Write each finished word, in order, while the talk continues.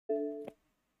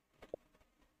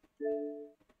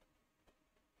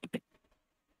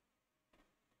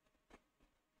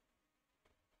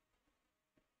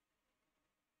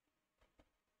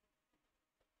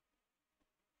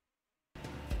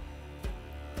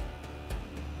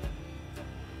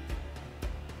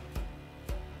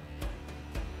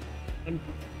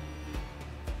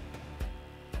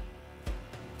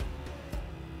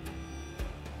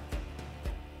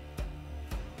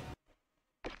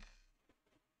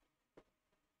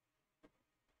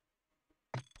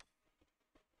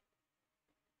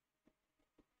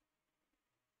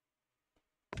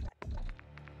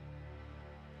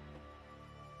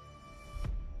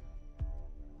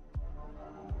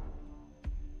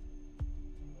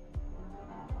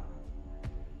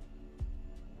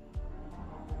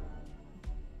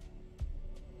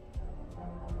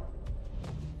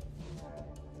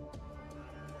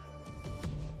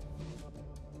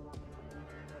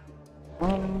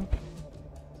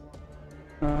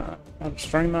Have a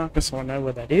stream marker so I know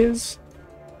where that is.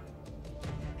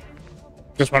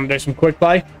 Just want to do some quick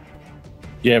play.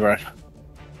 Yeah, bro.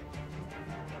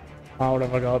 Oh, what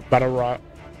have I got? Battle right.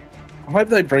 I hope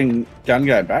they bring gun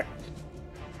game back.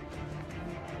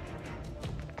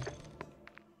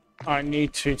 I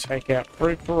need to take out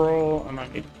free-for-all, and I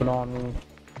need to put on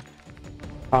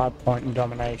hard point and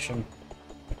domination.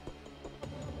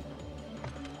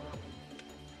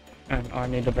 And I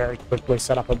need to very quickly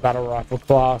set up a battle rifle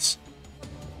class.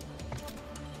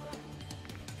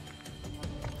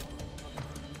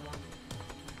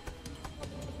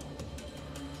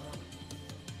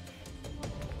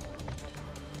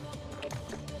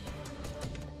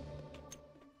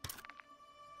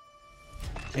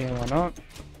 Yeah, why not?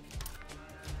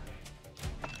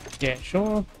 Yeah,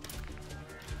 sure.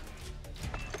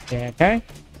 Yeah, okay.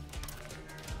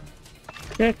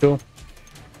 Yeah, cool.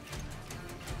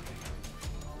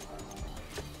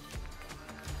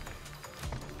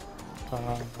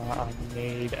 I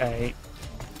need a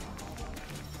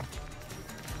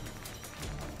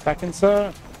back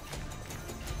insert.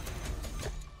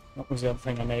 What was the other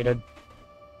thing I needed?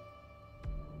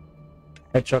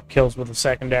 Headshot kills with a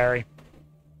secondary.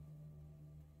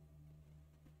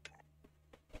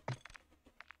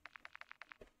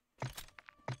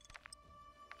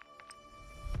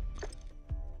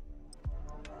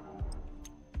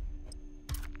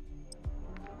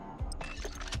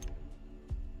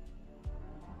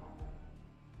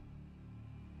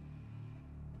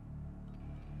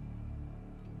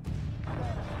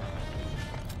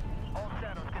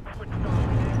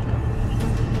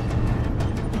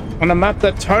 On a map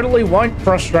that totally won't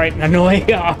frustrate and annoy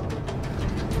you.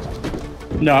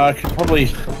 No, I could probably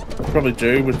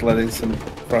do with letting some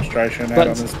frustration out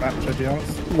on this map, to be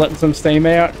honest. Letting some steam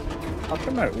out. I've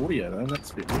got no audio though, that's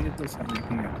a bit weird. There's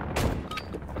something here.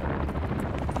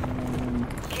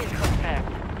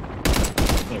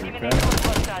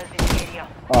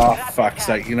 Oh, fuck's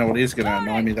sake. You know what is going to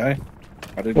annoy me though?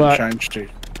 I didn't change to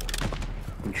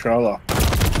controller.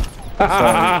 So,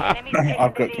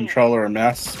 I've got controller and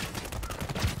mouse.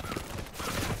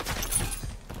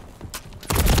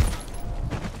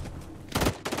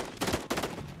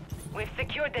 We've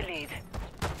secured the lead.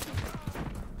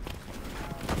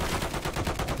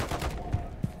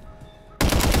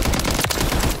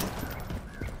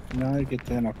 No, get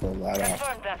down off the ladder.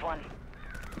 Confirmed that one.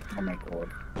 Oh my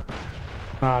god.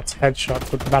 Ah, it's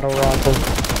headshots with the battle rifle.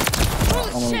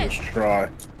 I'm gonna just try.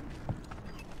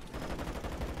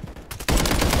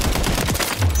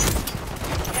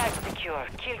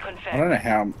 Kill confirmed. I don't know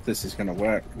how this is going to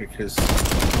work because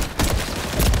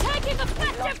taking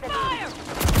effective fire.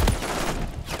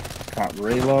 Can't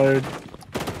reload.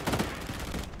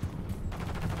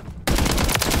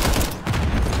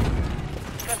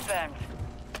 Confirmed.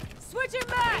 Switching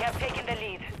back. We have taken the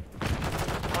lead.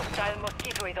 Hostile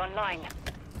mosquito is online.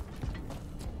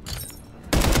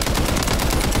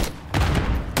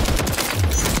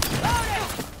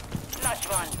 Last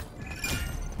one.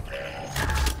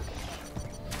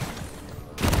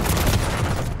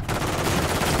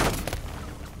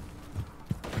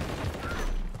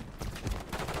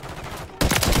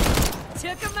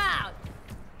 Took him out.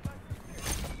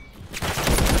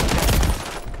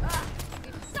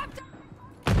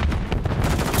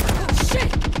 Oh, shit.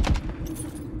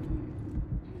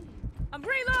 I'm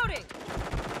reloading.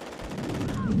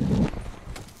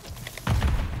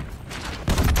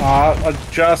 I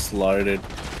just loaded.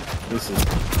 This is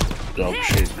dog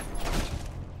shit.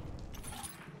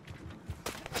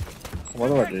 Why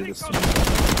do I do this to me?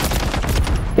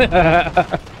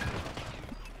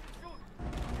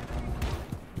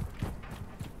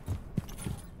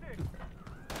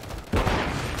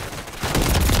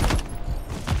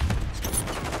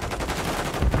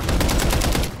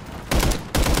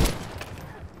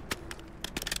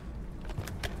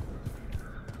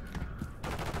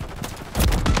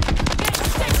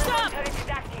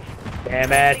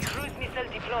 Damn it. Cruise missile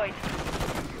deployed.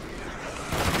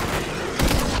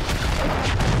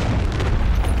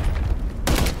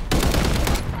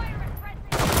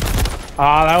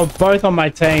 Ah, they were both on my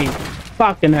team.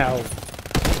 Fucking hell.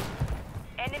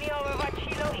 Enemy overwatch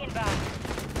helo inbound.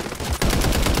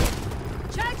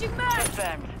 Charging max.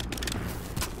 Confirmed.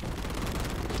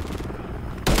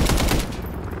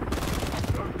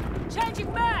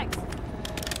 Changing max.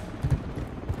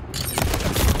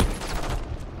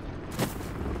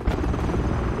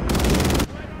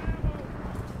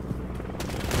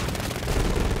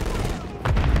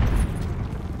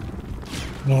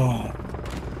 Oh.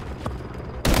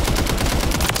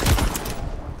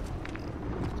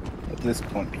 At this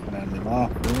point, you can only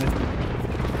laugh, really.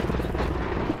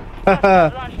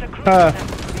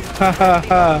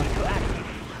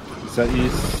 Is that you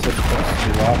supposed to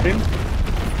be laughing?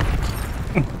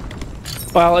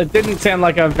 Well, it didn't sound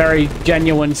like a very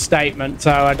genuine statement,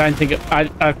 so I don't think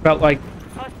I felt like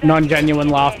non-genuine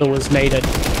laughter was needed.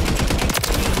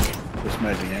 Just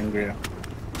made me angrier.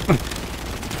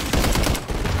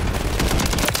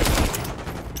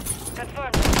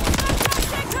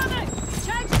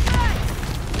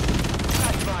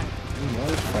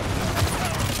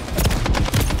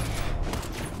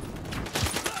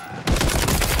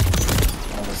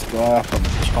 Guy up on the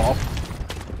top.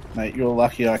 Mate, you're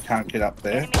lucky I can't get up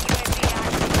there.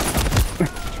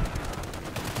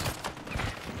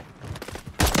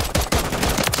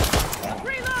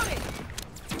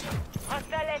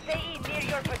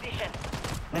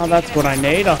 Oh, that's what I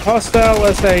need. A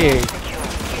hostile SAE.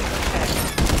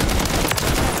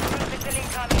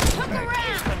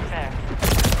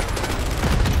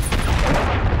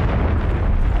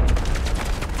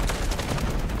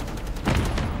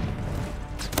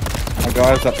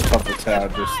 Guys up the top of the tower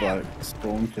just like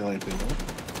spawn killing people.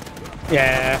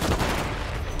 Yeah.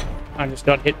 I just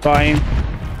got hit by him.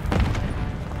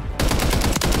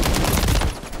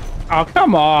 Oh,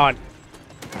 come on.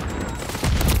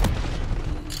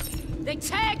 They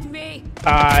tagged me.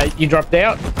 You dropped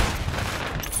out?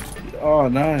 Oh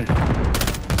no.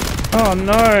 Oh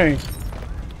no.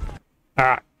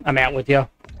 Alright, I'm out with you.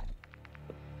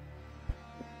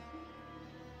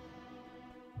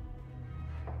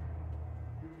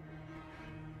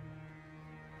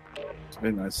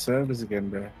 Been those servers again,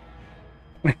 bro.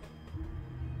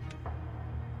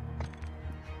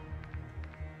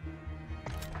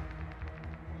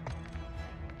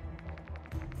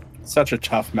 Such a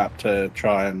tough map to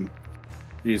try and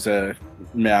use a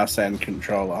mouse and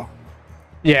controller.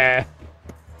 Yeah.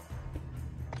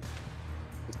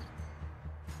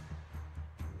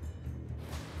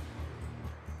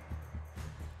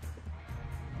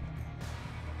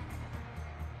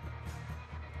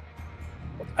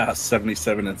 Ah,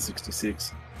 77 and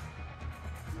 66.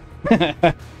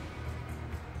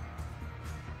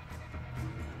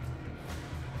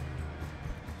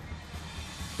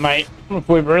 Mate, if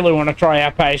we really want to try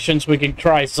our patience, we can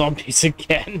try zombies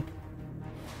again.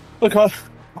 Look,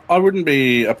 I wouldn't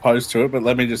be opposed to it, but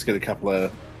let me just get a couple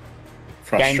of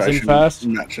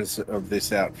frustration matches of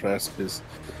this out first, because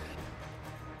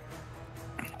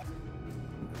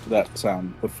that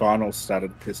the finals started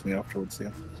to piss me off towards the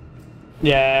end.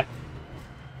 Yeah.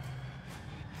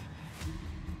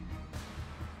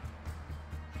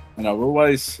 And I've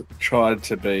always tried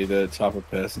to be the type of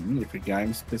person, if a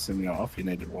game's pissing you off, you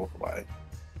need to walk away.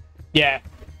 Yeah.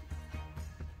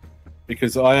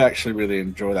 Because I actually really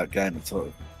enjoy that game. It's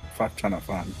a fuck ton of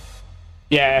fun.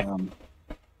 Yeah.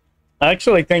 I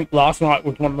actually think last night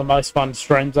was one of the most fun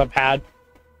streams I've had.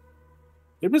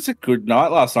 It was a good night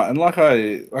last night, and like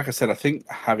I said, I think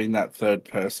having that third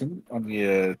person on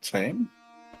your team,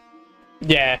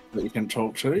 yeah, that you can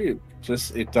talk to,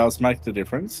 it does make the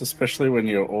difference, especially when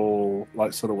you're all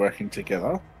like sort of working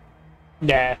together.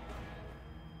 Yeah.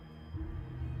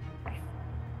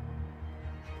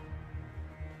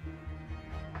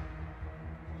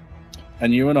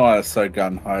 And you and I are so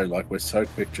gung-ho, like we're so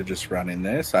quick to just run in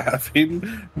there. So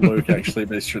having Luke actually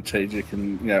be strategic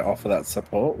and offer that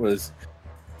support was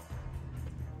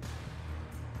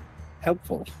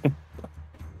helpful.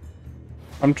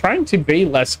 I'm trying to be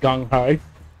less gung-ho.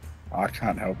 I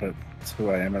can't help it. It's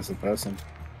who I am as a person.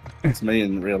 It's me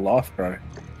in real life, bro.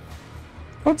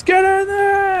 Let's get in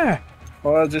there!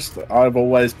 Well, I've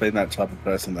always been that type of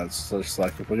person that's just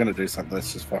like, if we're going to do something,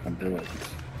 let's just fucking do it.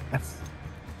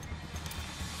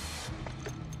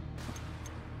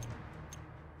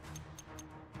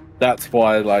 That's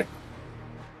why, like,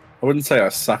 I wouldn't say I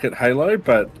suck at Halo,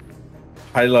 but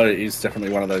Halo is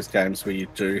definitely one of those games where you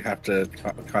do have to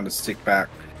kind of stick back,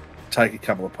 take a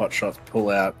couple of pot shots, pull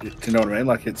out. Do you know what I mean?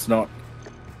 Like, it's not...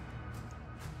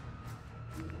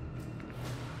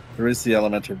 There is the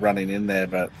element of running in there,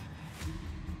 but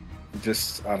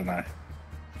just, I don't know.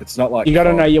 It's not like... You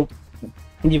gotta know your...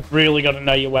 You've really got to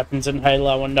know your weapons in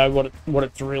Halo and know what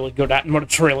it's really good at and what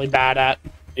it's really bad at.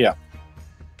 Yeah.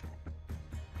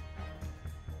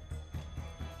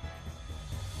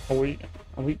 Are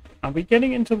we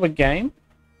getting into the game?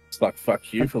 It's like,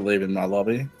 fuck you for leaving my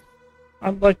lobby.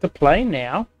 I'd like to play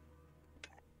now.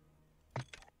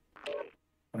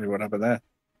 Hey, what happened there?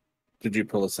 Did you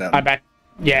pull us out? I back.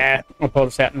 Yeah, I'll pull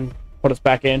us out and put us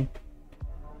back in.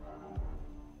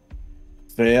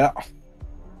 Fair.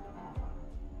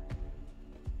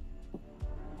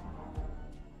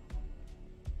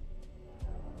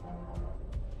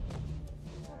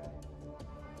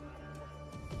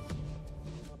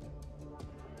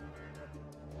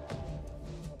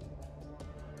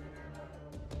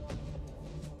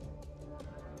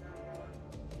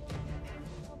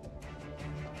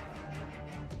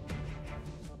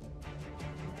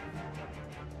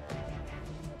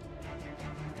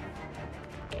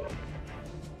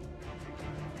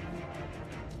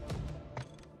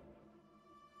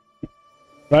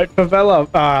 Vote for Velo.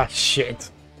 Ah, shit.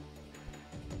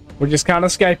 We just can't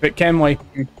escape it, can we?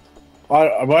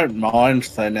 I won't mind,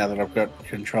 though, now that I've got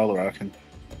controller, I can...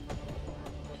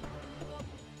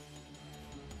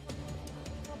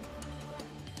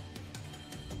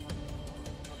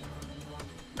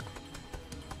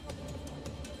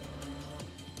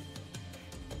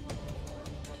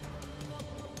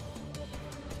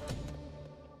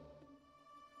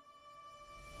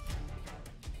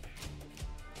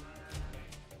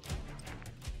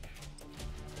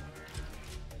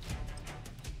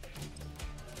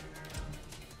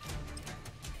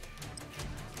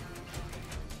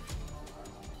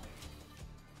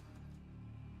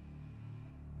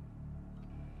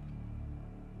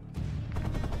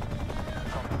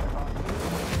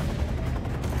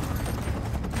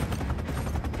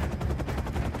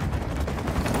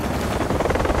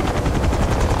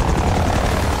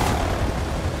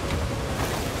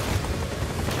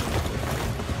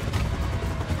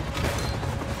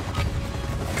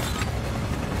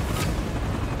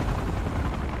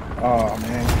 Oh,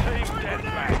 man.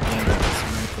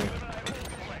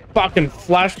 Fucking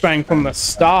flashbang from the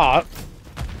start.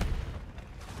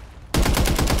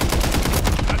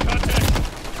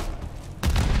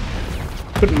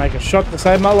 Couldn't make a shot to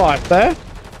save my life there.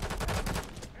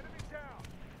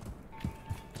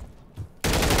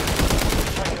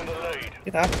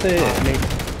 Get up there.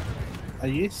 Are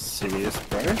you serious,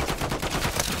 bro?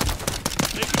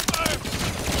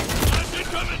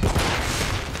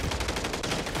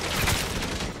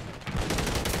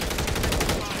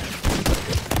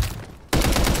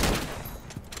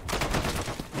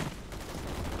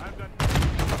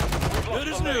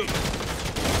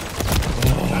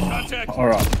 All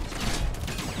right.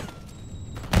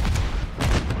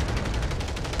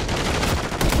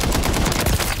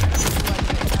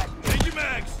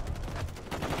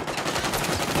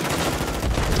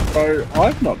 Bro,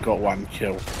 I've not got one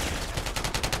kill.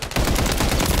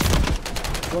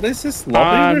 What is this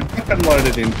lobby we're fucking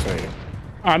loaded into?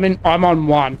 I'm on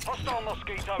one.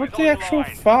 What the actual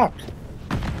fuck?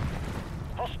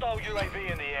 Hostile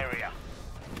UAV in the area.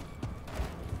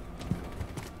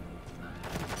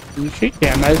 Can you shoot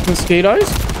down those mosquitoes?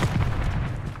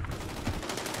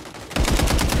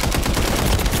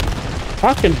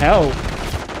 Fucking hell.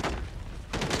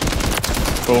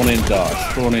 Spawn in,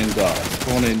 die. Spawn in, die.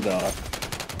 Spawn in, die.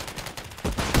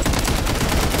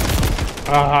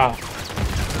 Ah.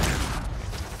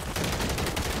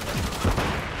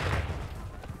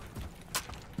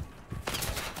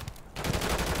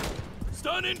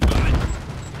 Stun incoming.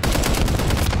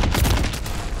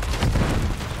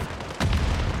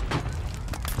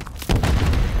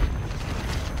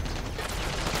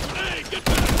 Hey, get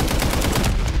back.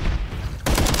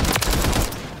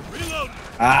 Reload.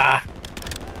 Ah!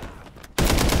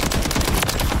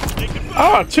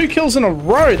 Oh, 2 kills in a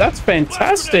row. That's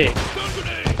fantastic.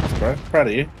 Bro, proud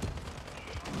of you.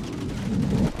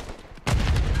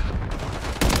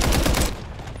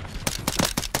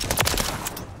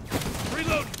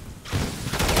 Reload.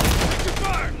 Take your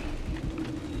fire.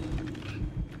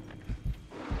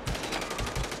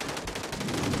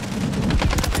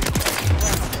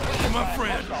 My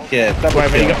friend. Yeah, double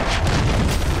UAV, kill.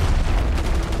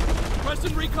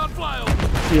 Preston recon flyover.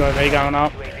 UAV going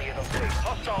up.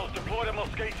 Hostiles deployed a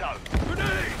mosquito.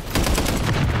 Grenade.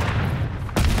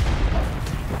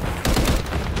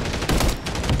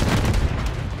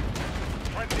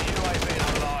 UAV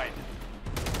online.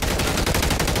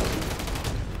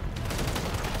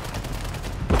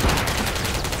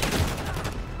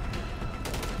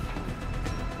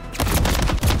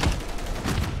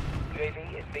 UAV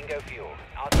is bingo fuel.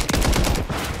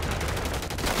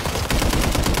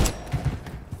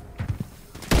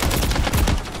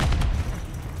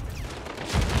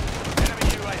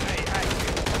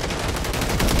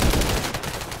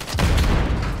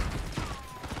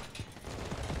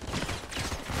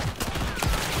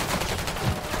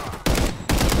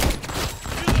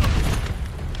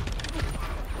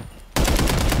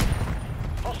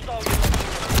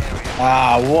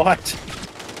 Ah, what?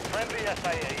 Friendly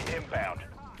SAE inbound.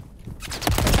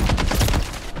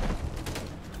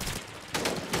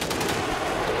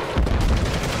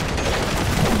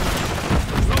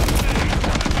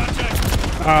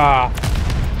 Ah.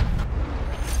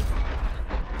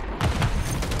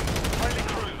 Friendly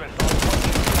cruise vessel.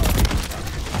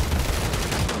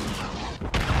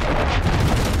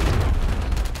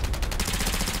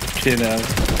 You know.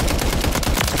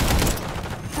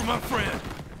 For my friend.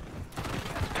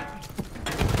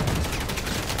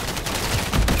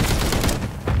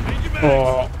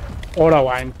 Oh,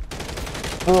 auto aim.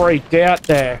 Freaked out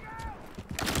there.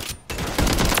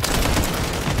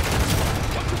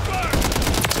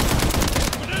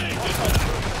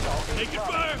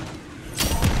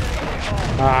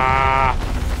 Ah.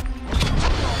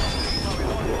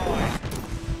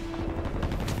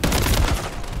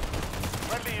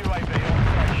 Friendly UAV on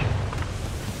station.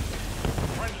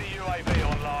 Friendly UAV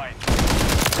online.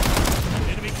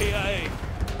 Enemy KIA.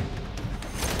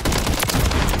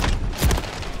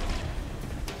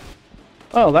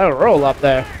 Oh, they were all up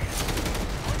there.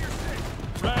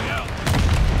 Frag out.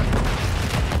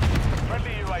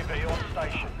 Friendly UAV on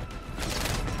station.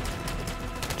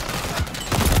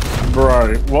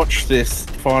 Bro, watch this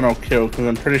final kill because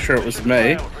I'm pretty sure it was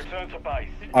me. Failed. Return to base.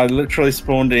 I literally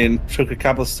spawned in, took a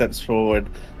couple of steps forward,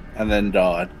 and then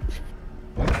died.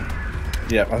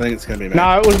 Yep, I think it's gonna be me.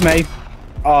 No, it was me.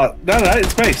 Oh, no,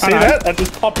 it's me. See know. that? That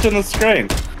just popped in the screen.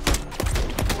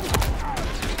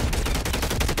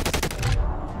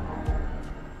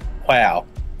 Wow.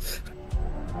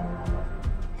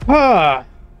 Ah.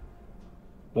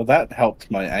 Well, that helped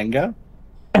my anger.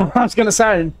 I was going to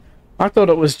say, I thought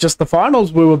it was just the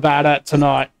finals we were bad at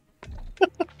tonight.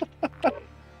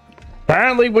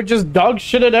 Apparently, we're just dog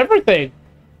shit at everything.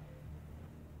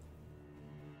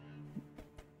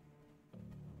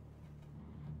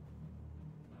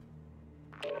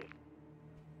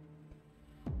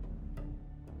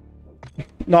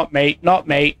 Not meat, not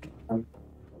meat.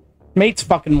 Meat's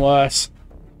fucking worse.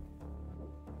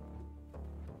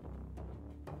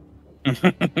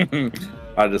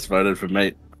 I just voted for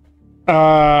meat.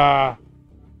 Uh,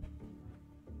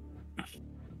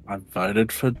 I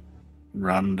voted for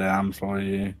rundown for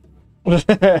you. I was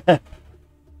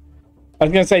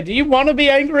gonna say, do you want to be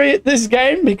angry at this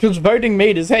game? Because voting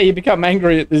meat is how you become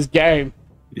angry at this game.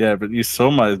 Yeah, but you saw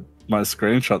my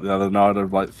screenshot the other night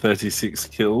of like 36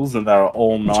 kills, and they were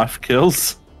all knife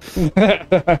kills.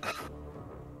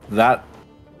 That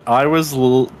I was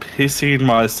pissing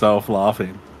myself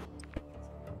laughing.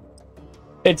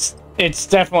 It's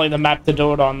definitely the map to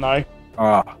do it on, though.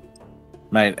 Ah,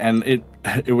 mate, and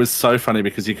it was so funny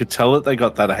because you could tell that they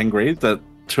got that angry that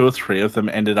 2 or 3 of them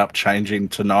ended up changing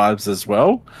to knives as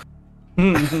well.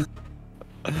 Have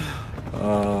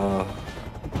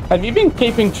you been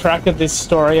keeping track of this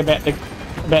story about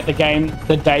the game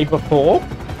the day before?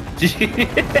 Yes.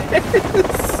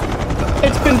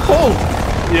 It's been pulled.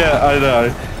 Yeah, I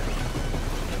know.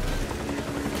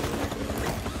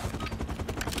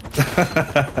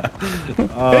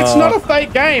 It's not a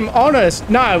fake game, honest.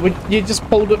 No, you just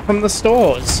pulled it from the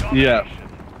stores. Yeah.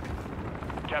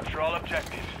 Capture all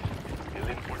objectives.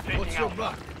 We're taking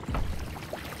Alpha.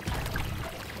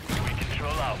 We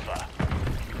control Alpha.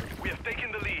 We have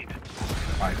taken the lead.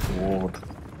 My lord.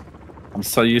 I'm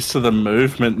so used to the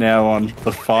movement now on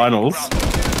the finals.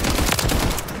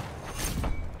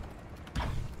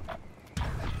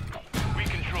 We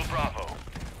control Bravo.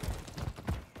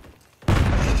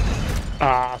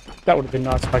 Ah, that would have been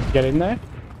nice if I could get in there.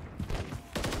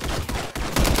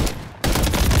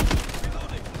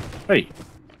 Hey,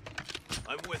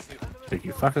 I'm with you. think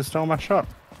you fucker stole my shot.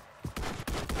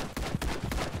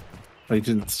 Well, he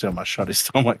didn't steal my shot, he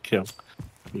stole my kill.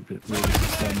 He really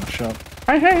stole my shot.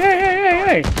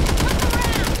 Hey!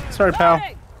 Sorry, pal.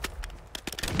 Enemy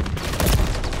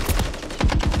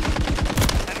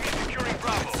securing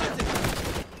Bravo.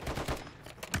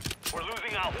 We're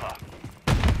losing Alpha.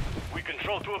 We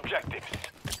control 2 objectives.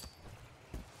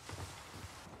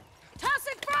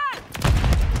 Tossing front!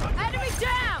 Enemy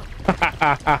down!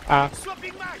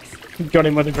 Swapping max. Got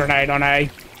him with a grenade on A.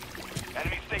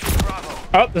 Enemies taking Bravo.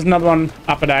 Oh, there's another one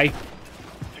up at A.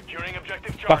 Securing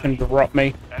objective Charlie. Fucking drop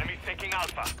me. Enemies taking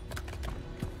Alpha.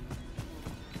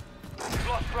 We've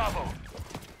lost Bravo.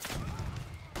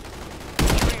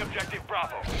 Securing objective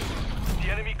Bravo.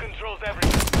 The enemy controls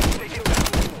everything. Take it back.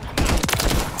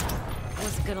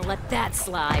 Wasn't gonna let that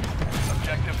slide.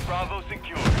 Objective Bravo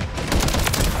secured.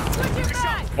 Switching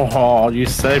back! Oh, you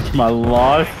saved my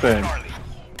life then. Charlie.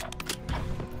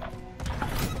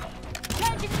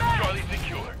 Changing back! Charlie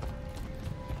secure.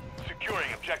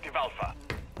 Securing objective Alpha.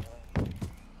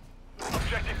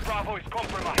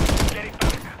 compromised. Get it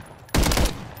back.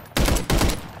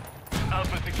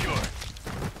 Alpha secure.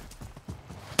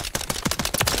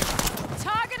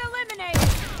 Target eliminated.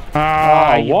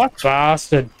 Ah, you what?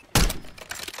 bastard.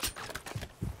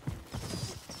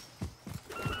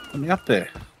 Let me up there.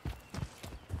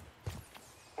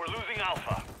 We're losing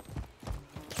Alpha.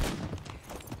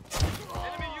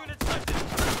 Enemy unit sighted.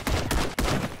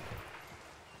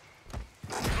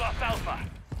 We've lost Alpha.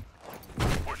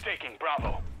 We're taking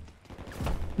Bravo.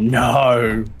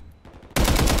 No.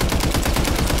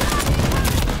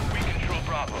 We control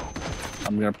Bravo.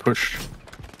 I'm gonna push.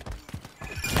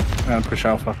 I'm gonna push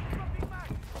Alpha.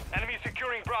 Enemy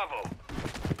securing Bravo.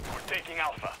 We're taking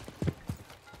Alpha.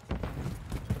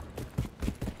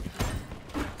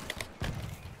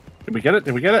 Did we get it?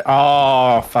 Did we get it?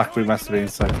 Oh, fuck. We must have been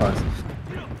so close.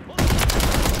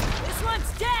 This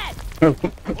one's dead.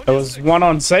 There was one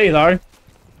on C though.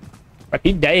 But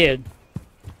he dead.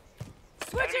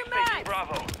 Switching Enemy taking back.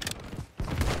 Bravo.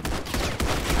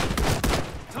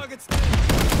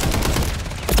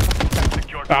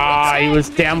 Secured Ah, he was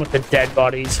down with the dead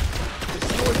bodies.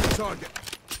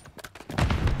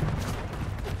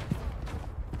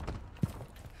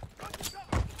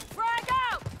 Frag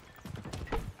out.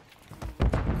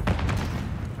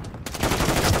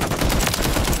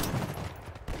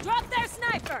 Drop their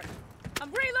sniper. I'm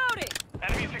reloading.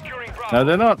 Enemy securing Bravo. No,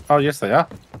 they're not. Oh, yes, they are.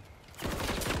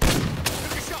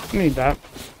 Need that.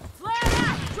 Flare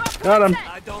out. Drop Got him.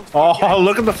 one set. Oh,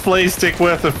 look at the flea stick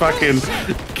worth of fucking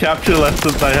capture left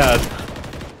that they had.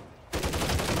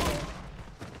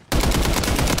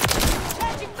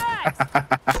 Changing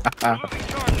back. Losing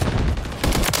Charlie.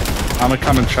 I'm a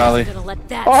coming, Charlie. Gonna let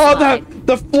that Oh, slide.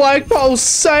 the flagpole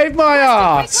saved my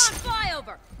ass. Recon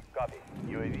flyover. Copy.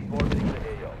 UAV orbiting the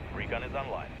AO. Recon is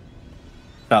online.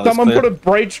 Charlie's Someone clear. put a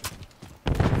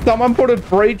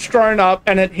breach drone up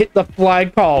and it hit the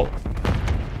flagpole.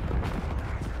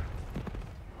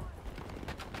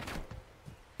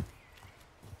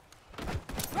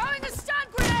 Throwing a stun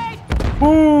grenade.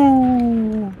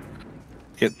 Woo!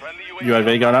 Get Friendly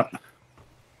UAV going up.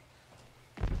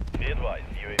 Be advised,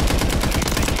 UAV.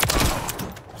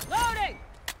 Loading.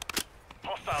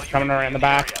 Hostile Coming UAV around the in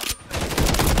back. area.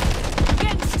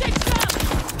 Getting stitched up.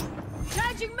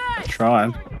 Changing mag.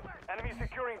 Trying. Enemy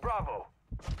securing Bravo.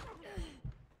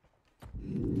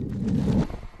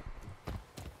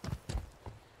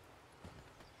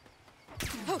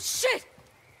 Oh shit.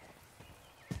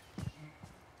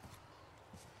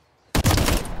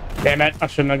 Damn it, I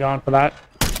shouldn't have gone for that.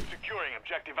 Securing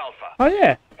objective Alpha. Oh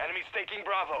yeah, Enemies taking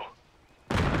Bravo.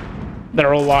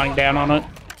 they're all lying down on it.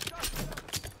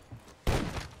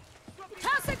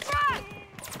 Tossing frag.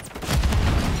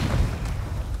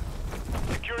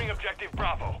 Securing objective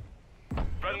Bravo.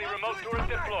 Friendly remote turret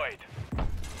deployed.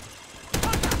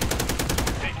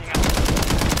 Taking out.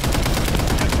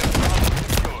 Objective Bravo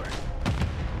secure.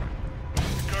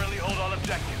 Currently hold all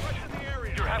objectives.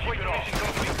 You're halfway to mission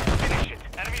complete. Finish it.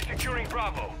 Enemy securing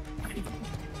Bravo.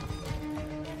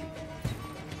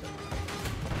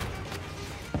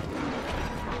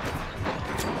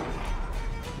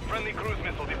 Friendly cruise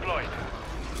missile deployed.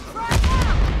 Frag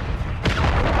out.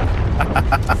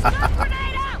 Stun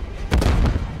grenade out.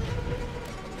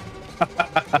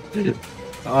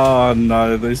 Oh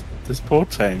no, this poor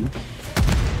team.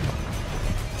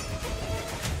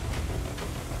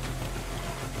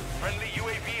 Friendly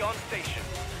UAV on station.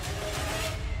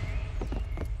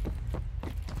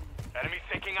 Enemies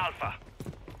taking Alpha.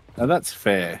 Now that's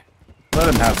fair.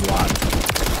 Let him have one.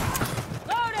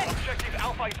 Loading. Objective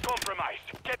Alpha is compromised.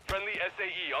 Get friendly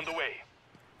SAE on the way.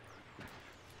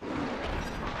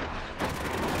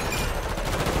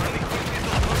 Friendly cruise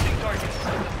missile approaching target.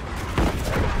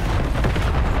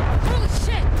 Holy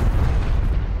shit.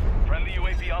 Friendly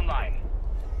UAV online.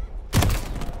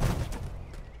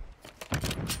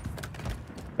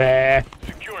 There,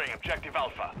 Securing objective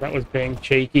Alpha. that was being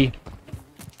cheeky.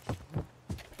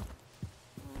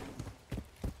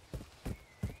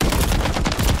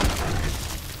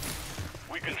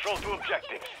 We control two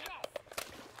objectives.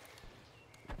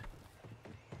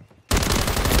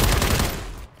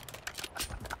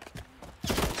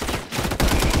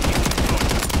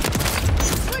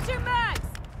 Switching mags.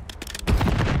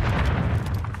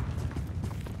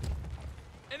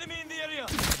 Enemy in the area.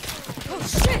 Oh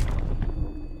shit.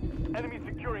 Enemy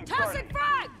securing Tossing Charlie.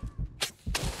 frag.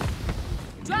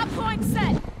 Drop point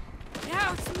set.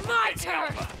 Now it's my Taking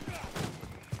turn. Alpha.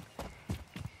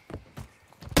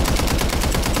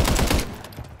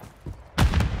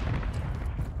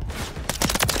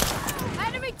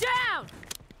 Enemy down.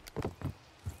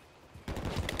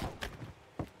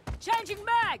 Changing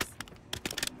mags.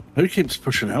 Who keeps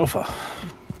pushing Alpha?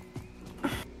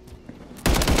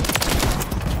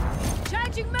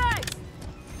 Switching mags.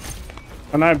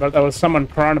 I know, but there was someone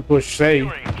trying to push C.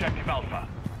 Securing objective Alpha.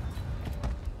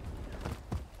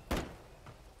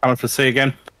 Coming for C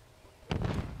again.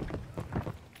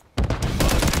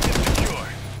 Secure.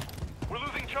 We're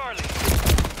losing Charlie.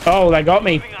 Oh, they got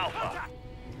me. Losing Alpha.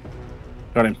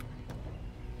 Got him.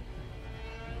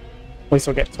 At least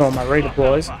I'll get two of my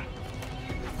redeploys. Alpha.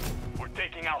 We're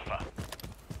taking Alpha.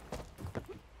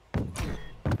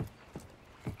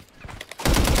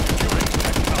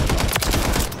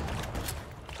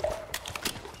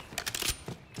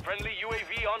 Friendly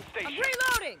UAV on I'm station.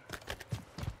 reloading.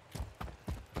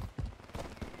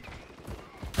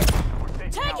 We're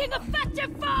Taking Alpha.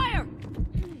 effective fire.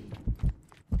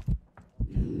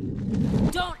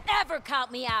 Don't ever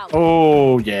count me out.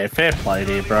 Oh, yeah. Fair play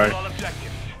there, bro. All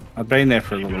objectives. I've been there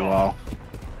for a little while.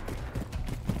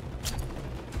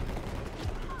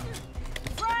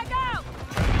 Frag out.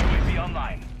 UAV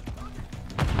online.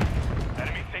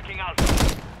 Enemy taking Alpha.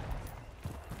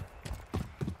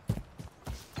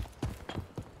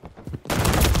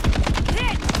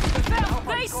 Hit. Fell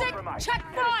basic. Check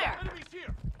fire.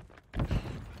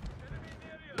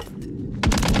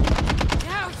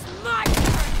 Now it's my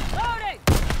turn. Loading.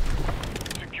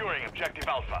 Securing objective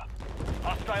Alpha.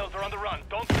 Hostiles are on the run.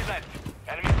 Don't relent.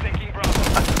 Enemy taking Bravo.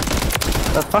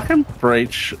 The fucking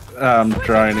breach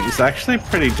drone is actually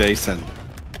pretty decent.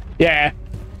 Yeah.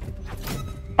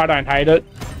 I don't hate it.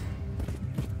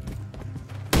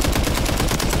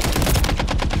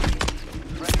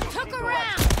 Took a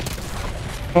round.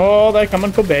 Oh, they're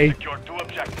coming for B. Secure 2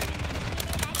 objectives.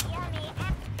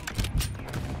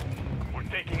 We're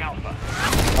taking Alpha.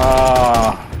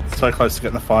 Ah, so close to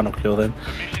getting the final kill then.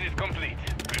 The mission is complete.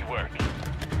 Good work.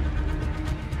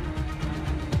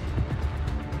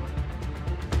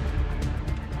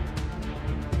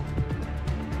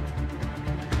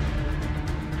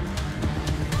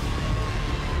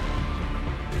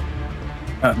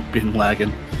 Been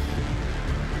lagging.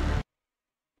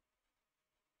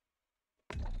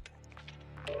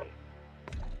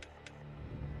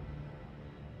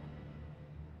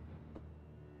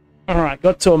 Alright,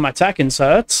 got two of my attack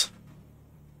inserts.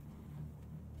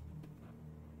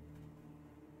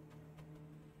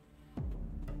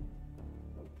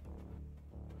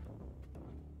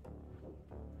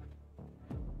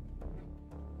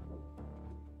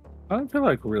 I don't feel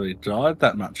like we really died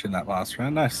that much in that last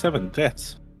round. No, 7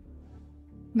 deaths.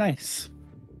 Nice.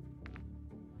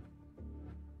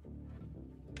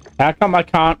 How come I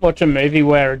can't watch a movie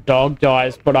where a dog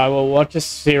dies, but I will watch a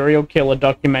serial killer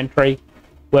documentary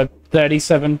where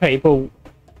 37 people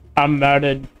are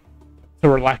murdered to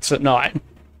relax at night?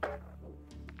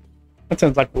 That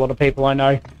sounds like a lot of people I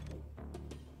know.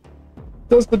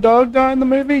 Does the dog die in the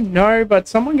movie? No, but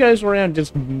someone goes around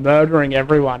just murdering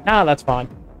everyone. Nah, that's fine.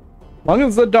 As long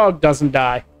as the dog doesn't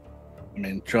die. I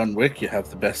mean, John Wick, you have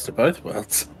the best of both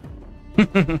worlds.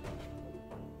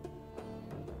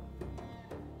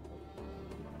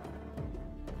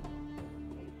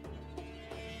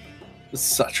 It's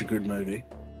such a good movie.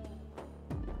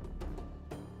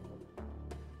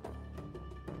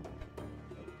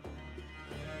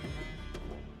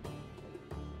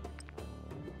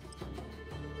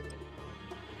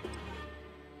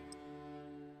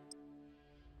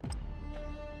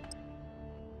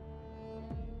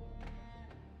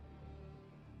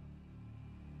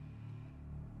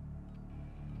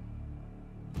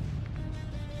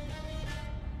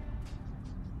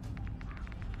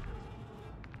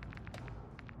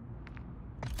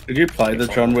 Did you play the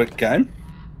John Wick game?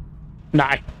 No.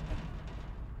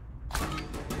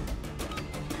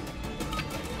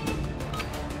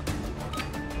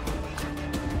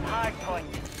 Hard point.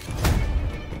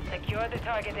 Secure the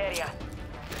target area.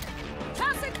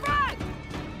 Tossing frag!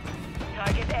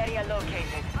 Target area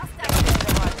located. Secure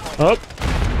the hard point.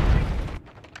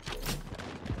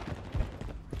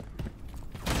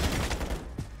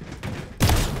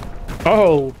 Oh.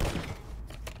 Oh.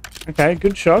 Okay,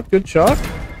 good shot, good shot.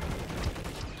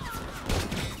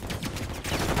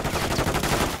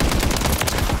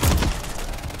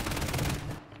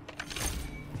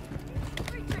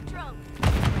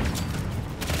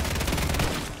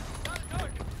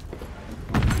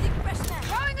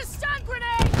 Throwing a stun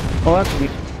grenade! Oh, that's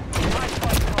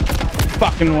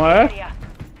fucking work.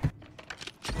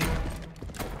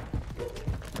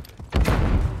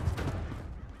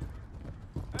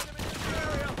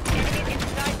 Enemies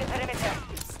inside the perimeter.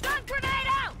 Stun grenade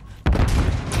out!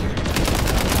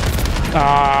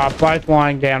 Ah, both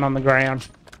lying down on the ground.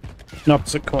 In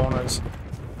opposite corners.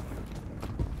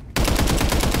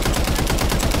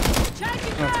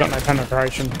 Changing Oh, it's got no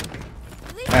penetration.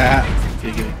 Ah,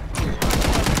 giggity.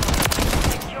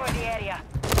 Secure the area.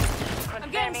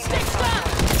 I'm getting stitched up!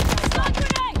 Stun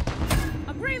grenade!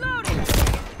 I'm reloading!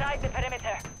 Inside the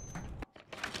perimeter.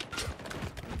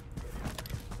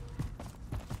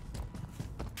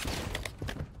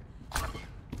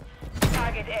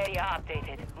 Target area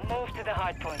updated. Move to the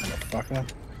hard point. Fucker.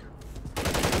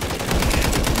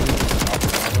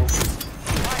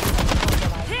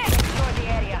 Secure the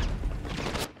area.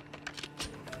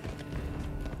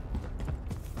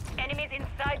 Enemies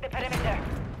inside the perimeter.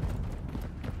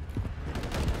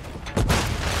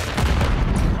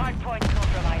 Hard point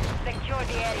compromised. Secure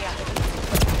the area.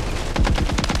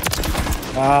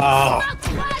 Ah. Smoke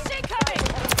flash incoming!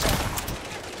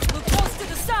 Move close to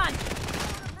the sun.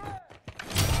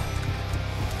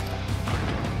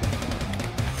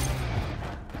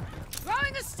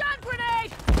 Throwing a stun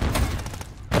grenade!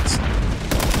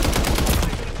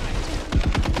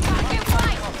 Target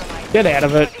white! Get out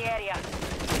of it. The area.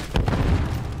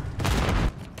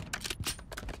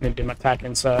 Need to do my attack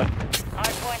insert.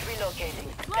 Hard point relocating.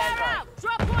 Flare Stand by. out!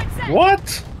 Drop point set! What?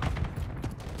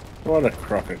 What a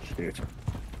crock of shit.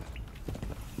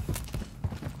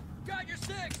 Got your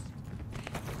six!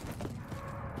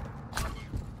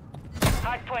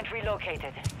 Hard point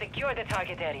relocated. Secure the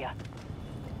target area.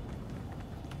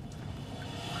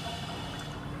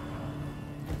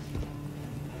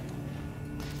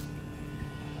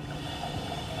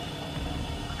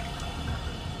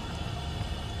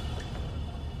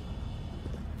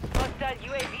 Hostile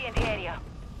UAV in the area.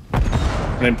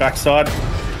 And then backside.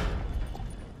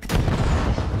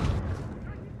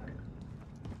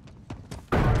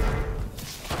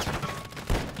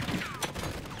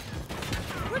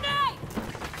 Grenade!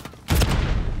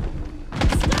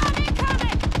 Stun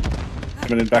incoming!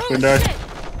 Coming in back window. Shit!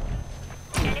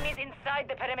 Enemies inside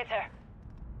the perimeter.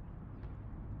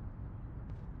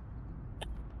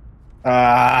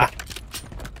 Ah.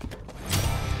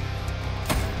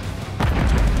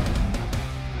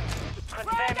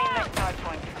 Confirming next hard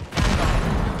point.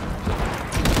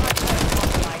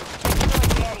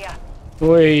 Secure the area.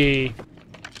 Oi.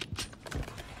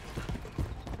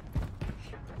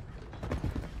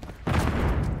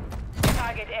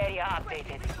 Target area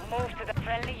updated. Move to the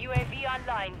friendly UAV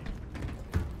online.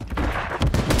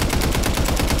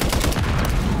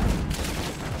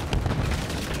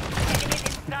 Enemies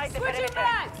inside the perimeter.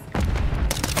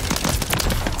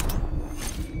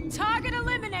 Target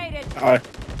eliminated! Oh.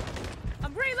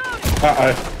 I'm reloading!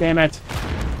 Uh-oh. Damn it.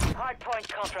 Hard point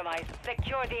compromised.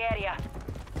 Secure the area.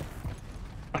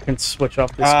 I can switch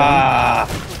off this gun. Ah.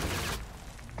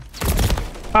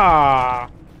 Ah.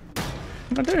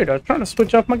 Oh, dude, I was trying to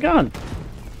switch off my gun.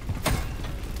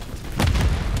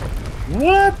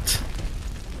 What?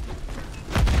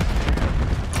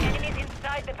 Enemies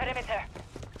inside the perimeter.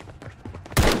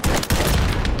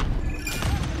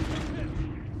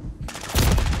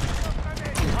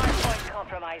 Hard point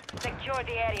compromised. Secure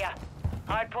the area.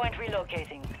 Hard point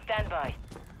relocating. Stand by.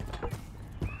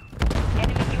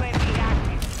 Enemy UAV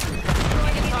active.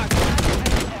 Enemies inside the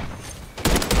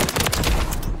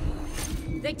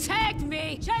perimeter. They tagged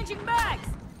me! Changing mags!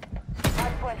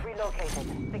 Hard point relocated.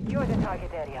 Secure the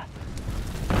target area.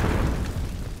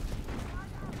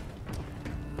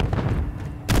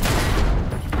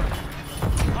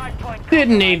 Hard point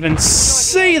Didn't compromised. even Secure the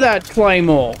see that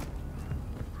claymore.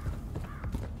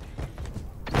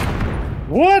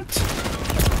 What?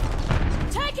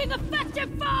 Taking effective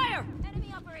fire!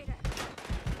 Enemy operator!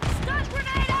 Stun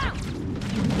grenade out!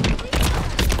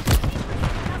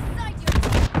 Outside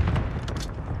you!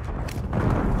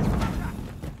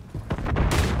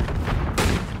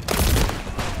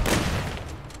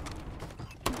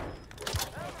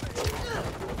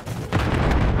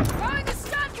 Throwing a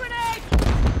stun grenade!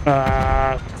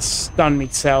 Stun me,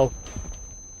 cell.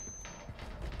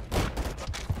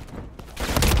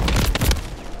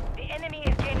 The enemy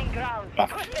is gaining ground. Fuck.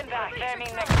 Push them back.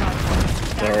 Confirming next hard point.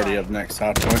 Stand They're already by. up next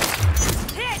hard point.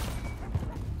 Hit!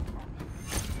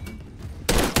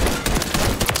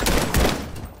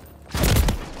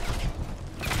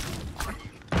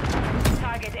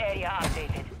 Target area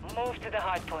updated. Move to the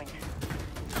hard point.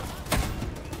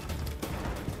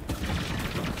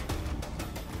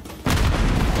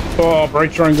 Oh,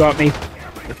 breach room got me.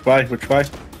 Which way? Which way?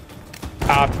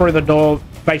 Through the door,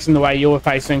 facing the way you were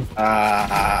facing.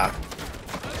 Ah.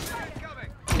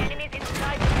 Enemies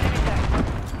inside the perimeter.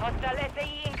 Hostile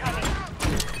SAE incoming.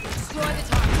 Destroy the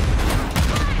target!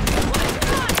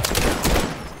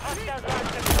 Hostiles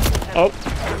launched a cluster. Oh,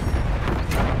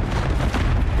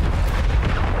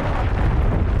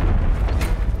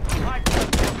 Hard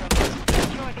point compromised.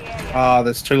 Secure the area. Ah,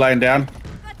 there's two laying down.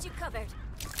 Got you covered.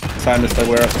 Same as they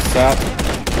were at the start.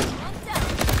 One down.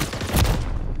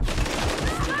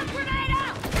 Stun grenade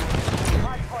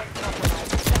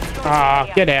Ah,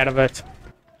 get out of it.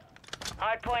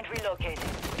 Hardpoint relocated.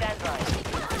 Stand by.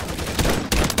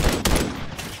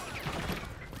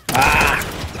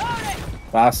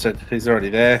 Bastard, he's already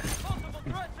there.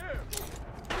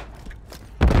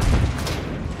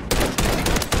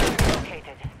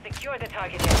 Located. Secure the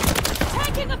target area.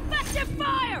 Taking effective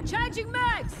fire! Changing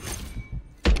mags!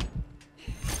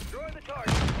 Destroy the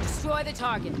target. Destroy the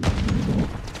target.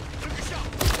 Took a shot.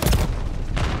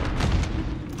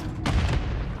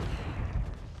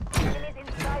 Enemies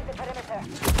inside the perimeter.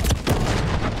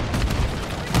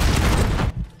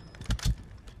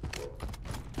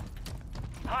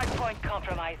 Hardpoint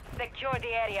compromised. Secure the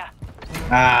area.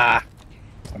 Ah,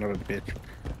 son of a bitch.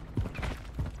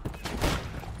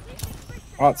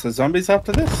 Alright, so zombies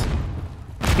after this?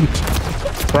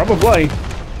 Probably. Inside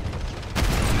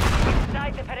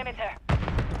the perimeter.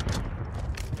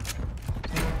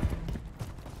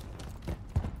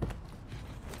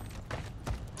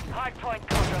 Hardpoint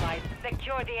compromised.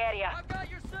 Secure the area. I've got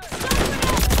your set.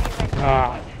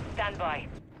 Ah. Stand by.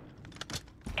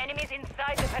 Enemies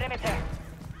inside the perimeter.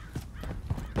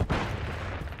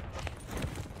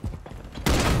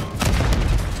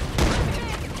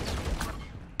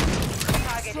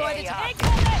 Target Destroy the area up. target.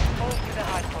 Move to the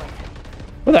hardpoint.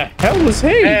 Where the hell was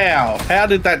he? How? How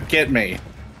did that get me?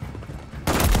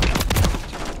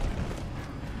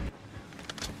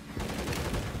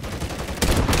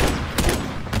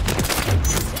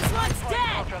 This one's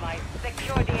dead! Compromised.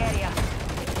 Secure the area.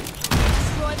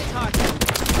 Destroy the target.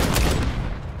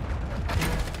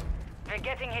 They're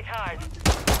getting hit hard.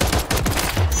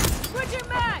 Switching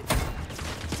mag!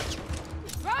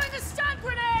 Throwing a stun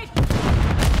grenade!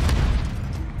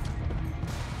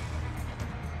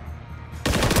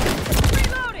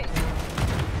 Reloading!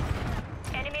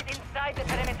 Enemies inside the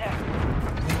perimeter.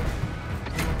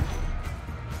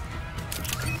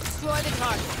 Destroy the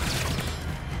target.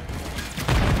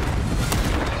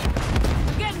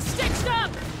 I'm getting stitched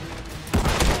up!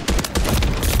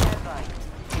 Stand by.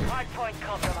 Hardpoint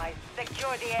compromised.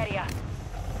 Secure the area.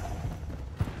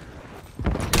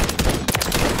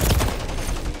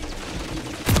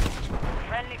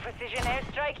 Friendly precision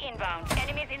airstrike inbound.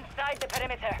 Enemies inside the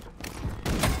perimeter.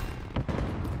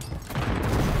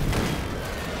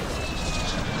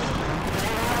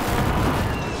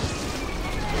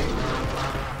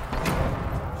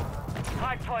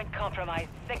 Hardpoint compromised.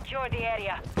 Secure the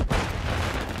area.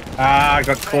 Ah, I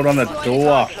got caught on the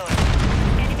door.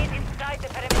 Enemies inside the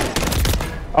perimeter.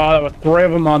 Oh, there were 3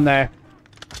 of them on there.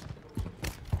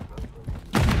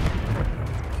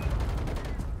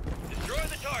 Destroy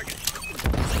the target.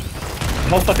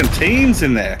 Whole fucking team's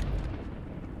in there.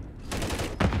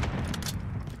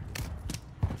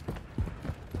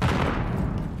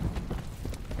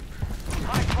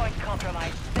 Hardpoint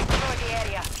compromised. Secure the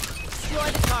area.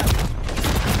 Destroy the target.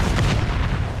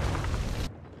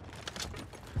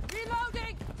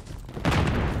 Reloading.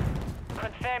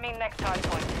 Confirming next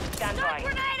hardpoint. Stand Stun by.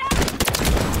 grenade out!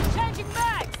 Changing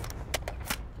mags!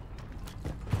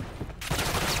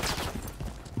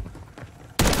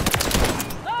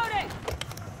 Loading!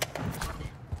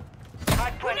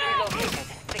 Hardpoint relocated.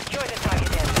 Secure the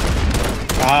target area.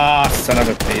 Ah, son of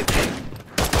a bitch.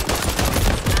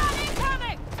 Stun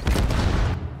incoming!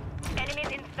 Enemies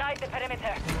inside the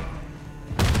perimeter.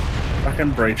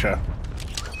 Fucking breacher.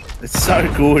 It's so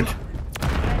good.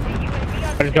 Friendly UAV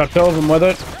on I just got 2 of them with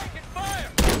it. Taking fire.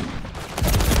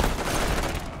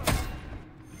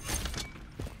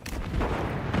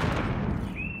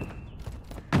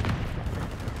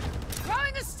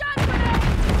 Throwing a stun grenade!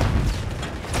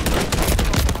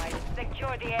 compromised.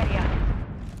 Secure the area.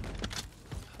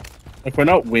 Like, we're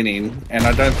not winning, and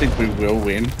I don't think we will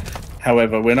win.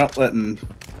 However, we're not letting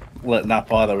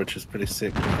up either, which is pretty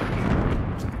sick.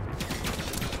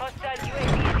 Hostile UAV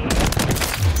in the air.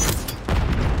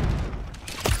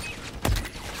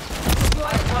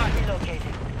 Destroy the target.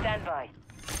 Relocated. Stand by.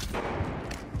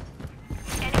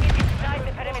 Enemies inside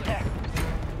the perimeter.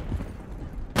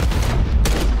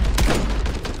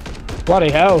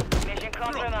 Bloody hell. Mission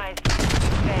compromised.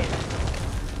 Failed.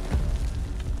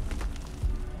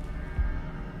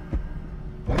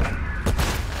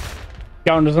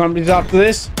 Going to zombies after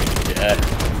this? Yeah.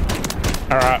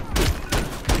 Alright.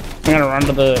 I'm gonna run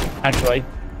to the... Actually,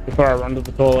 before I run to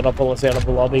the toilet, I'll pull us out of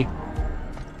the lobby.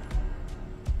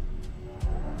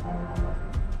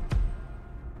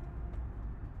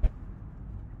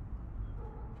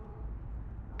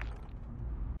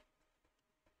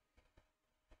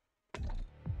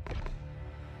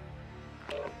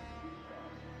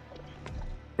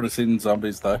 Would have seen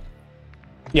zombies though.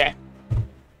 Yeah.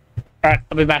 Alright,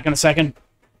 I'll be back in a second.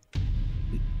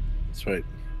 Sweet.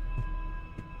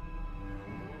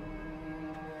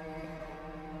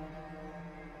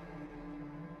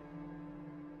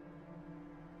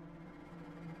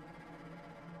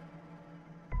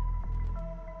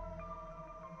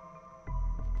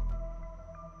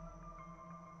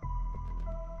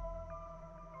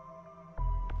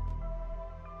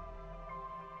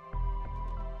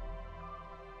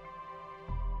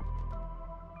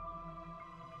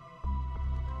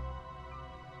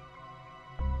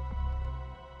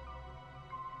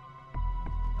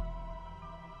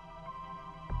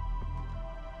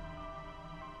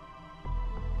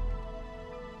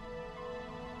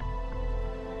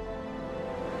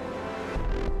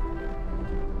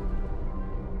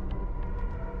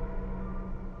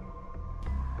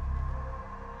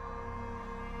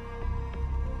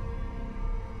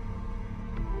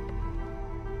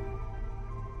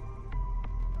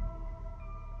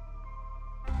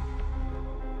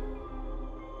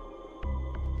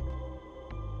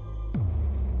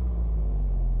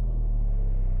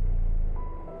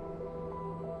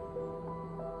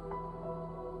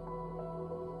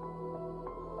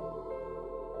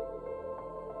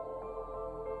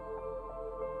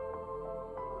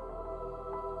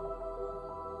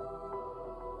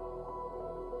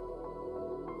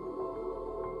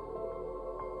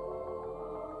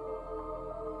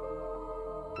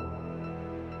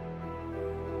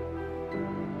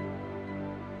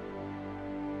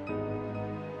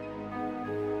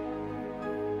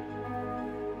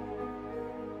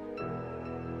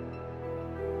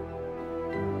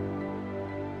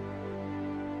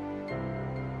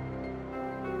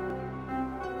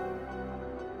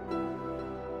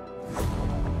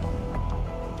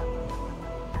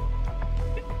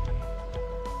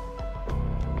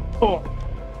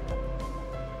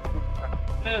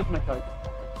 There's my coat.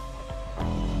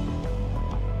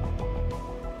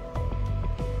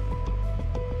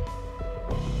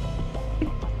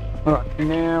 Alright,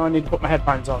 now I need to put my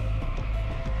headphones on.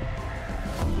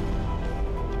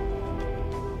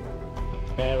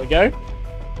 There we go.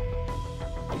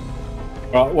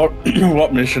 Right,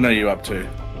 what mission are you up to?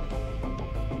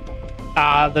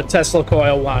 The Tesla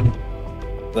coil one.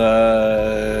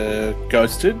 The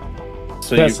Ghosted?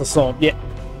 So Tesla Storm, yeah.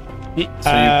 you've just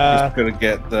got to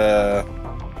get the...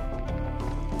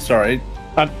 Sorry.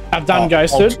 I've done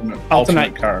Ghosted.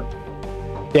 Alternate current.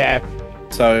 Yeah.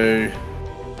 So...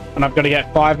 And I've got to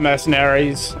get 5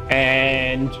 mercenaries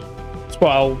and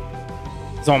 12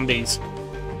 zombies.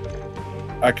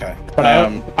 Okay. But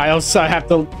I also have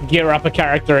to gear up a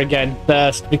character again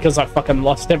first because I fucking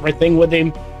lost everything with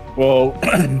him. Well,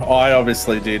 I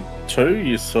obviously did too,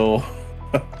 you saw.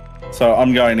 So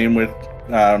I'm going in with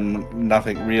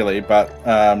nothing really, but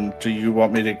do you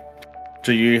want me to...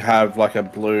 Do you have like a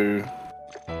blue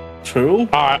tool?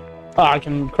 I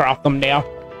can craft them now.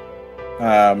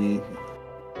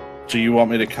 Do you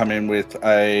want me to come in with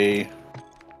a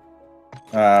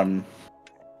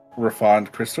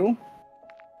refined crystal?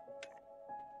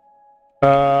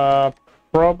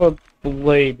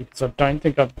 Probably, because I don't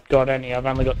think I've got any. I've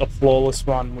only got the flawless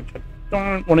one, which I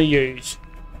don't want to use.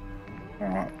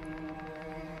 Alright.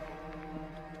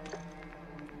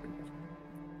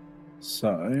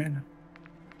 So...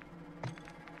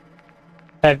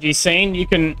 Have you seen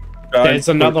there's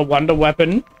another wonder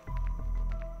weapon?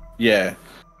 Yeah.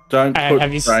 Don't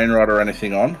put brain rot or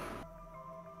anything on.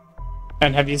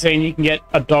 And have you seen you can get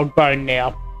a dog bone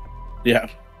now? Yeah.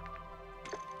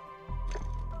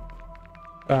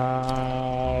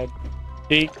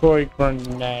 Decoy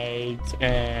grenades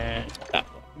and that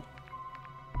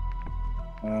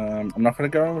one. I'm not going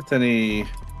to go in with any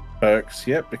perks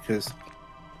yet because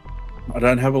I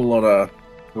don't have a lot of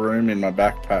room in my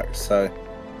backpack, so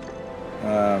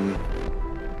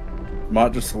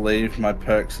might just leave my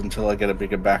perks until I get a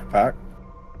bigger backpack.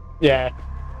 Yeah.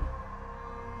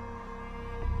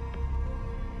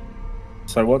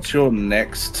 So what's your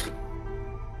next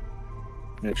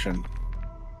mission?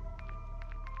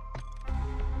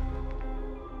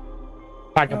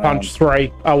 Pack-a-Punch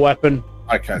 3, a weapon.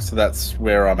 Okay, so that's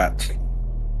where I'm at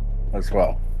as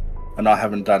well. And I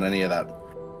haven't done any of that.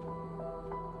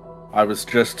 I was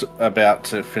just about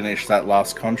to finish that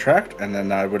last contract, and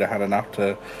then I would have had enough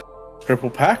to triple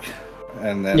pack,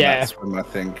 and then that's when my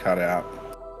thing cut out.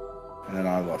 And then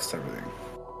I lost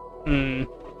everything.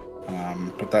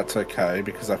 But that's okay,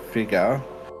 because I figure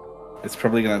it's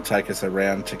probably going to take us a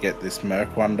round to get this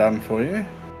Merc one done for you.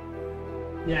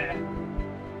 Yeah.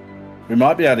 We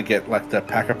might be able to get like the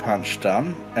Pack-a-Punch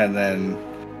done, and then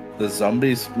the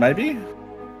zombies, maybe?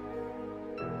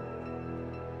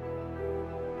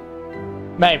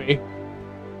 Maybe.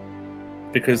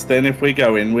 Because then if we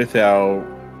go in with our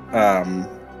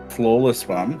flawless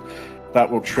one, that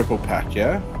will triple pack,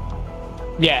 yeah?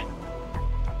 Yeah.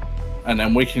 And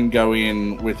then we can go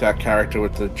in with our character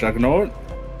with the Juggernaut,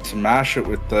 smash it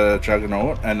with the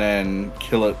Juggernaut, and then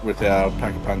kill it with our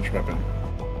Pack-a-Punch weapon.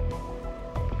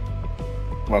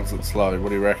 Once it's low, what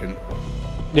do you reckon?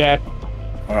 Yeah.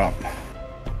 Alright.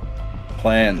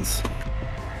 Plans.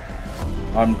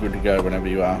 I'm good to go whenever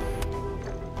you are.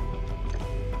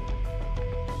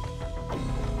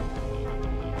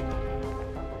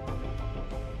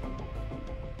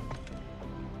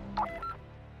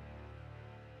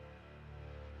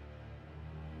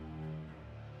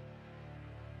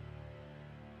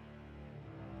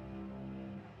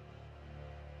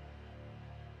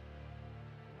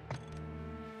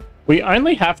 We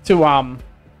only have to,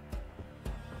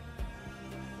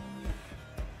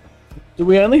 do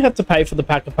we only have to pay for the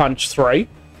Pack-a-Punch 3?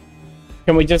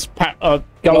 Can we just go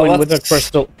in with a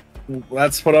crystal?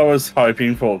 That's what I was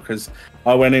hoping for, because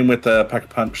I went in with the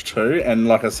Pack-a-Punch 2, and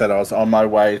like I said, I was on my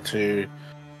way to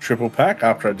triple pack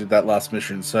after I did that last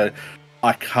mission, so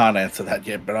I can't answer that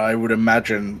yet, but I would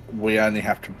imagine we only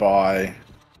have to buy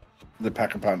the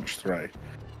Pack-a-Punch 3.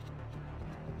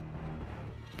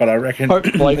 But I reckon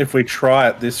if we try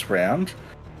it this round,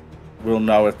 we'll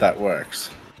know if that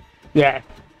works. Yeah.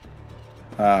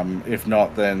 If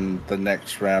not, then the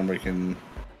next round we can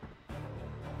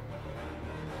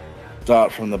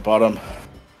start from the bottom.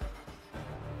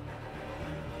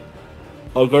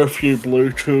 I've got a few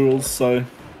blue tools, so...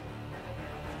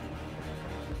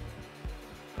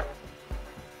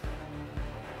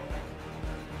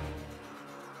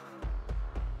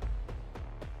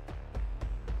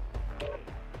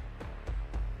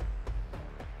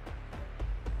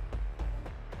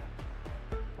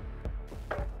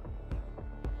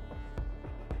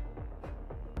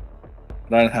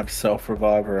 I don't have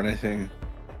self-revive or anything.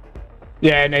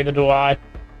 Yeah, neither do I.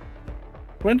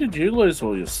 When did you lose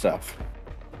all your stuff?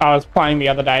 I was playing the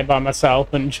other day by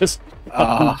myself and just...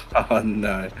 Oh,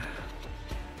 no.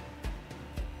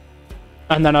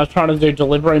 And then I was trying to do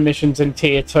delivery missions in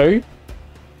tier 2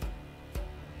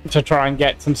 to try and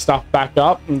get some stuff back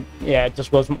up, and yeah, it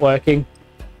just wasn't working.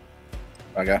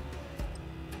 Okay.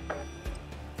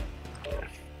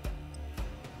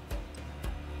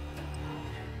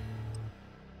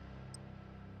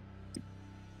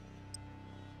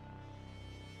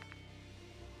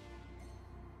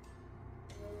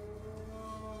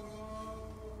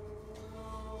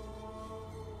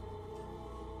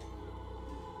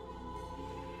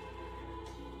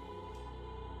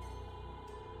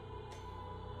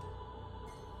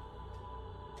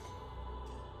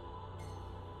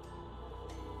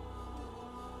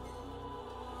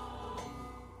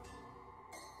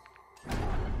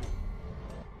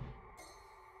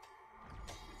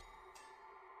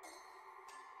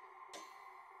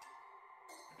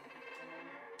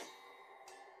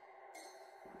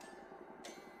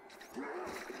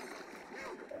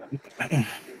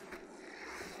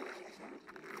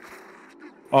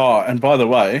 Oh, and by the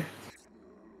way,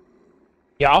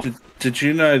 Yeah. did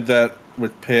you know that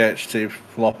with PhD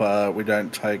Flopper, we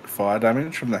don't take fire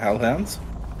damage from the Hellhounds?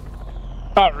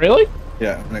 Oh, really?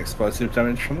 Yeah, and explosive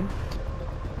damage from them.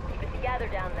 Keep it together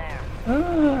down there. Ah.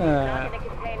 Not gonna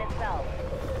contain itself.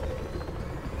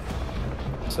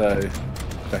 So,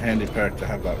 it's a handy perk to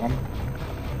have that one.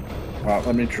 Alright,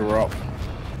 let me drop.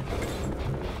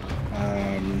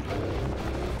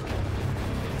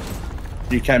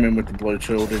 You came in with the blue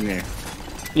tool, didn't you?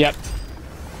 Yep.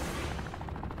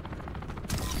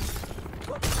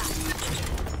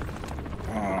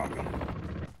 Oh,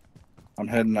 I'm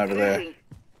heading over there.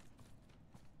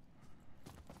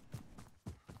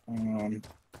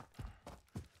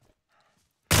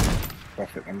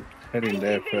 Fuck it, I'm heading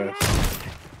there first.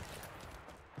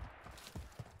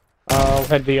 I'll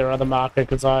head to your other marker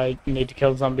because I need to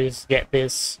kill zombies to get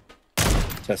this.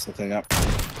 Test the thing up.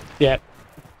 Yep.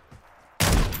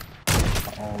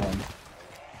 Hold on.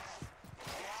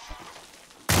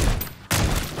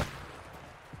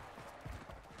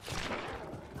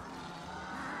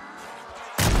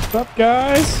 What's up,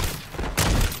 guys?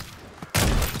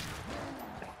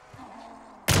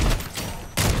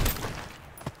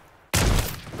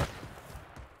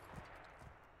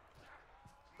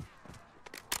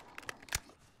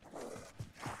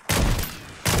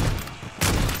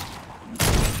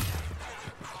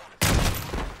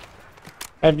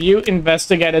 Have you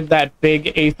investigated that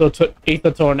big ether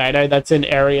tornado that's in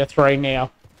Area 3 now?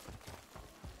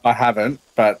 I haven't,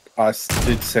 but I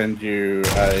did send you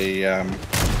a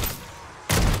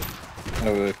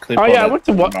clip. Oh yeah, of I went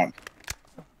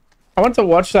to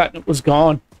watch that and it was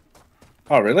gone.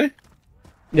 Oh really?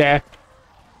 Yeah.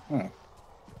 Oh,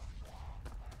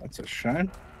 that's a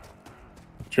shame.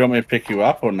 Do you want me to pick you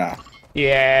up or not?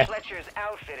 Yeah. Fletcher's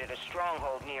outfitted a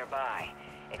stronghold nearby.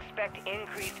 Expect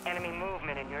increased enemy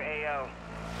movement in your AO.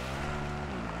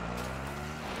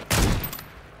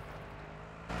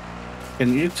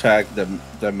 Can you tag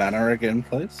the manor again,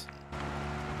 please?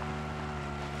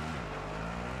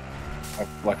 I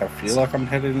feel like I'm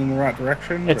headed in the right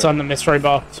direction. It's on the mystery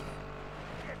box.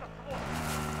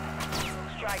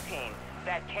 Strike team,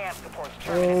 that camp supports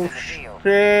Germans in the field.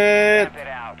 Shit! Camp it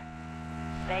out.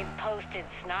 They've posted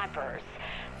snipers.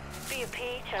 Be a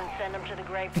peach and send them to the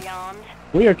great beyond.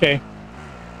 We okay?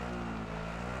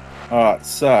 Alright,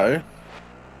 so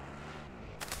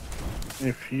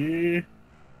if you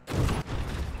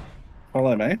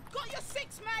follow me. Got your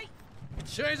six, mate!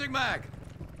 Changing mag.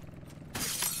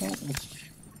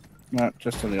 No,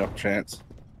 just on the off chance.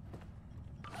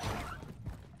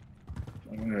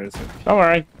 Where is it? Don't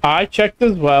worry. I checked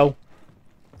as well.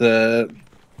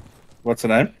 What's the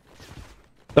name?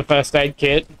 The first aid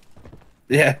kit.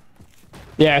 Yeah.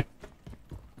 Yeah.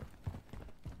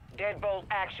 Deadbolt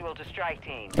actual to strike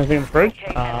team. Anything in the fridge? Locate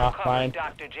and Ah, recover fine.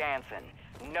 Dr. Jansen.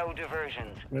 No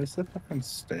diversions. Where's the fucking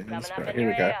stairs? Coming up Right, in here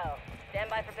we your go. AO. Stand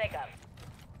by for pickup.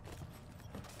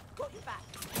 Got your back.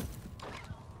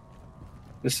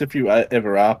 Just if you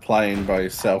ever are playing by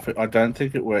yourself, I don't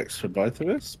think it works for both of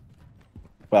us,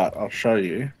 but I'll show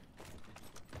you.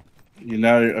 You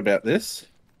know about this?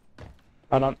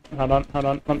 Hold on.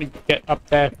 Let me get up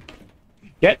there.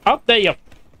 Get up there, you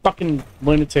fucking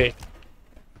lunatic.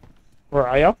 Where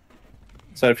are you?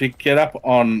 So if you get up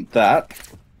on that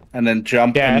and then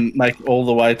jump and make all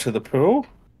the way to the pool,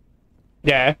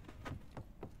 Yeah.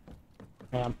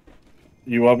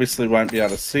 you obviously won't be able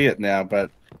to see it now, but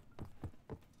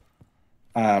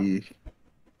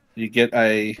you get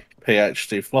a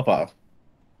PhD flopper.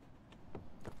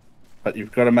 But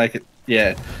you've got to make it,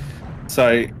 yeah.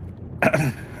 So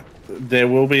there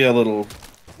will be a little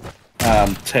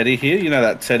teddy here. You know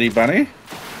that teddy bunny?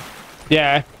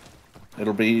 Yeah.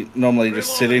 It'll be normally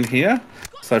just sitting here.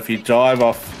 So if you dive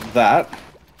off that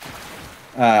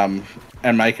and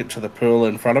make it to the pool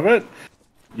in front of it,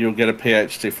 you'll get a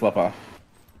PhD flopper.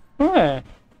 Yeah.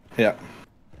 Yeah.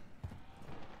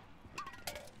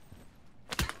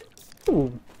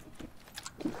 Ooh.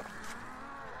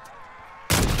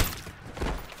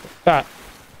 That.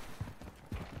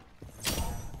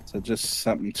 So just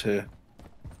something to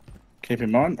keep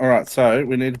in mind. All right, so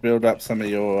we need to build up some of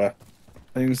your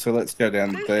things. So let's go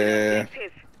down there.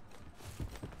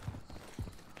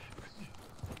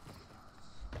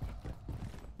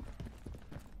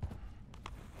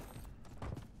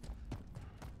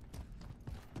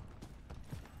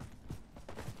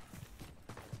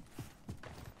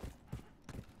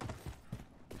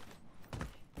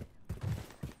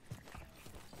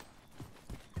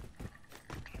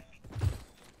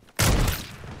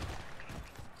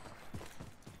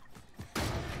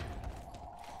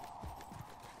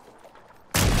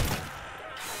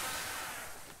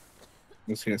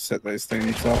 I'm just going to set these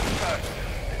things up.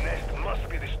 The nest must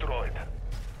be destroyed.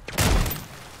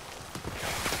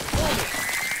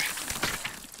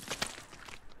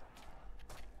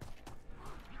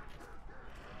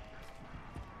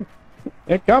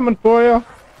 They're coming for you.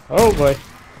 Oh boy.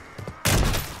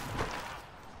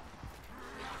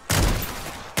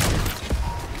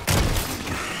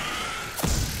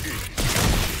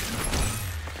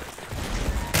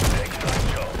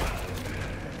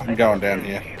 I'm going down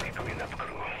here.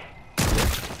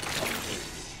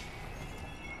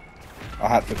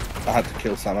 I had to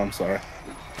kill some, I'm sorry.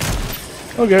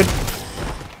 Oh good.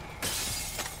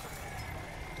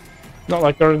 Not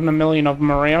like there isn't a million of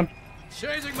them around.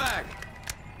 Changing back.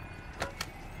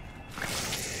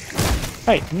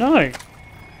 Hey, no.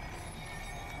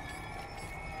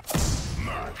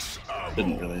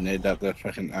 Didn't really need that. The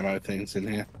fucking ammo things in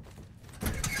here.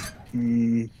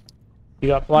 Hmm. You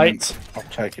got plates? I'll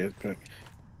take it, but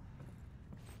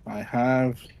I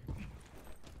have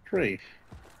 3.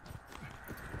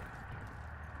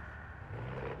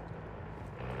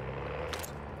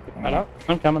 Right up.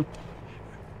 I'm coming.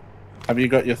 Have you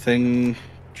got your thing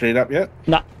treed up yet?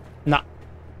 Nah. Nah.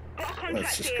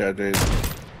 Let's just go do.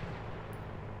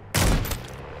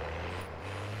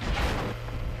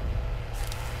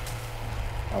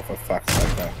 Oh, for fuck's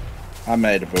sake! I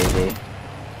made a boo boo.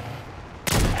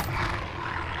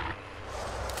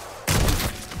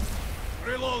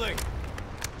 Reloading.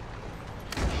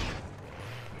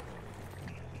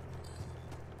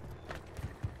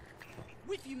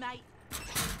 With you, mate.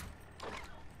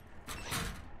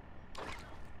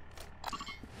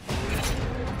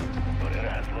 Barrera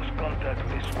has lost contact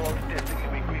with his squad testing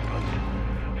new equipment.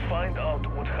 Find out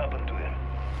what happened to him.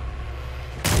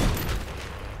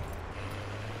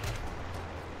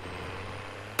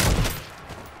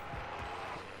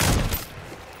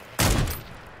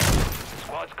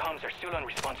 Squad's comms are still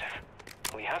unresponsive.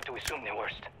 We have to assume the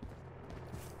worst.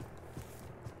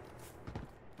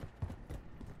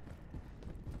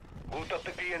 Boot up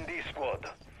the D&D squad.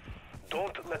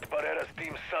 Don't let Barrera's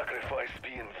team's sacrifice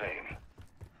be in vain.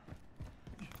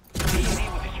 D&D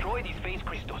will destroy these phase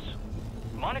crystals.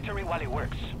 Monitor it while it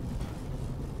works.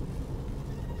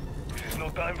 This is no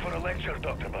time for a lecture,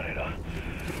 Dr. Barrera.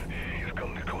 Here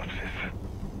come the corpses.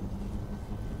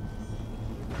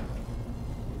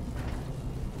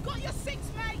 Got your 6,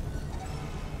 mate.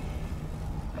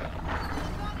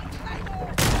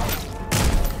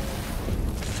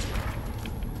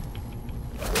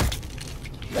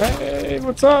 Hey,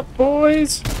 what's up,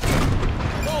 boys?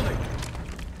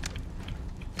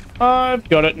 I've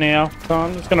got it now, so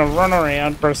I'm just gonna run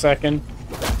around for a second.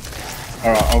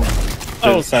 Alright, I'll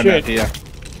do the same out here.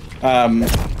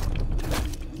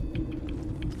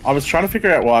 I was trying to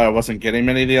figure out why I wasn't getting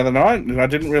many the other night, and I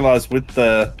didn't realise with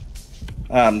the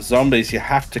zombies you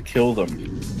have to kill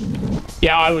them.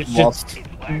 Yeah, I was just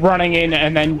running in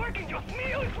and then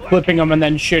flipping them and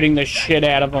then shooting the shit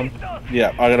out of them.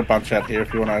 Yeah, I got a bunch out here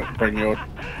if you want to bring your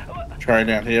train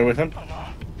out here with him.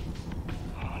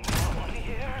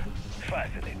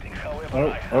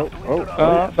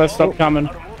 They stopped coming.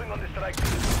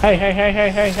 Hey, hey, hey, hey,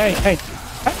 hey, hey, hey.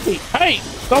 Hey, hey,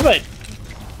 stop it.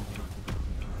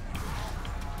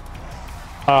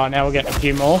 Oh, now we're getting a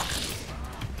few more.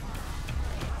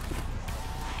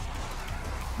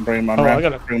 Bring them on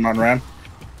round. Bring them on round.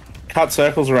 Cut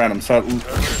circles around them so We are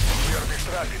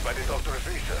distracted by the doctor's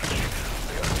research.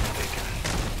 They are mistaken.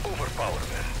 Overpower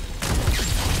them.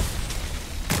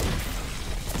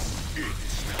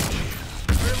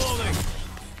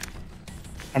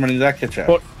 How many did that get you?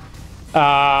 But,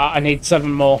 I need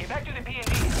 7 more. Get back to the P&D.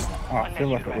 Oh, I feel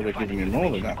like it would have given you more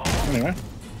than that. Anyway.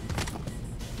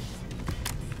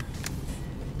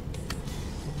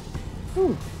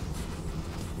 Ooh.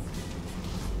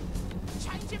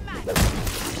 Changing mag.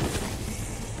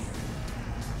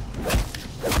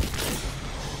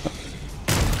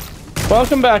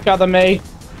 Welcome back, other me.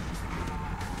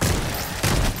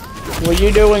 Were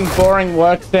you doing boring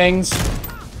work things?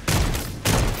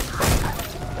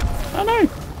 I know.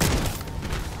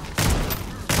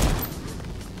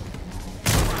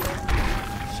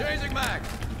 Changing mag.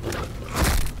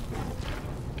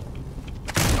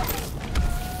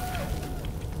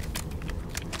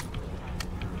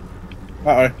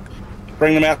 Uh-oh.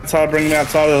 Bring them outside,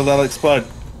 or they'll explode.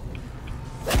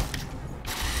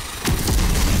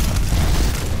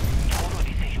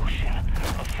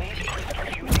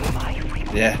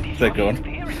 Yeah, they're gone.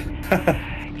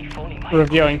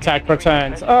 Reviewing tech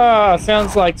returns. Ah,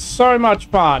 sounds like so much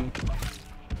fun.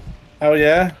 Oh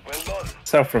yeah? Well done.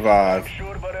 Self-revive.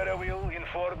 Sure, Barrera will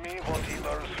inform me what he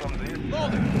learns from this.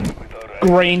 With our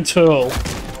Green tool.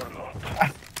 or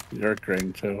not. You're a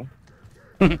green too.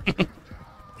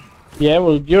 Yeah,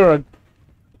 well, you're a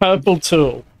purple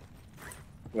tool.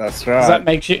 That's 'Cause right.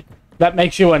 that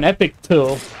makes you an epic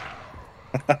tool.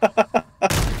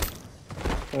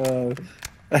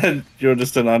 And you're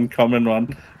just an uncommon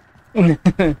one.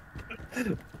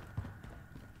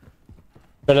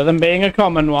 Better than being a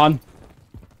common one.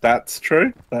 That's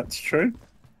true. That's true.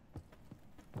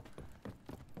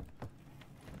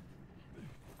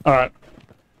 Alright.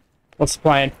 What's the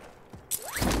plan?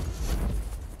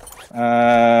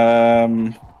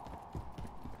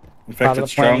 Infected the plan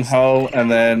is- stronghold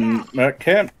and then Merc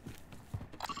camp.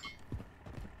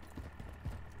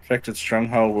 Infected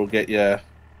stronghold will get you.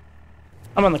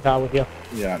 I'm on the car with you.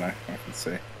 Yeah, I know. I can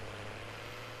see.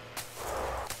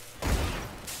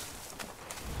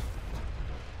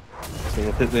 So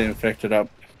we'll hit the infected up.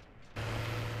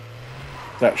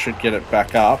 That should get it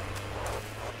back up.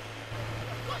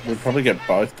 We'll probably get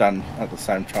both done at the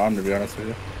same time, to be honest with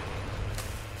you.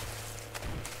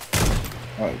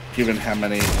 Well, given how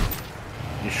many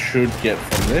you should get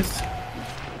from this.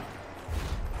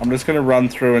 I'm just going to run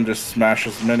through and just smash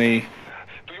as many.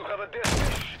 Do you have a death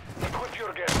wish? Equip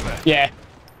your gas mask. Yeah.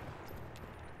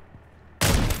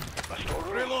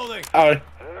 Reloading. Oh,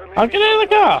 I'll get out of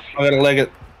the car. I got to leg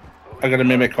it. I got a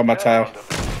mimic on my tail.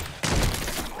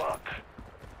 Fuck.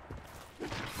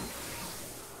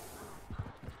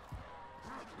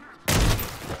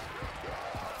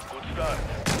 Good start.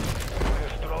 With a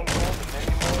stronghold,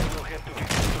 many more will have to be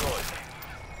destroyed.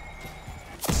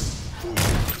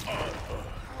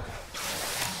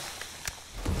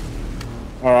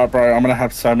 Alright, bro, I'm going to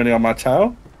have so many on my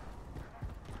tail.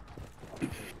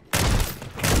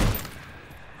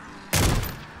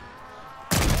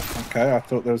 Okay, I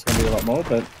thought there was going to be a lot more,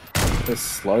 but they're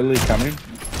slowly coming.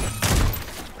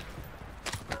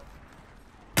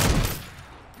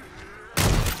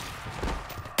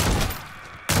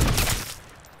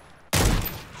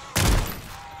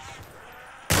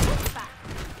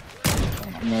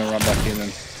 I'm going to run back in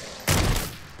and...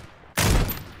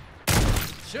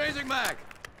 Changing mag.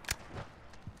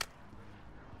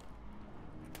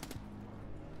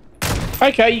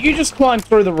 Okay, you just climbed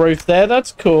through the roof there.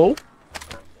 That's cool.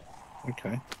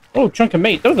 Okay. Oh, chunk of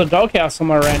meat. There was a doghouse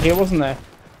somewhere around here, wasn't there?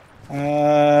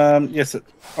 Yes,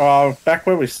 oh, back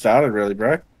where we started, really,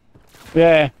 bro.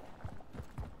 Yeah.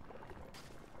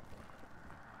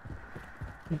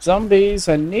 Zombies,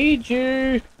 I need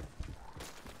you.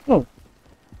 Oh.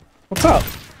 What's up?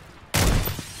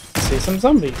 I see some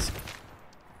zombies.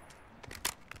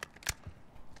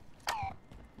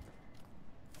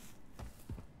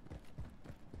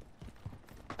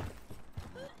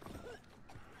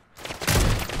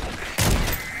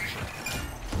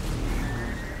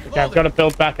 Okay, I've got to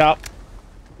build back up.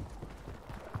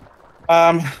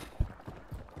 I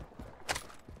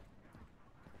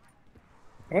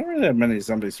don't really have many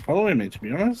zombies following me, to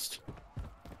be honest.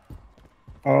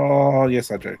 Oh,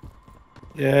 yes, I do.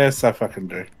 Yes, I fucking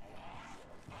do.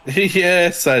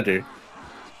 Yes, I do.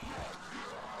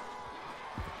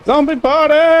 Zombie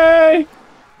party!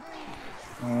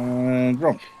 And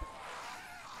wrong.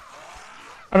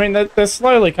 I mean, they're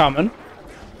slowly coming.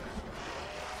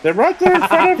 They're right there in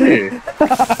front of you.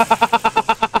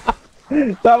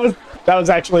 That was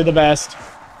actually the best.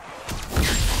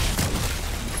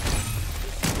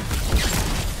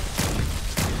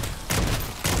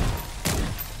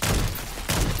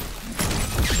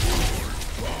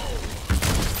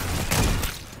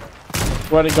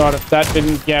 Swear to God, if that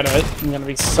didn't get it, I'm gonna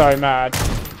be so mad.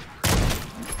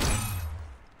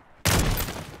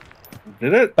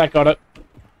 Did it? That got it.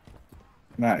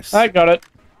 Nice. That got it.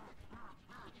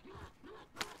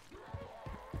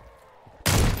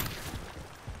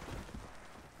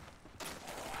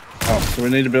 Oh, so we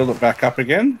need to build it back up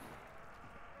again.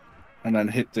 And then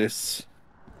hit this.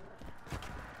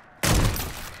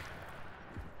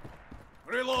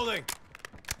 Reloading.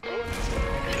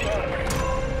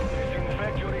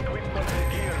 Disinfect your equipment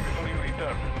and gear before you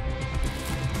return.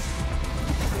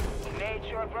 Made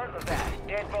short work of that.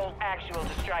 Deadbolt actual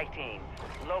to strike team.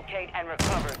 Locate and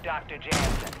recover Dr.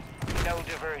 Jansen. No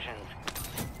diversions.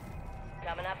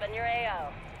 Coming up in your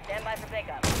AO. Stand by for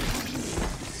pickup.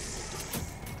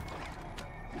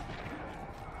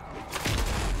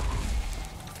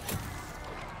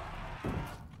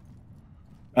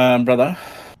 Brother,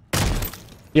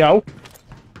 Yo.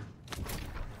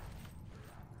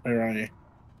 where are you?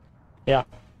 Yeah.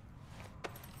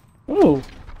 Ooh.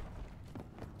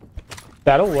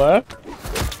 That'll work.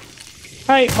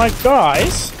 Hey, my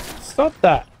guys. Stop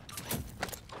that.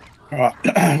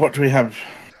 Alright, what do we have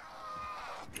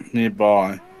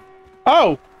nearby?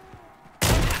 Oh!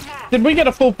 Did we get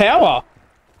a full power?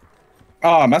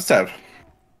 Oh, I must have.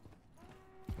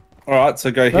 Alright, so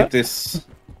go hit this.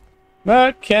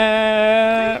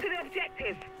 Okay. To the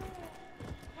objective.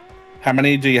 How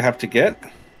many do you have to get?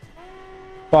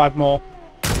 5 more.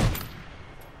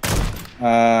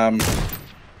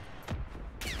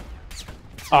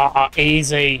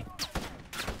 Easy.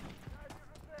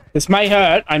 This may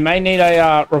hurt. I may need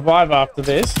a revive after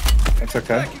this. That's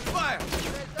okay. Fire.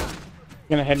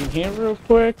 Gonna head in here real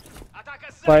quick.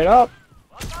 Play it up.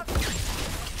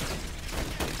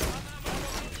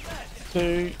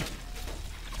 2.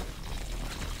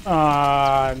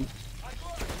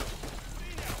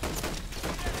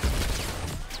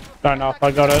 Don't know if I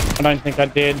got it. I don't think I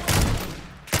did.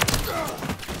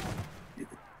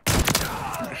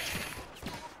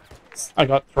 I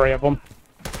got 3 of them.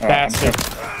 Alright, Bastard.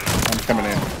 I'm coming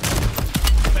in.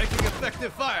 Making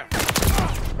effective fire.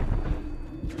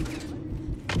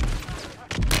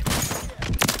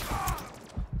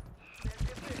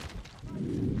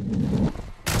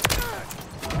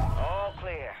 All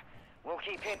clear. We'll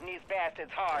keep hitting these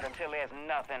bastards hard until there's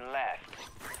nothing left.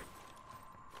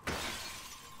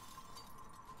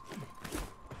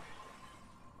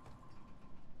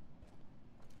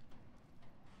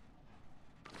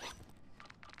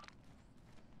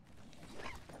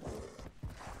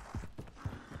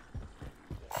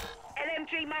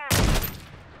 LMG man.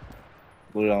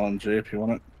 Blue LNG if you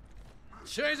want it.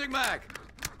 Changing mag.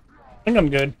 I think I'm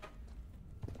good.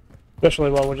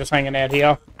 Especially while we're just hanging out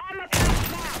here.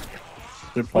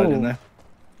 Good plate in Ooh. there.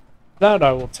 That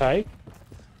I will take.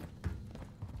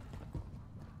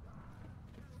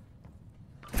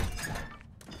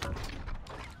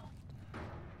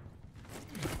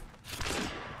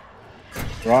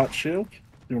 Right shield.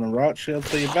 You want a right shield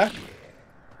to your back?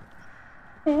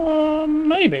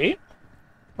 Maybe.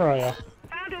 Where are you?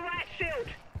 Found a right shield.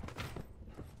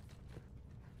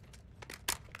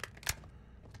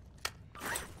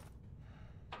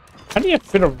 How do you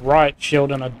fit a right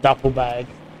shield in a duffel bag?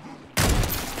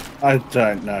 I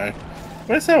don't know.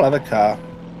 Where's our other car?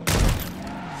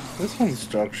 This one's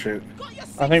dog shit.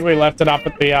 I think we left it up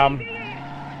at the I'm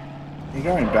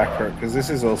going back for it because this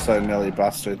is also nearly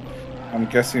busted. I'm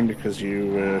guessing because you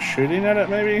were shooting at it,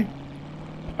 maybe?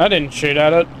 I didn't shoot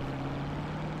at it.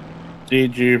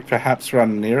 Did you perhaps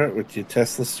run near it with your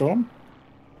Tesla Storm?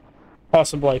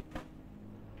 Possibly.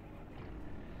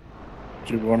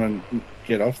 Do you want to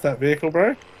get off that vehicle,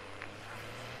 bro?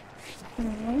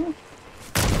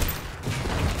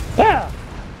 Ah!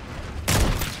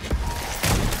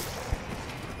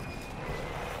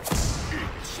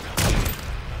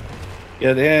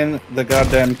 Get in the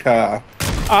goddamn car.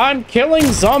 I'm killing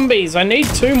zombies. I need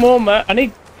 2 more. I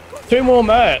need 2 more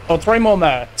mercs or 3 more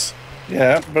mercs.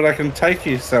 Yeah, but I can take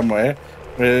you somewhere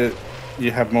where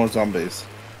you have more zombies.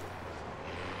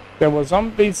 There were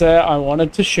zombies there. I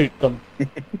wanted to shoot them.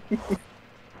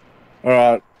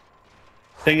 Alright.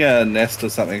 Ping a nest or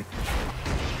something.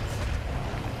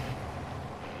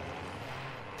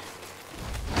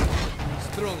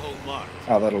 Stronghold mark.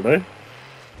 Oh, that'll do.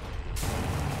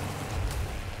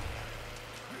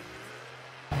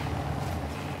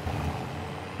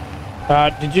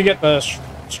 Did you get the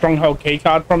stronghold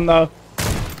keycard from the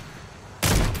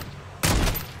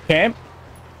camp?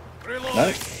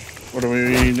 No? What do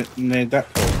we need that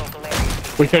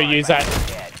for? We could use that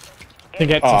to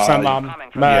get to Oh, some yeah,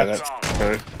 mercs. that's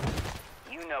true.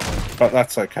 You know But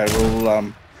that's okay.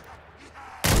 We'll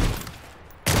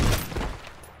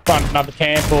Find another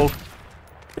camp or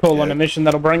call on Yeah. a mission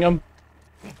that'll bring them.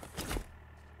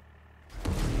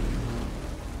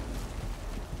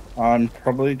 I'm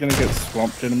probably going to get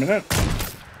swamped in a minute.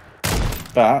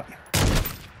 But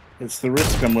it's the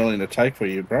risk I'm willing to take for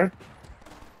you, bro.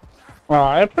 Well,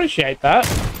 I appreciate that.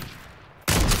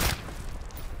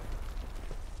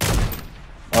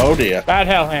 Oh dear. Bad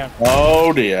hellhound.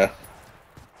 Oh dear.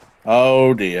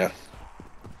 Oh dear.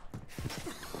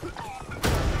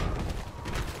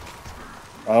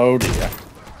 Oh dear.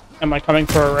 Am I coming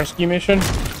for a rescue mission?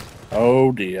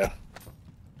 Oh dear.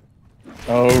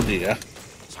 Oh dear.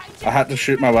 I had to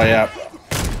shoot my way out.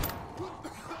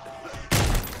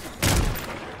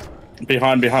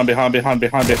 Behind.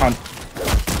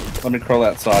 Let me crawl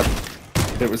outside.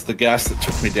 It was the gas that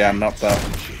took me down, not that.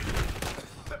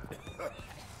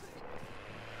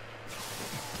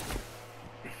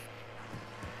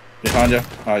 Behind you?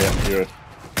 Oh yeah, you're.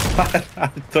 I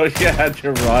thought you had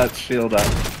your riot shield up.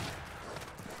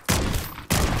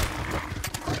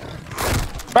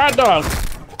 Bad dog!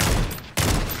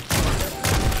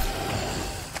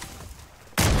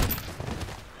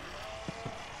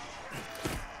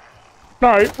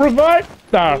 No, revive!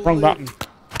 Ah, wrong button.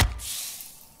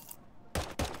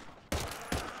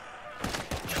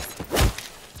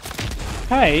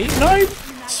 Hey, no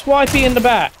swipey in the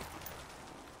back.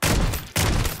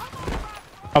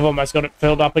 I've almost got it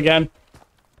filled up again.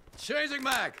 Changing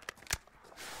mag.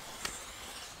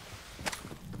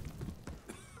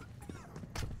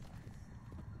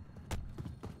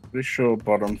 Pretty sure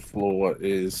bottom floor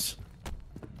is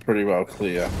pretty well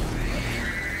clear.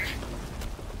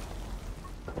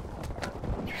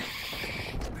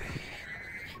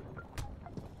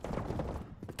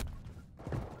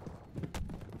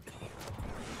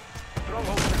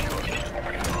 Stronghold secured.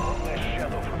 Less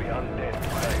shadow for the undead.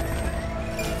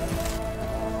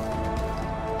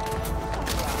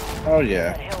 Oh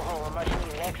yeah. That hellhole must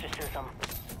need an exorcism.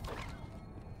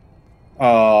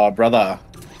 Oh, brother.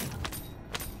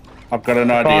 I've got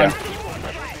an idea.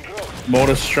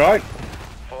 Mortar strike.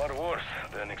 Far worse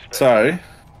than expected. So,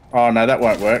 oh no, that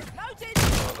won't work. Oh,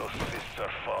 those fists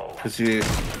are foul. Because you,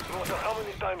 No matter how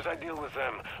many times I deal with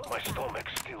them, my stomach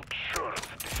still churns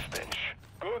at the stench.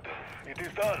 Good, it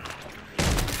is done.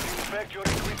 Disinfect your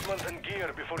equipment and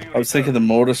gear before you I was thinking the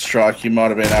mortar strike you might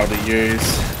have been able to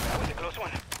use. That was a close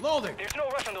one. Loading. There's no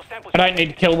rush on those samples. I don't need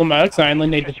to kill the mercs, I only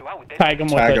need to tag them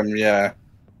with Tag it. them, yeah.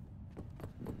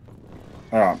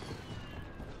 Alright.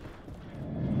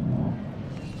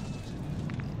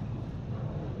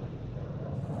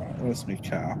 Where's my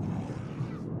car?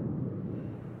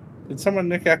 Did someone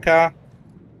nick our car?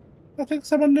 I think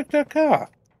someone nicked our car.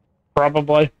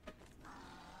 Probably.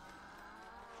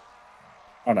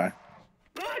 Oh no.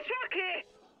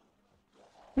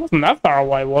 Wasn't that far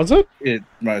away, was it? It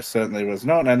most certainly was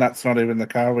not, and that's not even the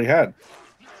car we had.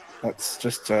 That's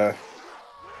just,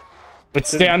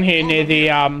 It's down here near the,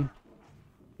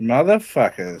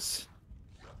 motherfuckers.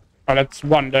 Oh, that's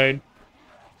one dude.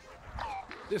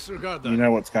 Disregard that. You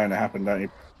know what's going to happen, don't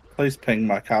you? Please ping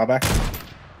my car back.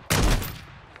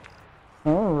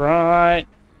 Alright.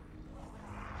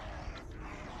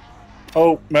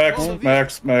 Oh,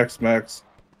 Mercs.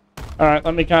 Alright,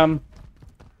 let me come.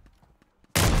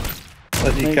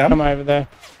 Let you Let me come? come over there.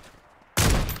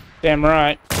 Damn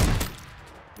right.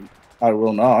 I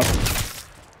will not.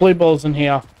 Blue ball's in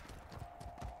here.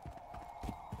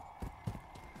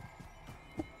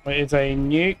 There's a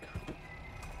nuke.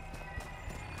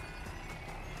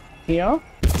 Here.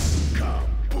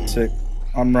 Sick.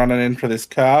 I'm running in for this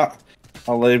car.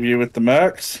 I'll leave you with the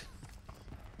Mercs.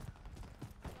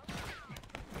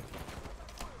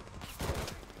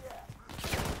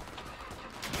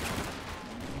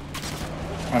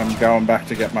 And I'm going back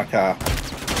to get my car.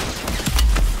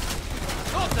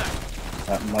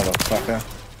 That motherfucker.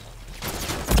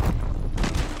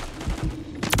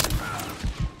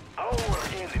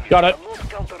 Got it.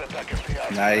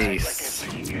 Nice.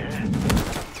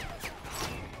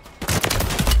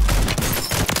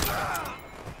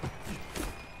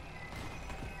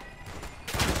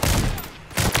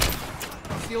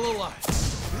 Still alive.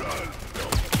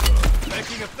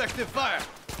 Making effective fire.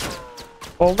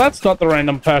 Well, that's not the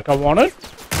random perk I wanted.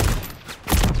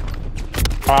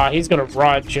 Ah, he's got a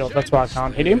riot shield. That's why I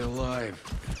can't hit him. Stay alive.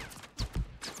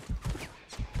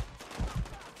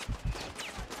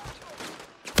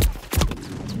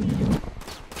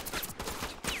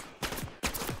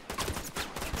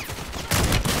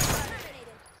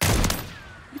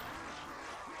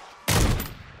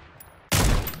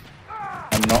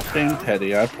 I'm not being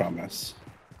petty, I promise.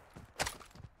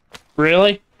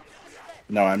 Really?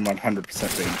 No, I'm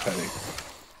 100%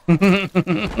 being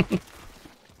petty.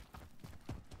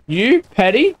 You,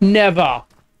 petty? Never.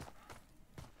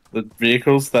 The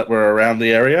vehicles that were around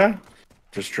the area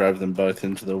Just drove them both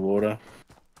into the water.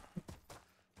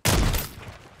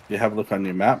 You have a look on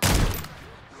your map.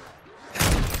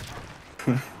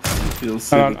 You'll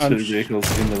see the two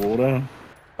vehicles in the water.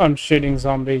 I'm shooting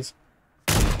zombies.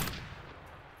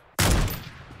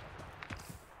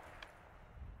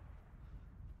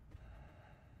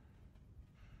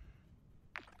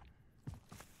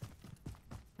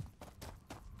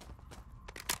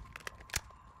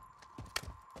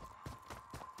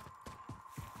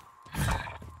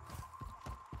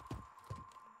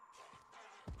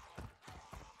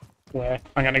 Yeah,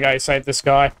 I'm gonna go save this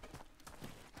guy.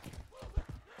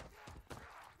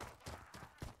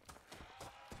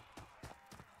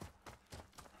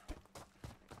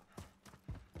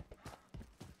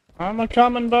 I'm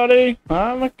a-coming, buddy.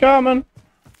 I'm a-coming.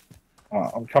 Oh,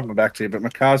 I'm coming back to you, but my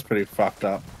car's pretty fucked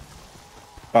up.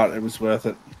 But it was worth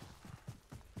it.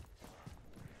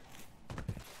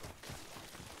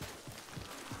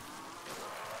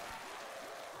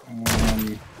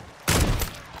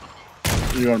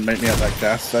 You want to meet me at that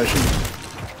gas station?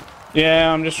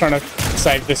 Yeah, I'm just trying to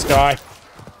save this guy.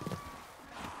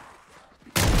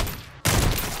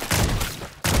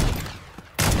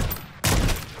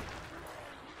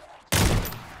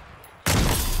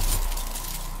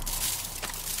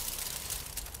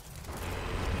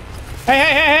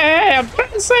 Hey, I'm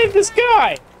trying to save this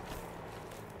guy!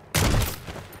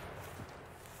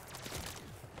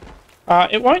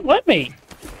 It won't let me.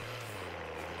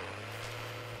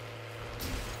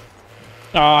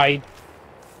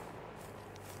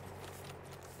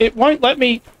 It won't let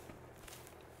me.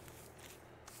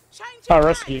 Oh,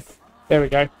 rescue. There we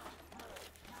go.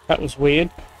 That was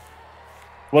weird.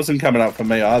 Wasn't coming up for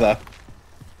me either.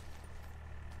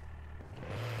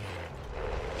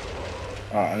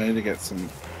 Oh, I need to get some.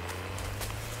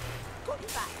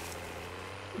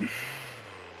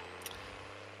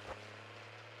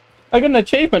 I got an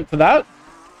achievement for that.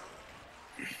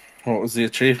 What was the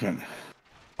achievement?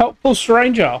 Helpful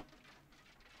stranger.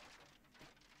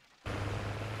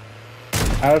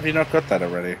 How have you not got that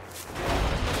already?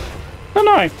 I don't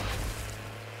know.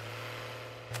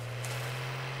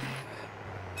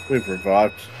 We've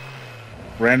revived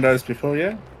randos before,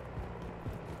 yeah?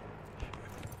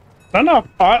 I don't know.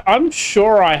 I'm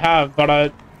sure I have, but I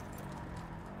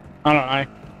don't know.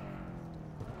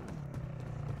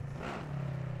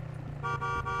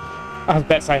 I was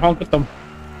about to say honk at them.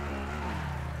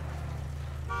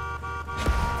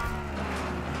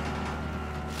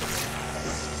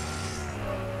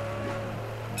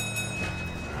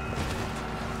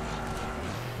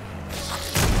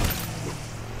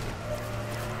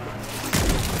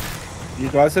 You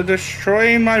guys are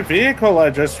destroying my vehicle I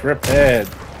just repaired.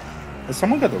 Has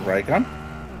someone got the ray gun?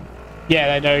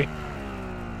 Yeah, they do.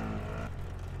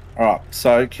 Alright,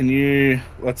 so can you...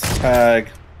 Let's tag...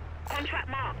 Contract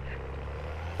marked.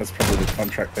 That's probably the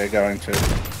contract they're going to.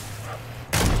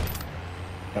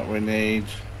 But we need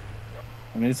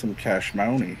some cash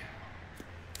money.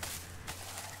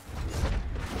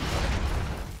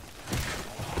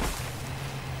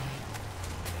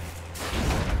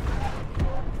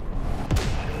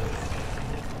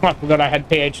 I forgot I had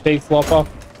PhD flopper.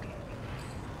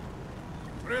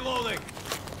 Reloading.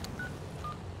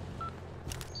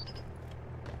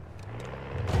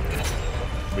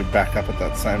 We'll be back up at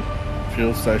that same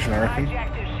fuel station, I reckon.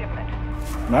 Hijack this shipment.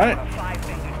 No, A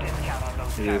 5-figure discount on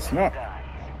those it is guns. not.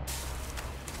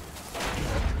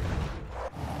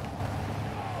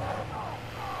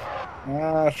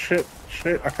 Ah, shit,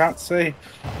 I can't see.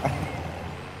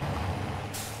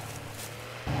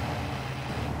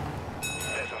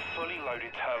 There's a fully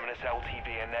loaded Terminus LTV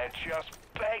and they're just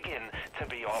begging to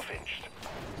be offinged.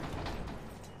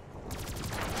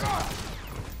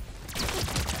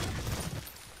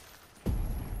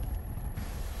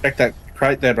 Check that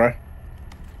crate there, bro.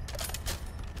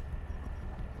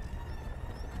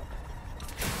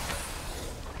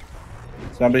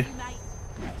 Zombie.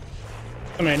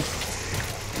 Come in.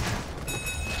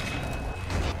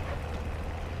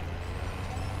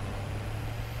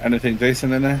 Anything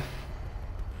decent in there?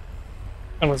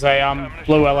 It was a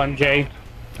blue LMG.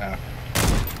 Ah.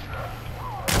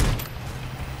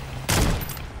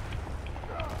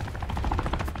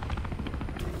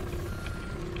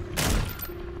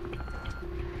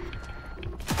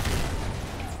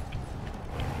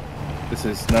 This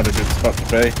is not a good spot to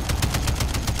be.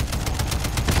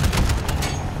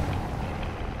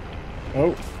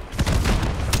 Oh.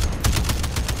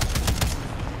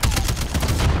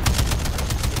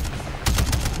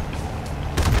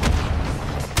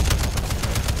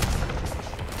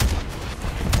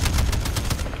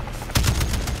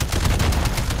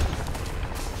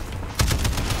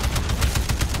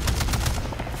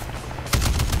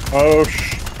 Oh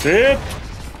shit!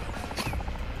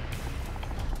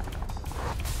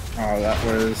 Oh, that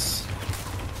was.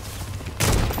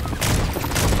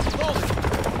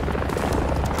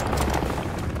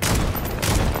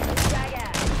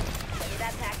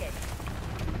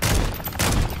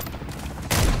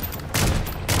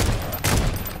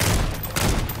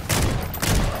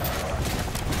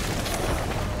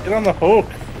 Get on the hook.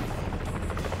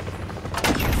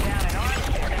 Down in Orange,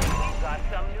 we've got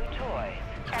some new toys.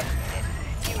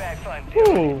 Excellent. You had fun Ooh.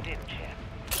 doing it, didn't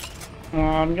you?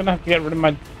 I'm gonna have to get rid of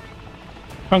my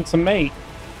chunks of meat.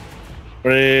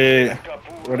 What do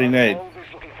you need? Always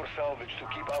looking for salvage to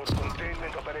keep our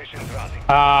containment operations running.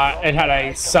 It had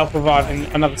a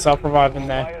another self-revive in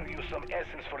there. Fire you some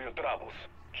essence for your troubles.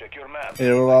 Check your map.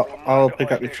 Yeah, well, I'll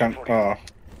pick up your chunk. Oh,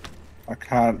 I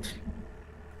can't.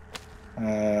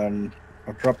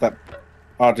 I'll drop that.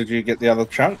 Oh, did you get the other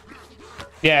chunk?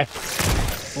 Yeah.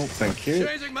 Oh, thank you.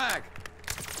 Changing mag.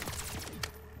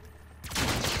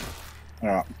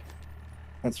 Alright.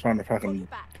 Let's find a fucking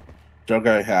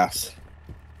doggo house.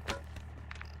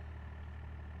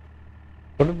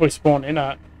 What did we spawn in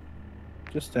at?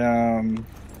 Just down.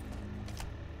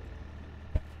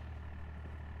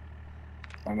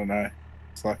 I don't know.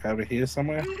 It's like over here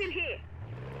somewhere. I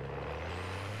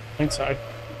think so.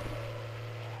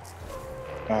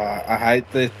 I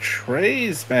hate the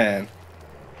trees, man.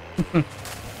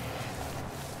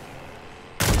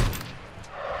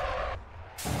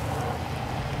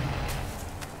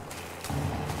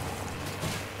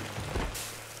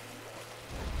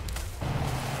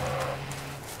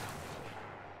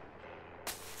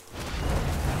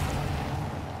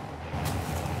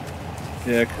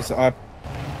 Yeah, because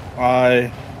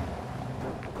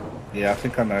yeah, I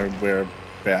think I know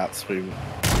whereabouts we.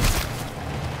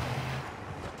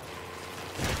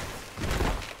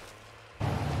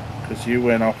 Because you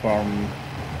went off on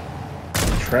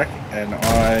the track and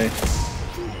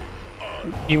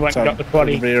You went and got the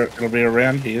quaddy. It'll be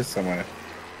around here somewhere.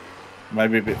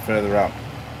 Maybe a bit further up.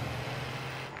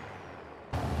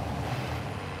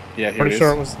 Yeah, here Pretty it sure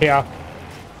is. it was here.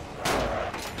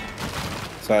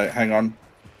 So hang on.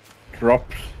 Drop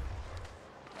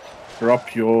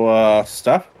your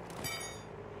stuff.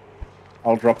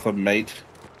 I'll drop the meat.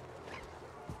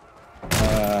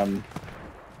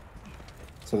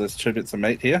 So there's 2 bits of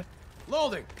meat here.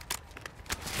 Loading.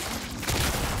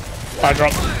 I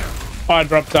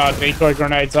dropped decoy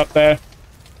grenades up there.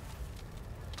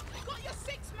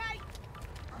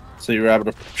 So you were able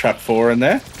to trap 4 in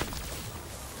there.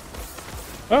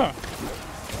 Oh.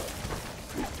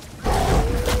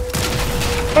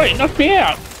 Oh, you knocked me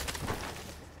out.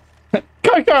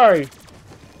 Coco!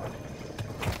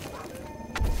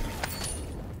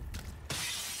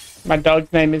 My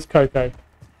dog's name is Coco.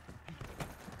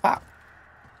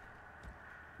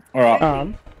 Alright.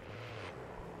 I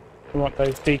want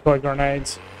those decoy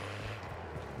grenades.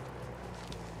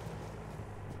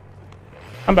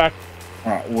 I'm back.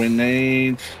 Alright, we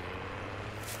need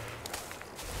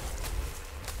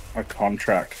a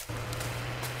contract.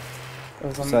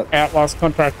 There's Is an that- Outlast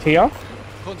contract here.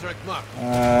 Contract mark.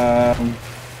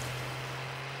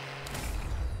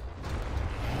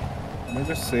 Let me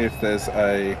just see if there's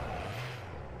a.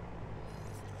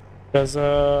 There's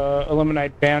a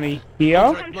eliminate bounty here.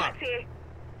 Contract mark.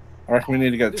 I reckon we need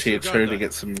to go to tier Disregard 2 to that.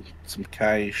 get some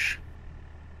cash.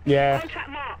 Yeah.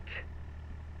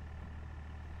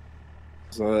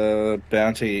 There's a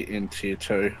bounty in tier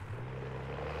 2.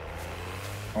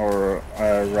 Or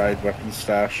a raid weapon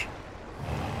stash.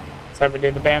 So we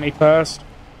do the bounty first.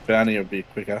 Bounty will be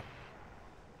quicker.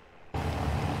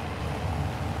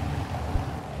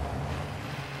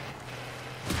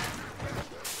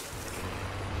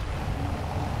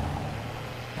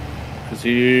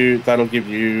 Because that'll give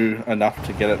you enough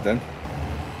to get it then.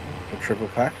 A triple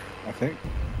pack, I think.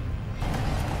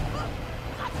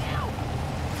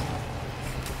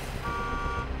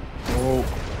 Well,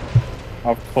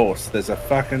 of course, there's a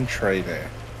fucking tree there.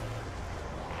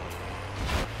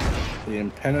 The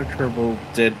impenetrable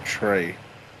dead tree.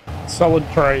 Solid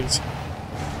trees.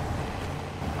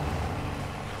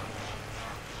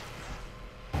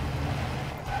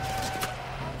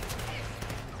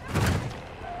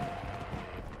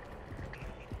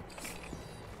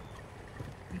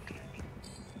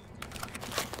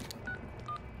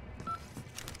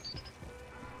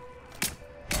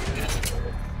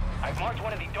 I've marked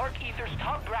one of the Dark Ether's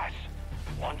top brass.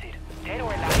 Wanted, dead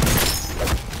or alive.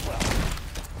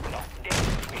 Well, not dead,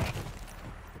 really.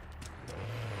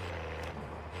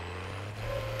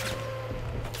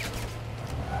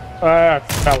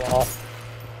 Fell off.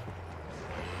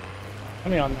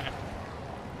 Let me on that.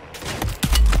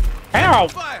 Ow!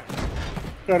 Fire!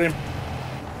 Got him.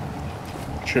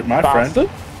 Shoot my Bastard. friend.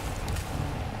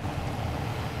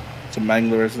 It's a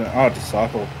mangler, isn't it? Oh,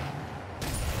 disciple. I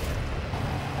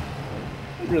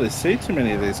don't really see too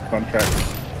many of these contracts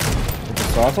for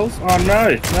disciples. Oh no,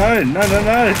 no, no, no,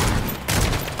 no.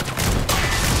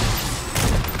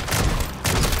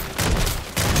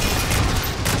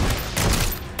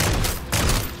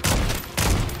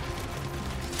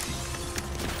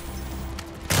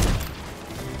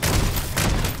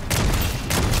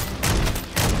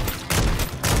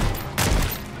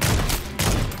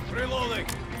 Reloading.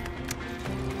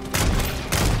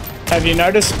 Have you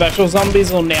noticed special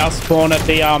zombies will now spawn at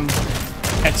the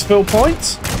exfil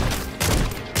points?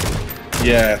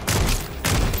 Yeah.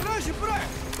 Rush, break.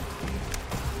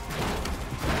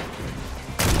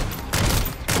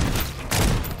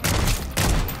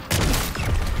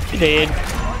 Dead.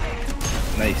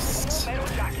 Nice.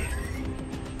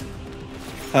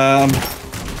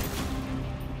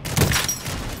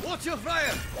 Watch your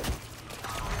fire.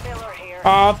 Miller here.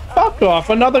 Fuck off.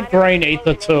 Another green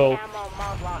ether tool. Ammo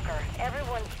mod locker.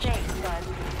 Everyone's safe, but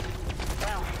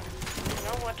well, you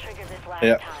know what triggered this last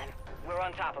Yeah. time? We're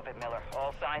on top of it, Miller.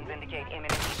 All signs indicate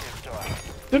imminent ether store.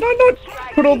 Did I not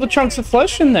put all the chunks of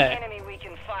flesh in there? Enemy we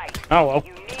can fight. Oh well.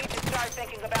 You need to start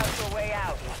thinking about your way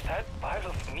out. That pile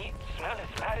of meat smell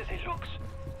as bad as it looks.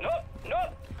 No, no.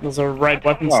 There's a red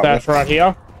weapon Oh, stash right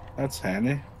here. That's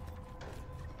handy.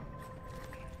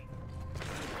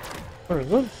 Where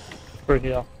is it? Through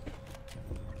here.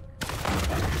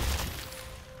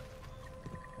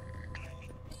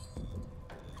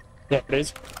 There it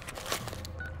is.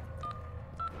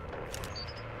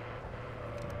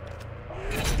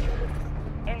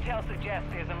 Intel suggests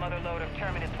there's a mother load of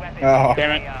Terminus weapons. Oh,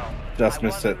 Damn it. just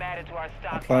missed it.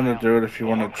 I plan to do it if you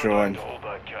want to join. Hold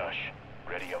that cash.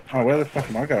 Ready up. Oh, where the fuck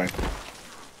am I going?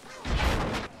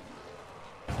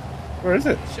 Where is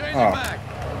it? Changing Oh, mag.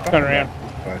 Turn around.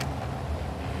 okay.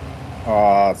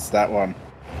 Oh, it's that one.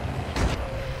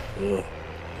 Ugh.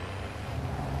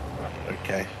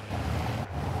 Okay.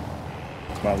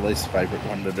 It's my least favorite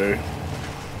one to do.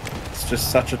 It's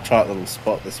just such a tight little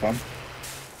spot, this one.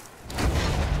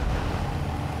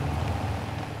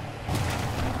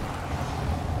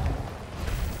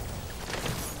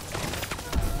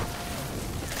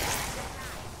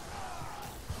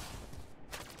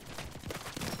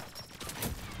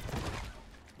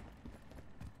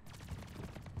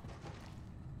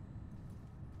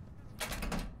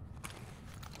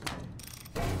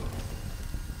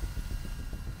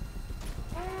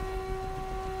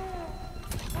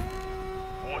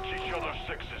 Watch each other's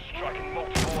sixes, tracking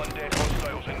multiple undead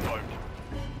hostiles inbound.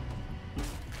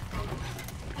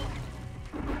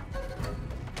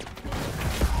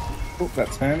 Oh,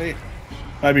 that's handy.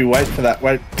 Maybe wait for that.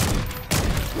 Wait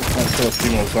until a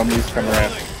few more zombies come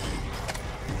around.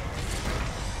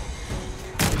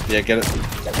 Yeah, get it.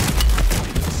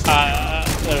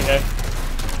 There we go.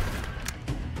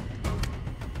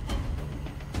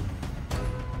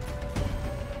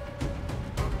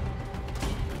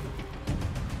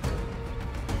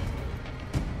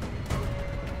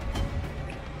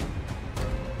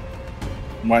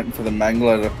 I'm waiting for the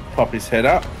mangler to pop his head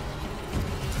up.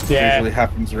 Yeah. Usually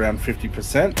happens around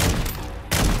 50%.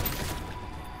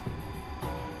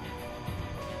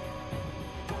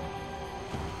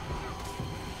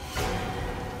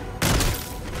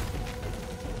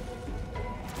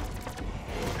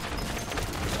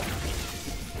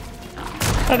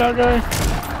 I don't know.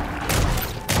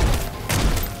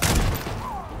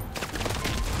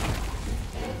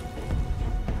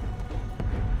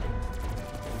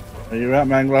 Are you out,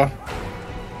 mangler?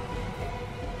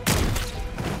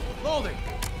 Loading.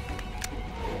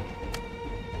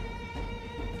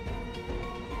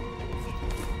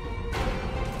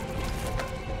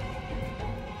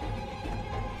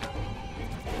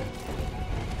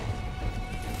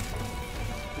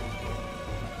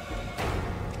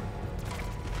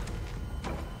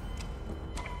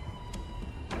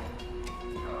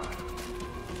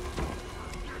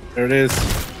 There it is.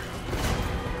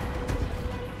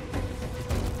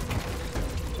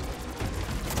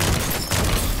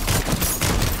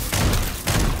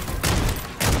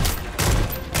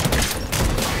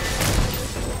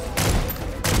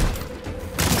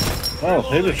 Oh,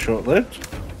 he was short-lived.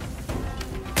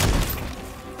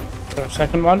 The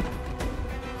second one.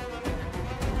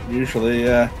 Usually,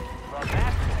 Well, that's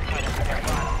kind of their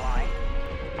bottom line.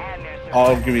 And there's their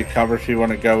I'll give you cover if you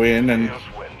want to go in, and Chaos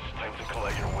wins. Time to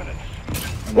collect your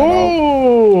winnings. then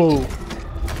I'll- Ooh!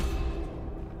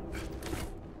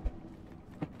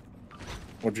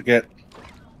 what'd you get?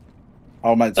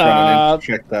 Oh, mate's running in to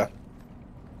check the...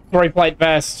 3-plate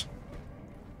vest.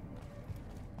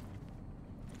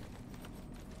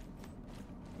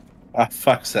 Ah,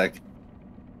 fuck's sake.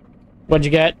 What'd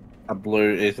you get? A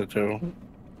blue ether tool.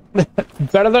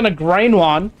 Better than a green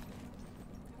one.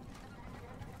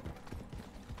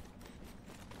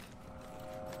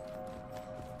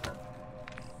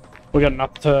 We got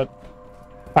enough to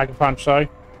pack a punch, though.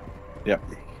 Yep.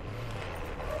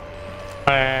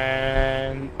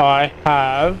 And I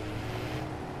have...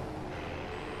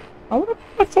 Oh, what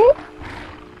I thought?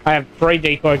 I have 3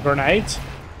 decoy grenades.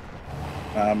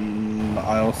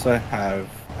 I also have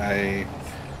a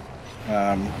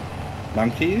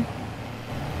monkey.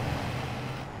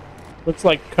 Looks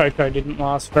like Coco didn't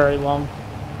last very long.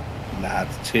 Nah,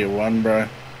 it's tier 1, bro.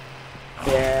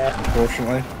 Yeah.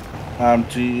 Unfortunately.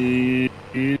 Do you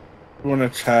want to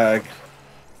tag...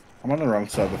 I'm on the wrong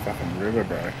side of the fucking river,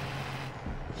 bro.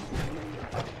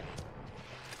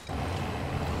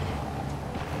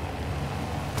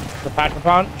 The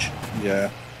Pack-a-Punch. Yeah.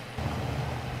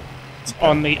 It's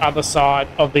on the other side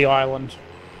of the island.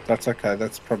 That's okay.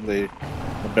 That's probably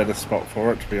a better spot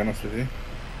for it, to be honest with you.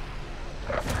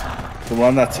 The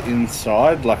one that's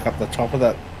inside, like up the top of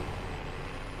that,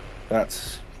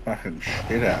 that's fucking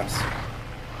shit ass.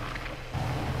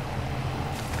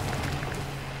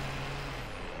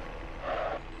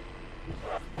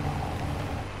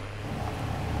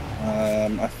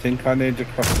 I think I need to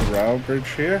cross the rail bridge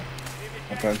here.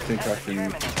 I don't think I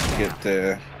can get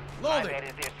there. My bet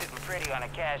is they're sitting pretty on a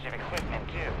cache of equipment,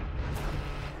 too.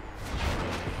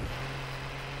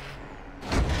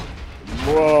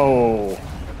 Whoa!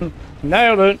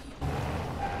 Nailed it.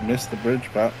 Missed the bridge,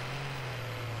 but...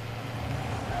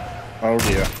 Oh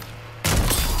dear.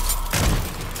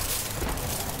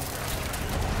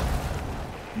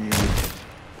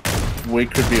 We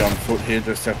could be on foot here,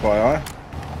 just FYI.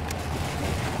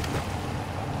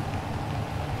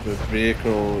 The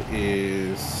vehicle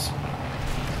is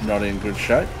not in good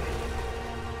shape.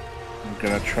 I'm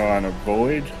going to try and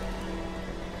avoid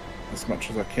as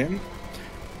much as I can.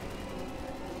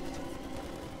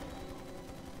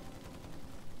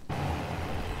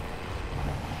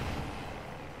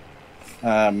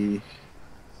 As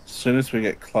soon as we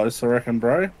get close, I reckon,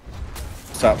 bro,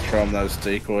 start throwing those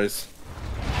decoys.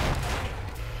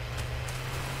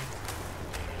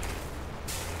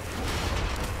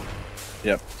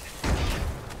 Yep.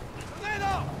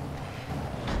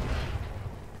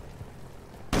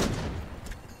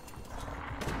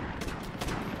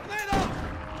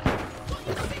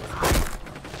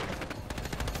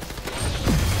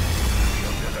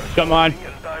 Come on.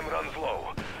 As time runs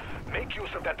low, make use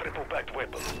of that triple-backed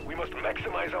weapon. We must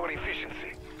maximize our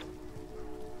efficiency.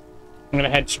 I'm gonna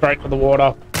head straight for the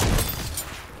water.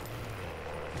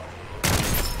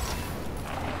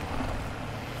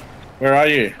 Where are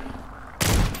you?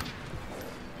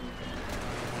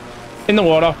 In the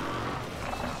water.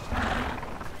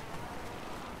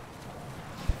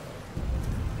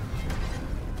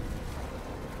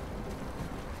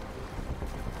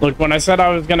 Look, when I said I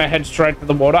was gonna head straight for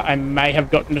the water, I may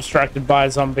have gotten distracted by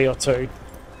a zombie or two.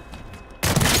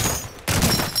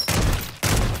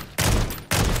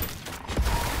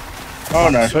 Oh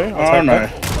no. Oh no.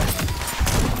 That.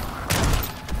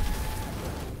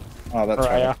 Oh, that's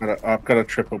right. Yeah. I've got a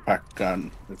triple pack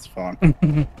gun. It's fine.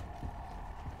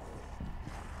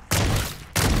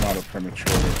 Not a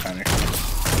premature panic.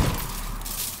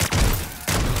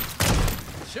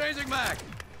 Changing mag.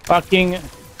 Fucking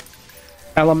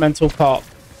elemental pop.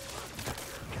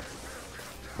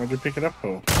 Where'd you pick it up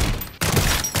for?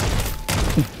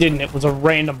 Didn't it? Was a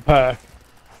random perk.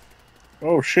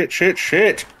 Oh shit, shit,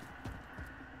 shit!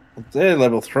 They're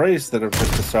level 3s that have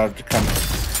just decided to come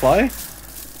play.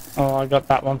 Oh, I got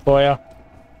that one for you.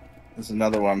 There's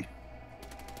another one.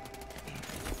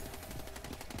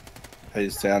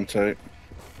 He's down too.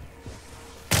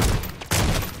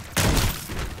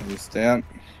 He's down.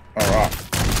 Alright.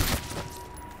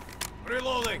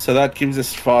 Reloading. So that gives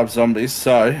us 5 zombies,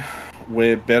 so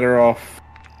we're better off.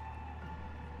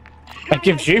 That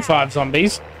gives you 5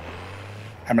 zombies.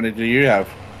 How many do you have?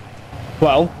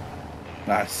 Well,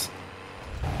 Nice.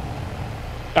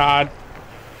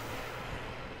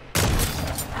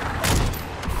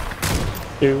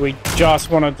 do we just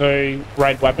want to do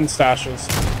raid weapon stashes?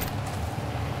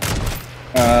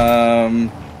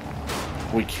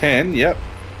 We can, yep.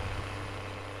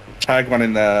 Tag one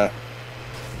in the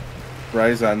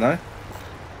ray zone though.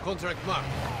 Contract mark.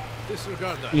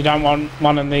 Disregard that. You don't want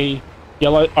one in the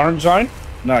orange zone?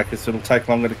 No, because it'll take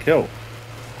longer to kill.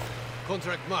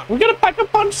 Contract mark. We're gonna pack a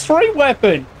punch 3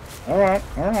 weapon. Alright,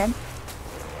 alright.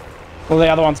 Well, the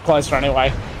other one's closer anyway.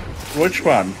 Which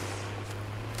one?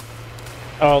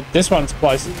 Oh, this one's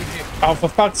close. Oh, for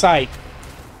fuck's sake.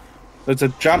 There's a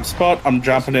jump spot, I'm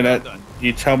jumping in it.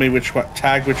 you tell me which one,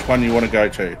 tag which one you want to go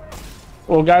to.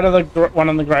 We'll go to the one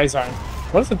in the grey zone.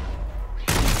 What is it?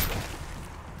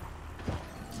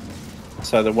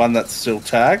 So the one that's still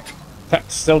tagged?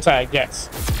 Still tagged, yes.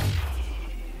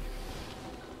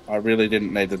 I really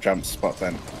didn't need the jump spot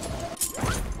then.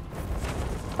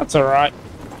 That's alright.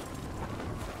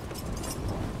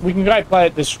 We can go play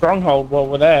at this stronghold while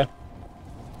we're there.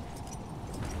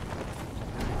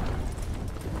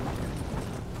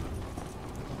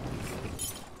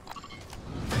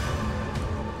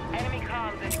 Enemy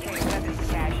comms indicate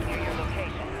weapons cache near your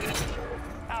location.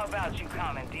 How about you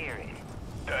commandeer it?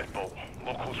 Deadbolt.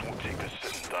 Locals won't take this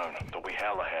sitting down. There'll be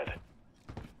hell ahead.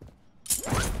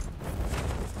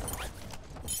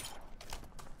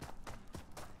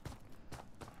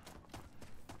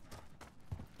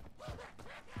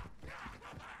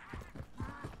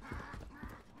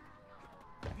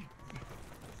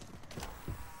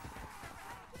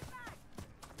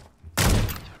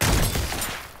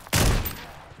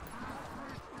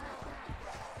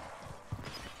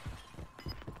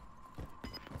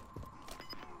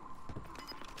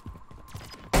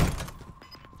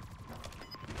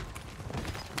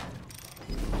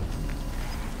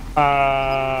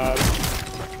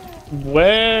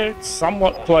 We're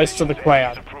somewhat close to the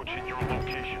cloud. Approaching your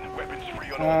location. Weapons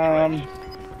free on all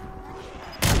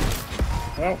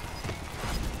threats. Well,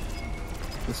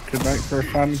 this could make for a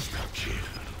fun.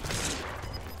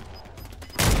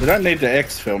 We don't need to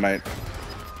exfil, mate.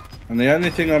 And the only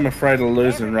thing I'm afraid of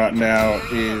losing right now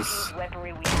is.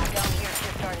 Weaponry we have down here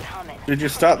just started humming. Did you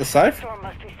start the safe? Storm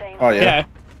must be saying Oh yeah. Yeah.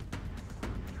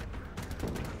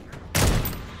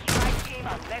 strike team,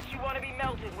 unless you want to be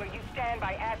melted where you stand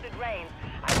by acid rain,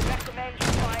 I recommend you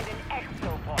find an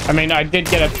exfil point. I mean, I did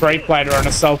get a 3-plater and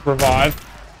a self-revive.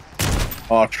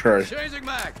 Oh, true. Changing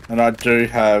mag. And I do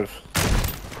have.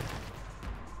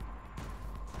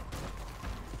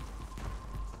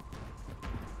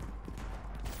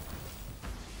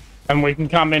 And we can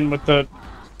come in with the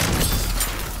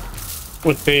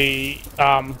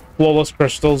flawless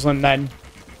crystals and then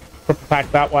triple pack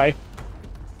that way.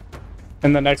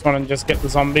 And the next one and just get the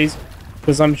zombies.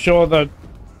 Because I'm sure the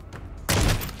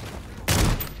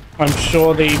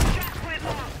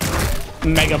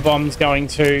mega bomb's going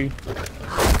to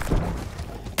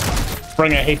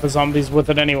bring a heap of zombies with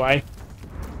it anyway.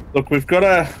 Look, we've got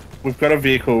a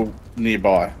vehicle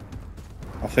nearby.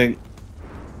 I think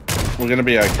we're gonna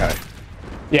be okay.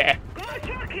 Yeah.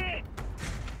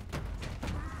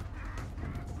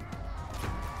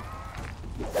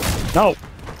 No.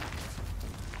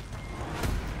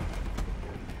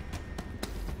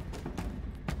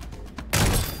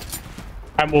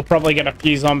 And we'll probably get a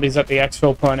few zombies at the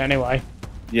exfil point anyway.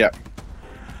 Yep.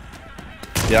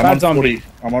 Yeah, I'm Bad on zombie. 40.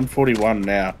 I'm on 41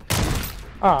 now.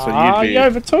 Ah, you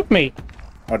overtook me.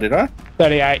 Oh, did I?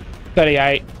 38.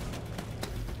 38.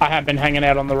 I have been hanging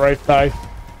out on the roof though.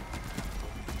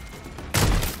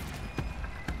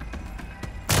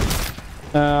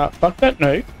 Fuck that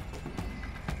nuke.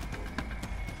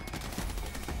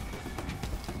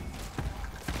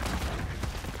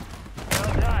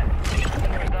 Well done.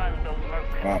 Your guns, those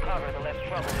mercs can Oh. cover, the less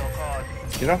trouble they'll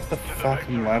cause. Get off the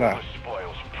fucking ladder.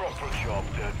 Spoils. Proper job,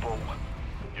 Deadbolt.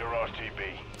 Your RTB.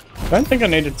 I don't think I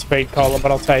needed speed cola, but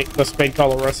I'll take the speed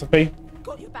cola recipe.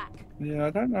 Got your back. Yeah, I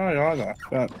don't know either,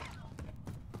 but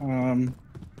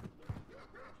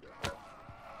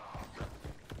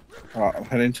Alright, I'll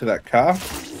head into that car.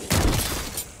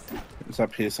 It's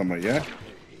up here somewhere, yeah?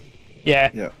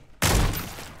 Yeah. Yeah.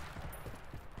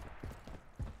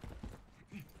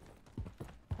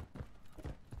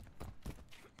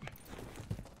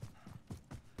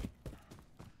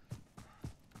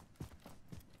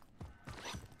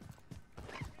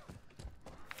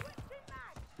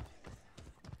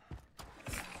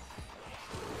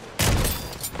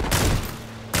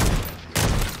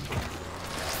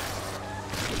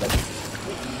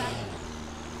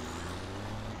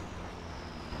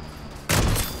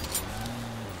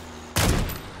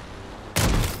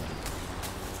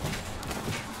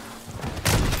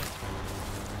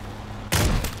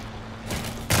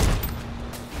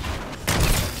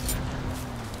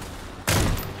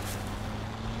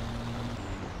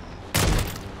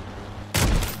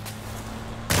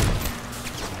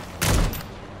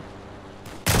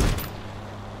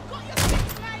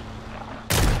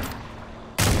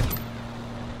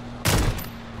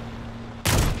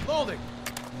 Loading.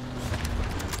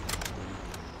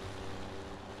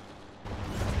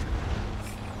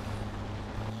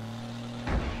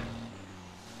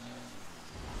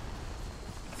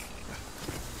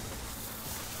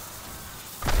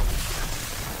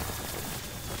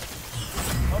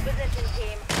 Opposition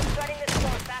team, starting this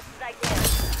storm fast as I can.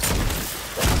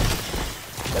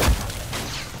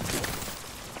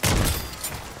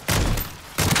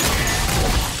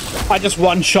 I just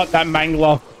one-shot that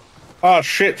mangler. Oh,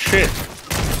 shit.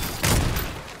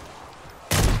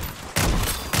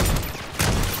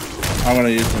 I'm gonna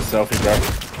use my selfie,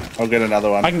 bro. I'll get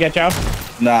another one. I can get you.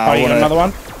 Nah, Oh, you got another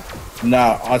one?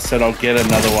 No, I said I'll get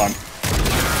another one.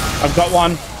 I've got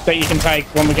one that you can take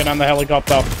when we get on the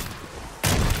helicopter.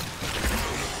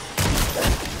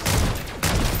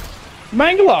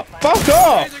 Mangler, fuck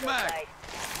off! LykeMyke.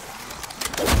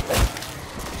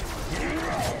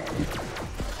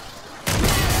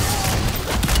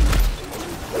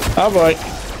 Oh boy.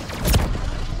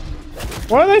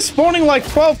 Why are they spawning like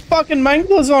 12 fucking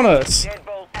manglers on us?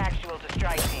 Deadbolt actual to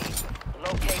strike team.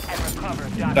 Locate and recover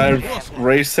Dr. They've Jansen.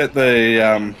 reset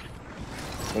the,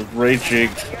 they've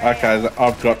rejigged. Okay,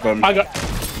 I've got them. I got...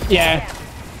 Yeah.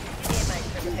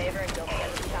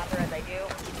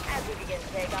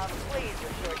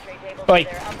 Wait,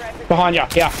 behind you,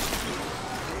 yeah.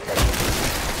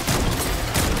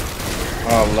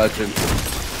 Oh, legend.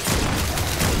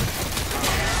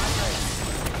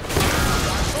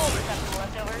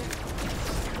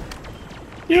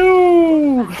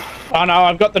 You. Oh no,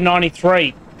 I've got the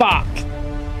 93. Fuck.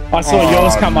 I saw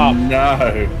yours come up.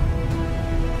 No.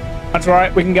 That's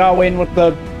right, we can go in with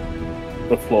the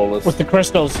Flawless. with the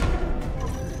crystals.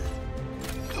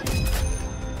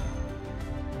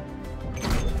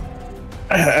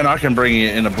 And I can bring you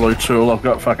in a blue tool. I've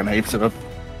got fucking heaps of them.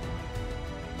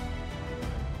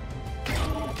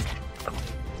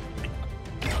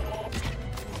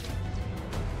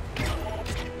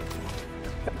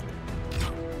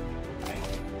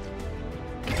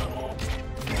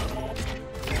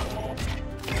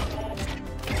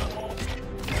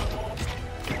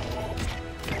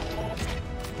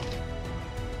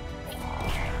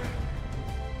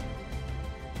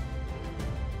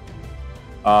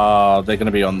 They're going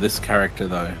to be on this character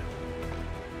though.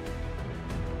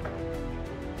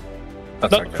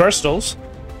 That's Not okay. crystals.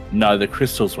 No, the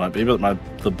crystals won't be, but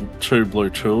the two blue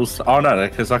tools. Oh no,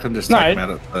 because I can just take them out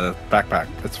of the backpack.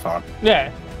 It's fine.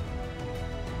 Yeah.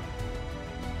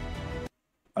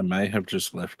 I may have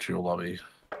just left your lobby.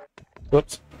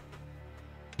 Whoops.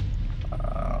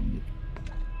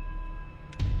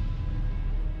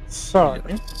 Sorry.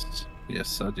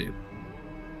 Yes, I did.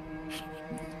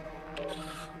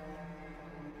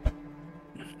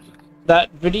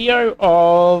 That video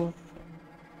of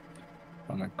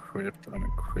Unequipped.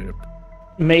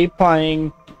 me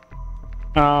playing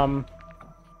the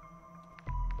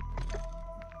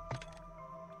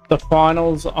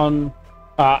finals on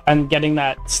and getting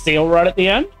that steal right at the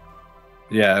end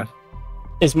Yeah,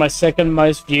 is my second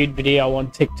most viewed video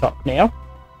on TikTok now.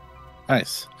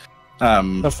 nice.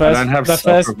 The first, I don't have the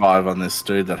self first, revive on this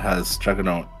dude that has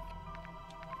Juggernaut,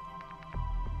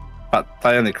 but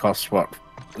they only cost what?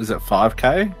 Is it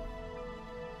 5k?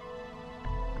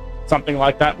 something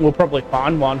like that. We'll probably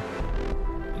find one.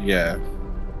 Yeah.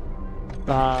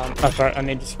 That's right. I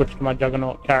need to switch to my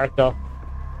Juggernaut character.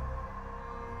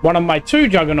 One of my two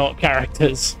Juggernaut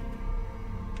characters.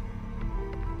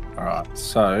 All right.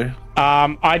 So.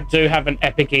 I do have an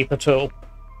epic ether tool.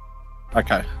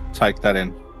 Okay, take that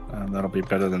in. That'll be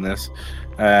better than this.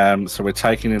 So we're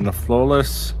taking in the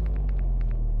flawless.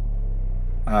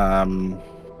 I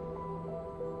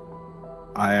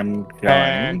am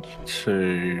going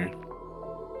to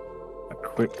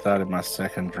equip that in my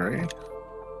secondary.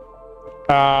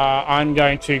 I'm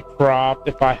going to craft,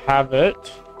 if I have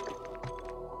it.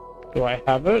 Do I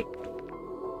have it?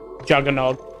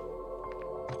 Juggernaut.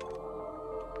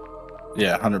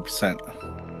 Yeah, 100%.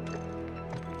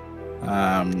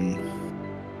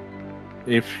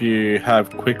 If you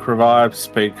have quick revive,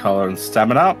 speed collar, and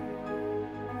stamina,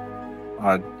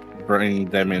 I'd bring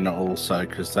them in also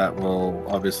because that will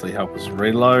obviously help us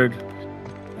reload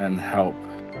and help.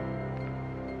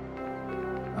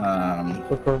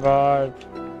 Quick revive.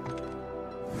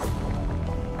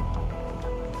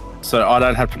 So I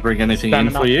don't have to bring anything in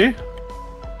for you.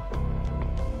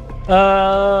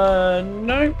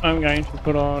 No, I'm going to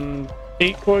put on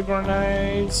decoy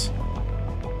grenades.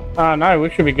 No, we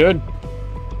should be good.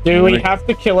 Do we have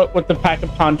to kill it with the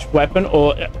pack-a-punch weapon,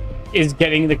 or is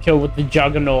getting the kill with the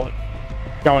Juggernaut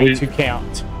going to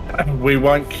count? We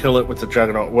won't kill it with the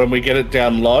Juggernaut. When we get it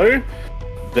down low,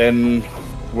 then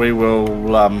we will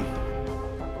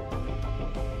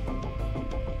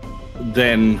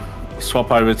then swap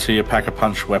over to your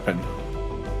pack-a-punch weapon.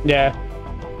 Yeah.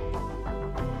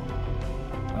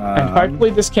 And hopefully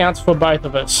this counts for both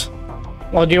of us.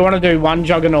 Well, do you want to do one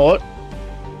Juggernaut?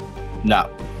 No.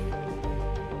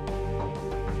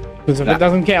 Because if it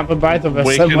doesn't count for both of us,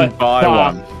 we then can we're buy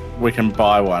fucked. one. We can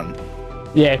buy one.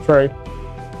 Yeah, true.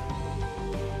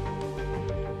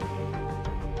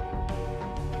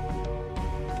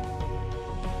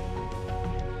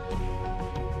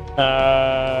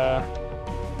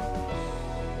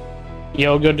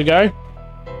 You're good to go?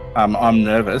 I'm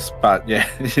nervous, but yeah.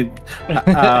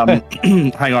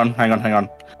 Hang on.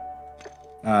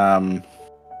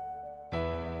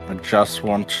 I just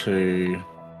want to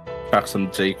chuck some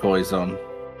decoys on.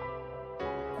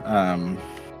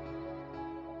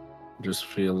 Just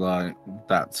feel like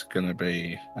that's going to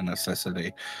be a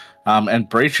necessity. And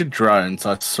breacher drones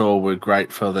I saw were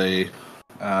great for the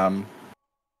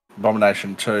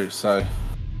abomination too. So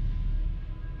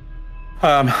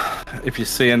if you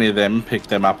see any of them, pick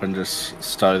them up and just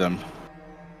stow them.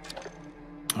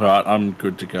 All right, I'm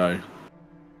good to go.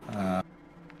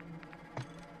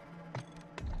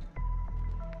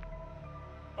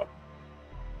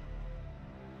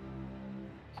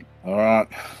 All right.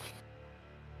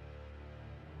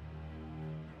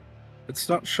 It's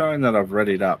not showing that I've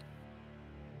readied up.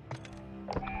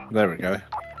 There we go.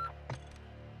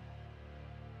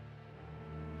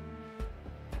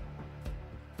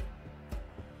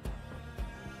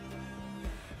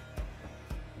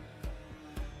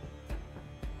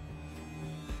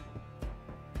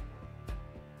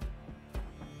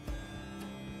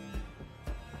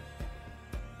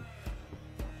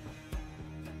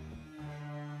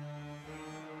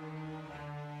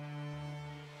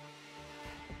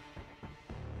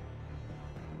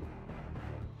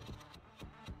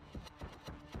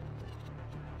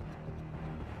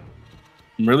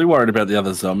 I'm really worried about the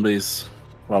other zombies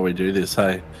while we do this,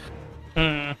 hey?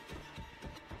 I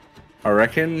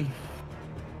reckon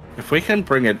if we can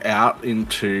bring it out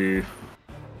into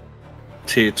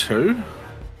tier 2.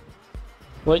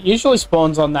 Well, it usually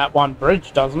spawns on that one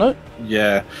bridge, doesn't it?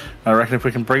 Yeah, I reckon if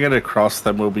we can bring it across,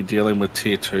 then we'll be dealing with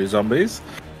tier 2 zombies,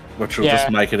 which will just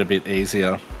make it a bit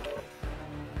easier.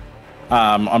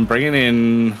 I'm bringing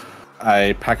in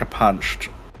a pack-a-punched.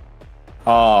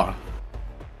 Oh.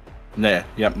 Yeah,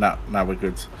 yep, no, we're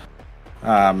good.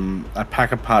 A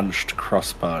pack-a-punched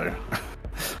crossbow.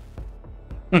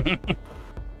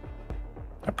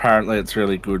 Apparently it's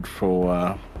really good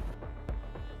for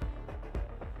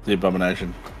the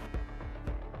abomination.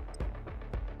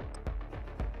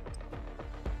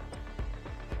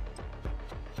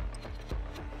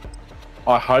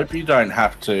 I hope you don't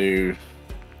have to...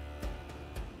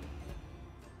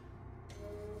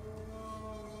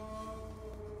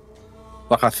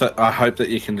 Like, I hope that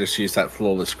you can just use that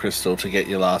flawless crystal to get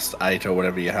your last 8 or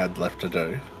whatever you had left to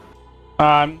do.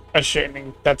 I'm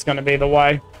assuming that's going to be the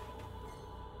way.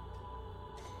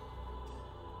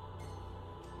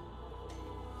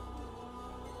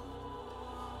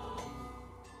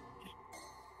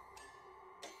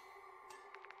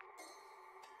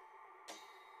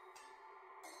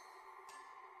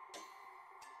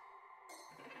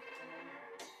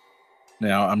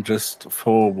 Now, I'm just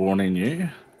forewarning you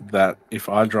that if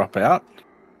I drop out...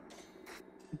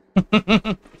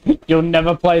 You'll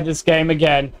never play this game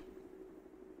again.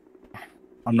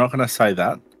 I'm not going to say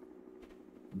that,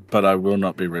 but I will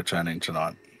not be returning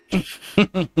tonight.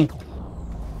 Because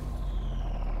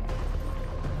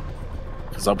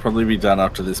I'll probably be done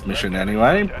after this mission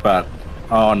anyway, but...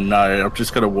 Oh no, I've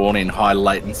just got a warning, high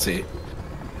latency.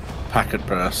 Packet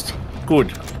burst. Good.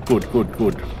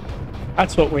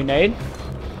 That's what we need.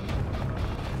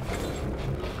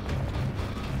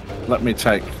 Let me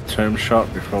take tomb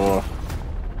shot before...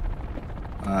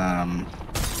 All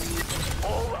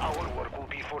our work will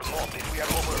be for naught if we are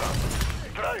overrun.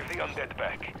 Drive the undead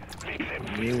back. Make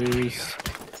them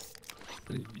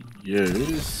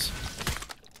Use...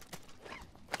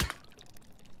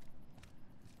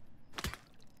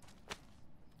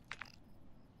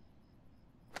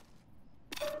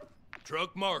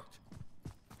 Truck marked.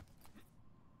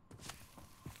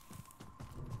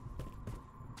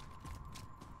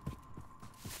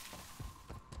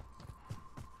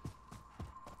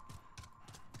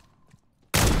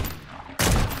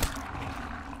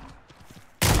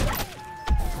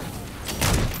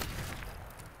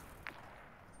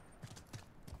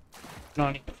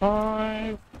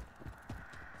 $95.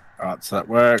 Alright, so that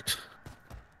worked.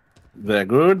 They're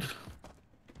good.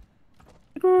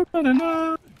 Good, very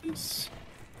nice.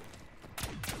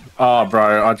 Oh,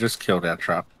 bro, I just killed our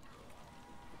truck.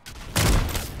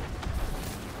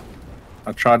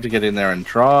 I tried to get in there and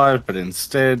drive, but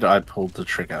instead I pulled the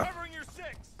trigger.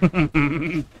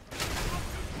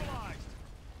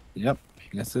 Yep,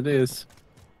 yes it is.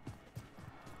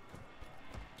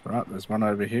 Alright, there's one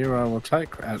over here I will take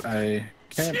at a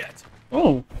camp.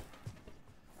 Oh.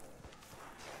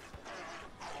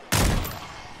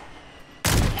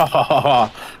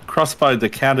 Crossbowed the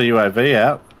counter UAV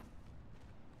out.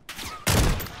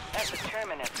 That's the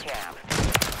terminus camp.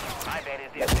 I bet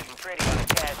it is looking pretty on a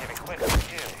cache of equipment,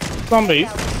 too. Zombies,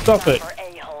 stop it. For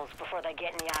a-holes before they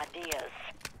get any ideas.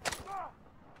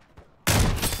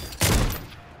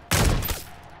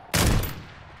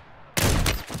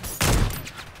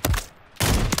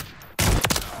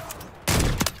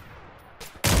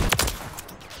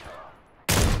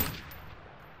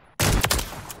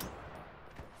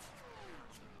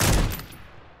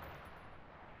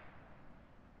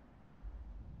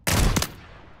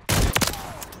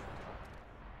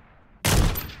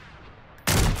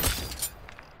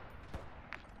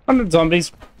 Hundred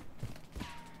zombies.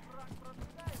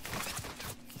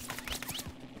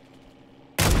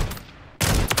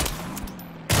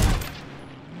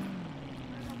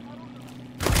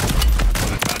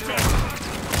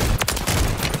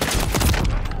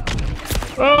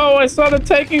 Oh, I started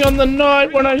taking on the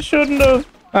knight when I shouldn't have.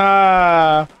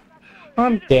 Ah,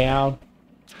 I'm down.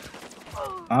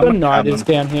 The knight is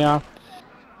down here.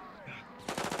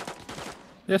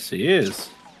 Yes, he is.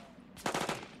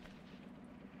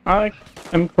 I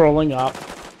am crawling up.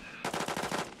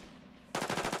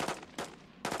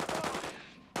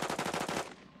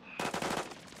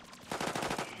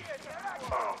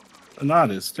 The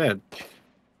knight is dead.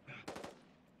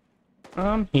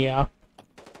 I'm here.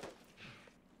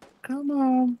 Come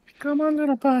on,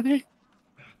 little buddy.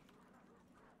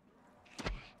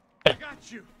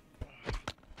 Got you.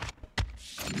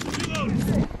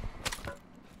 Reload.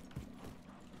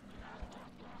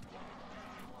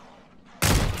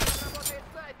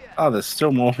 Oh, there's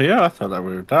still more here? I thought that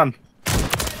we were done.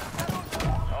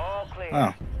 All clear.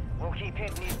 Oh. We'll keep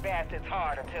hitting these bastards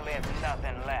hard until there's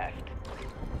nothing left.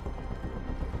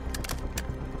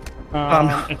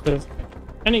 If there's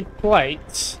any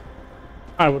plates,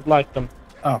 I would like them.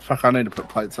 Oh, fuck, I need to put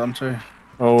plates on too.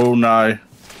 Oh, no.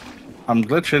 I'm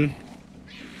glitching.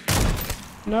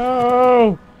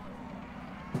 No!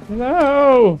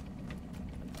 No!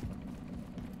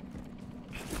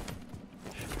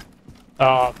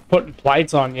 Oh, putting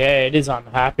plates on, yeah, it is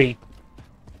unhappy.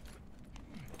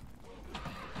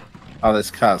 Oh, this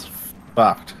car's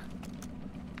fucked.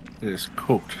 It is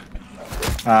cooked.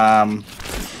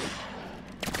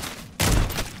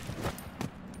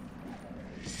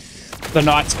 The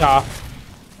knight's car.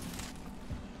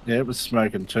 Yeah, it was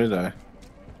smoking too, though.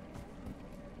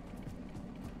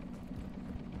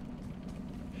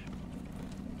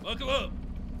 Buckle up.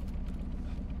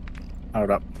 Hold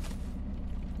up.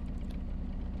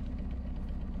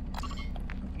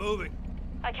 Moving.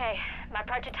 Okay, my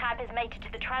prototype is mated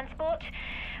to the transport.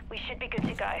 We should be good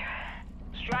to go.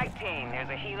 Strike team, there's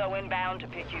a helo inbound to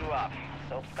pick you up.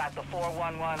 Soap's got the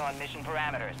 411 on mission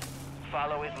parameters.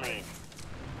 Follow his lead.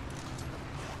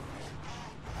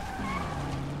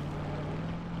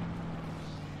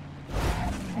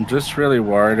 I'm just really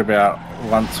worried about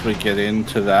once we get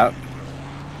into that.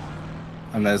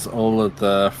 And there's all of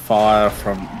the fire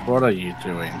from... What are you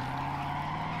doing?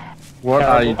 What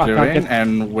are you doing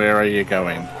and where are you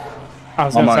going? I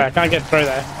was gonna say, I can't get through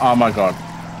there. Oh my god.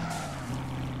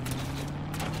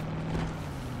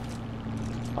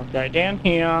 I'll go down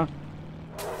here.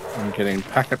 I'm getting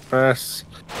packet bursts.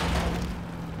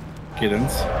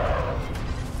 Giddens.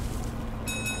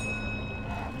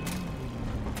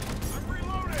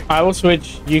 I will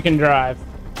switch, you can drive.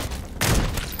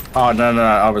 Oh, no,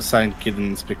 I was saying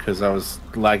Giddens because I was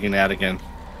lagging out again.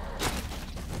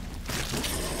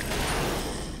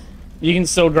 You can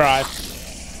still drive.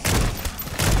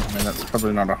 I mean, that's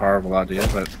probably not a horrible idea,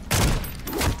 but...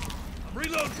 I'm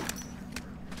reloading.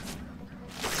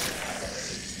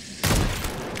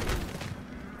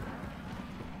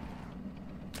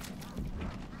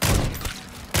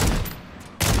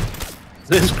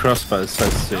 This crossbow is so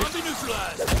sick. Zombie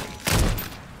neutralized.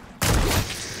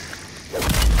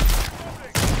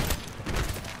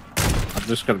 I've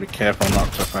just got to be careful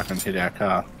not to fucking hit our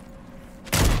car.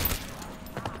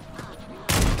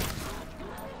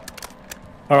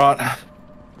 Alright,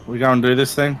 we go and do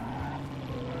this thing?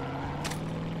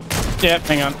 Yep,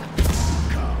 hang on.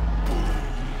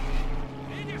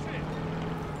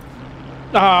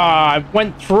 Ah, I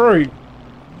went through.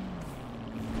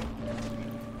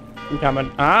 I'm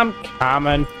coming. I'm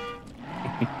coming.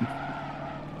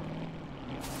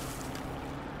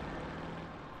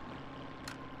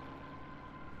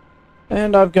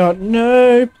 And I've got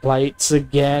no plates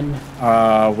again.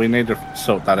 We need to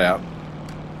sort that out.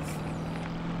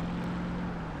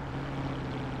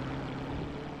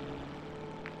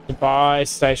 Buy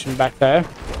station back there.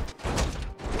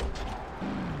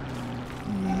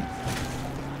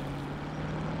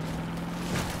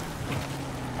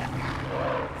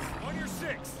 On your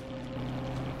six.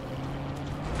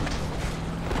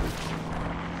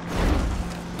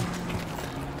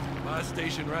 Last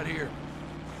station right here.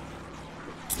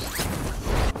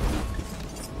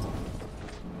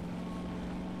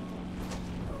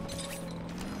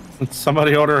 Did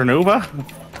somebody order an Uber?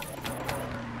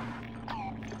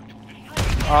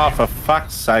 Oh, for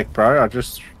fuck's sake, bro.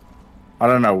 I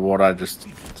don't know what I just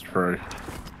threw.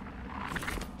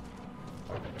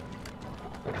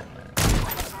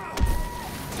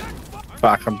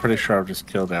 Fuck, I'm pretty sure I've just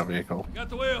killed our vehicle. Got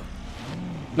the wheel.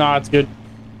 No, it's good.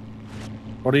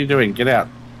 What are you doing? Get out.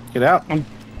 Get out. I'm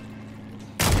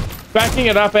backing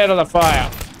it up out of the fire.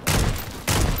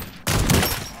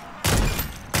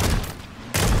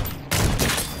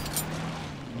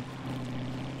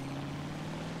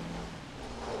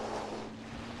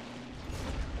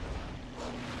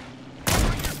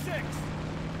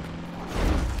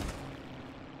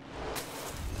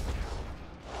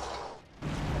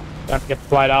 Don't get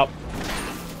flight up.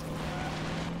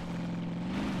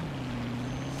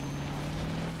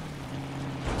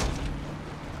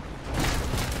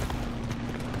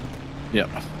 Yep.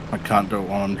 I can't do it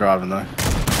while I'm driving though.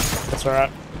 That's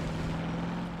alright.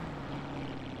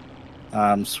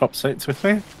 Swap seats with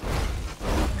me.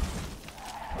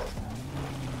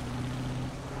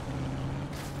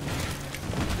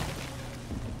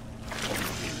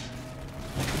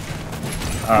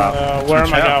 Where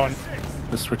am I going?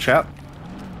 Just switch out.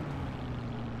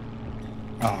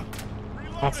 Oh,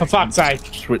 Oh, for fuck's sake.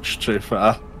 switch too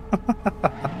far.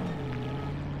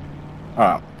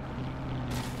 Alright.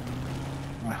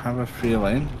 I have a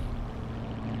feeling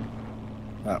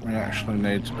that we actually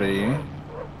need to be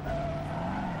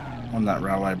on that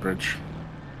railway bridge.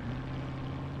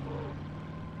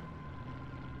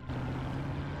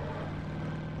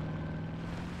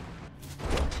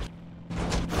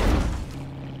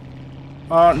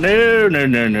 Oh, no, no,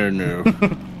 no, no, no.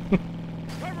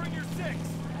 Covering your six.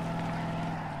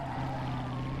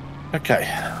 Okay,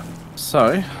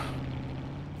 so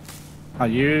are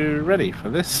you ready for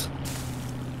this?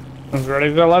 As ready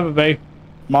as I'll ever be.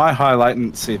 My high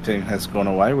latency thing has gone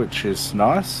away, which is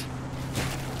nice.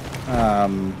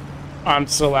 I'm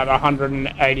still at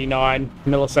 189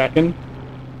 millisecond.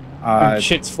 I And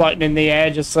shit's floating in the air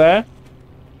just there.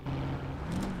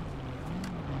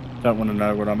 don't want to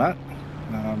know what I'm at.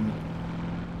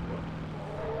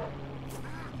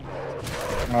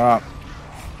 Alright,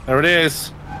 there it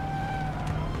is.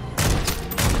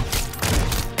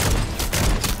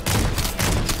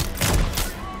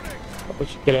 We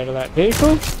should get out of that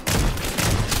vehicle.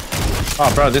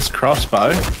 Oh, bro, this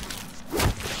crossbow.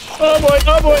 Oh boy,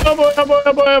 oh boy, oh boy, oh boy,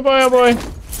 oh boy, oh boy, oh boy.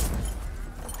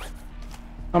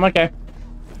 I'm okay.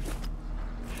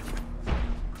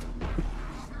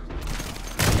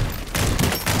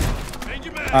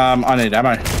 I need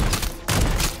ammo.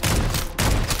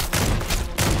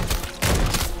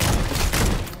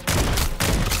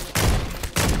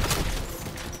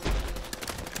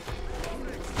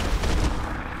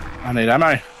 I need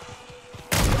ammo.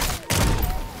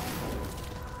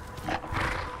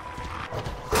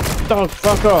 Dog,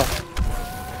 fuck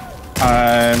off.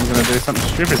 I'm gonna do something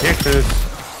stupid here because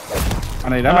I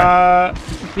need ammo.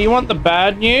 Do you want the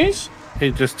bad news?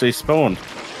 He just despawned.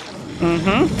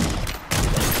 Mm-hmm.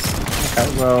 Okay,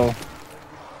 well.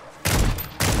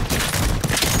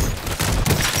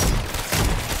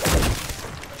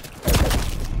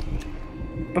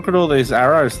 Look at all these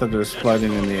arrows that are just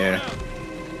floating in the air.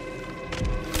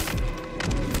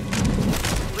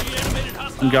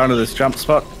 I'm going to this jump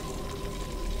spot.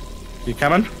 You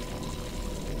coming?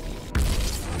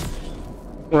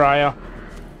 Raya.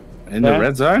 In the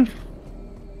red zone?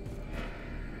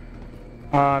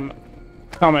 I'm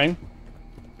coming.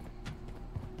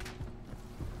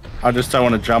 I just don't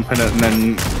want to jump in it and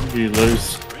then you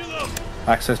lose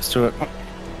access to it.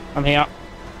 I'm here.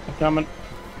 I'm coming.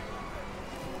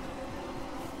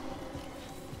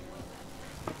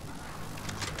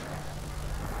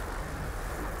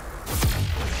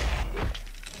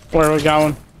 Where are we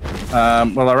going?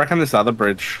 Well, I reckon this other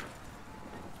bridge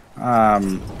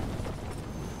might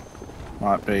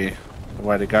be the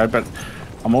way to go, but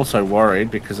I'm also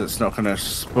worried because it's not going to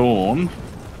spawn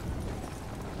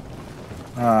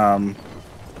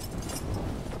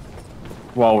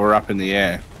while we're up in the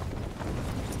air.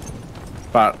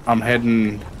 But I'm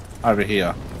heading over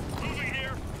here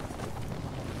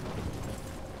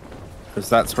because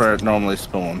that's where it normally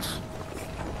spawns.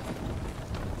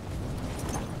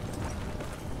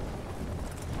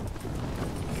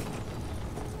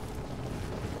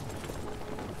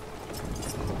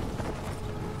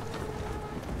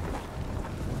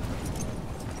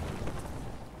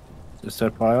 Just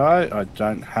FYI, I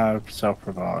don't have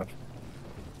self-revive.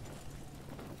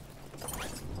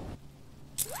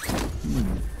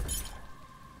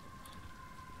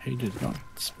 He did not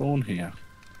spawn here.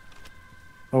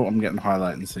 Oh, I'm getting high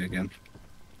latency again.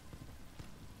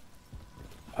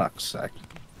 Fuck's sake.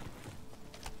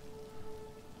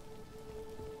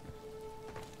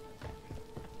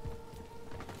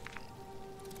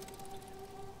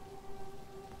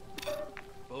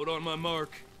 Boat on my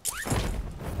mark.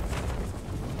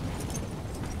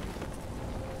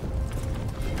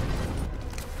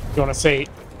 You want to see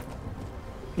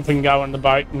if we can go in the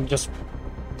boat and just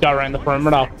go around the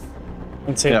perimeter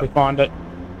and see if we find it?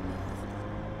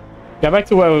 Go back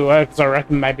to where we were, because I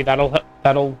reckon maybe that'll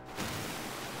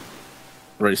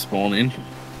Respawn in.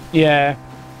 Yeah.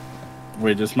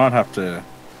 We just might have to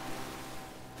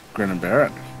grin and bear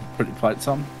it. Put your plates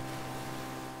on.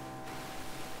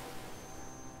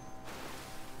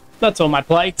 That's all my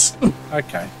plates.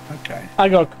 Okay, okay. I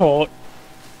got caught.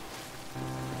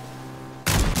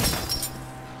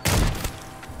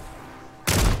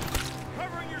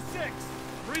 Covering your six.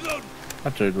 Reload.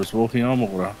 That dude was walking on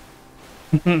water.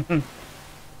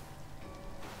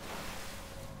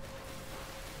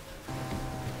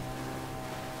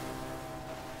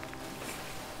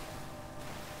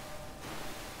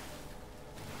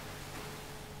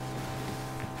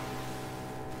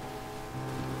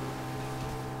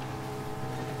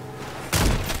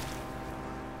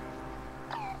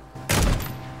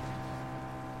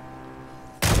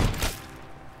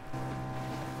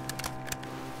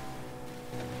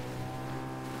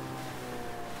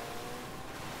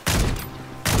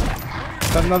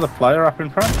 Is that another player up in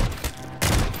front?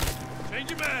 Change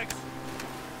your mags.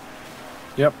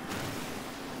 Yep.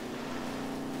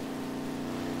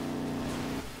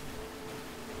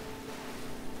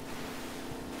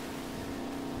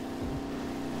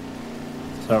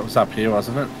 So it was up here,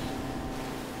 wasn't it?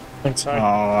 I think so.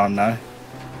 Oh, no.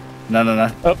 No, no,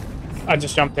 no. Oh, I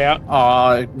just jumped out.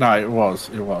 Oh, no, it was.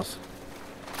 It was.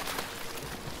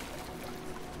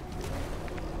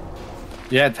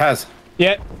 Yeah, it has.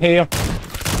 Yeah, here.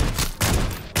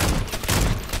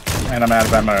 And I'm out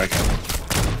of ammo again.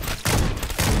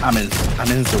 I'm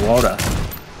in the water.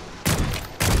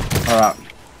 Alright.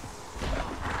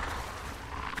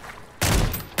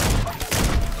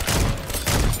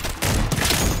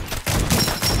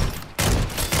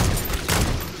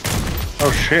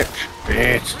 Oh shit.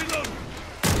 Bitch.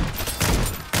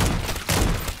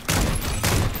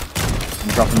 I'm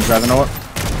dropping the Juggernaut.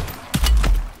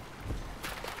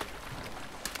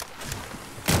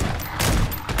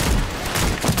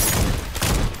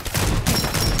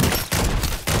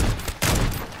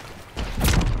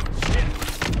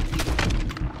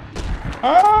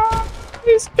 Ah,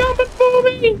 he's coming for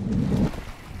me.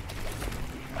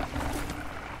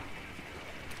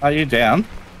 Are you down?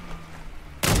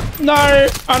 No,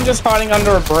 I'm just hiding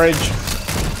under a bridge.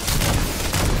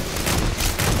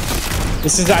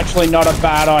 This is actually not a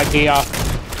bad idea.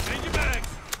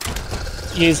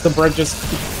 Use the bridges.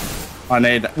 I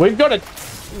need. We've got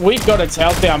its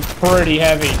health down pretty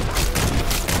heavy.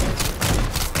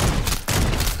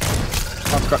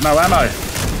 I've got no ammo.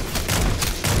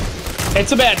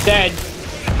 It's about dead.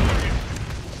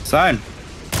 Same.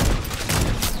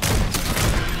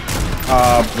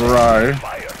 Oh, bro.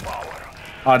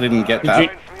 I didn't get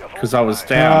that because I was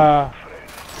down.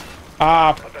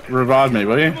 Revive me,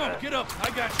 will you? Come on, get up. I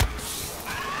got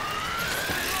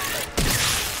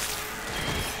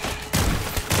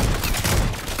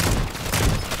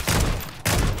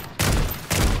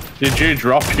you. Did you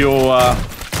drop your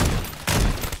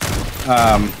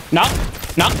No.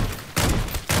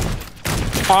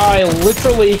 I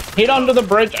literally hit under the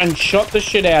bridge and shot the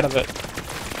shit out of it.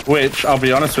 which I'll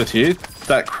be honest with you,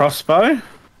 that crossbow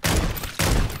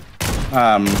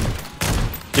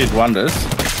did wonders,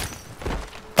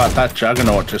 but that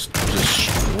Juggernaut just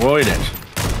destroyed it.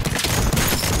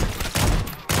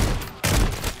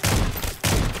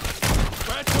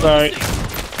 So,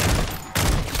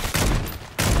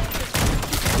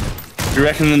 Do you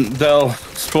reckon they'll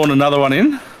spawn another one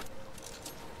in?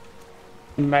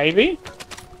 maybe.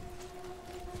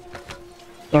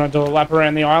 Gonna do a lap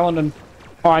around the island and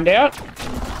find out.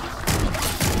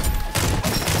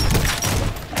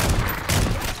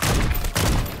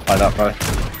 Hide up, bro.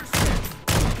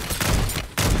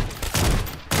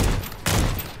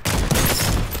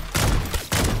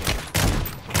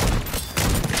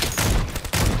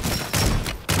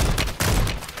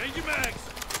 Change your mags.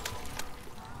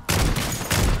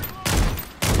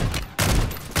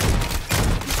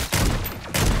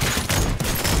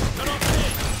 Shut off the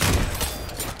head.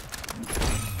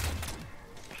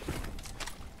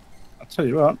 I'll tell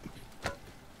you what.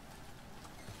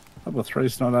 Level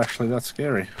 3's not actually that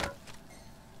scary.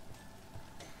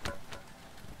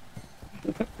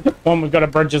 when we've got a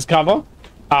bridges cover.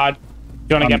 Do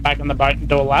you want to get back on the boat and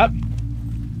do a lap?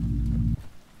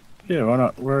 Yeah, why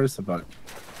not? Where is the boat?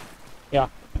 Yeah.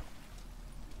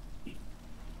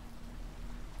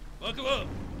 Buckle up.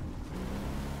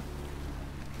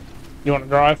 You want to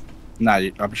drive? No,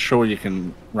 I'm sure you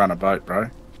can run a boat, bro.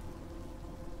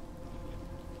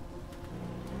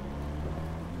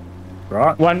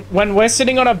 Right? When we're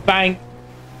sitting on a bank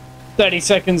 30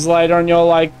 seconds later and you're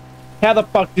like, how the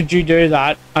fuck did you do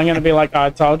that? I'm going to be like, I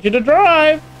told you to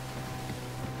drive.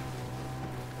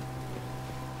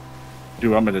 Do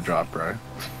you want me to drive, bro?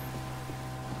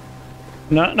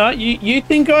 No, you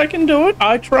think I can do it?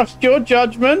 I trust your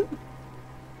judgment.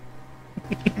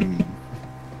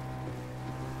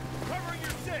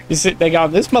 You sit there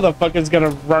going, this motherfucker's going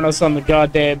to run us on the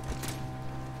goddamn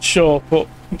shore foot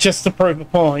just to prove a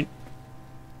point.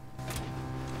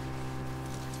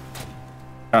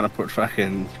 Trying to put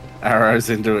fucking arrows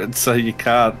into it so you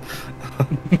can't.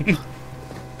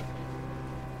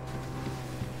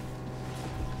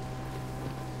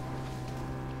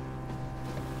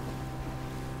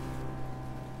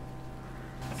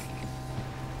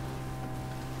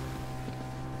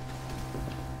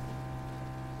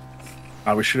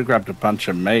 Oh, we should have grabbed a bunch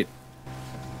of meat.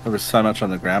 There was so much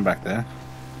on the ground back there.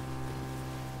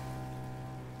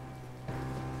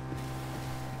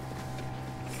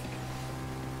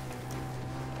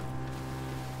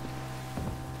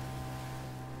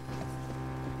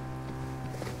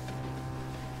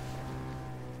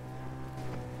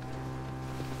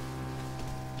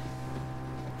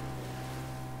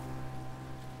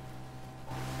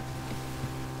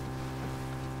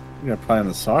 We're gonna play on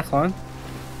the cyclone.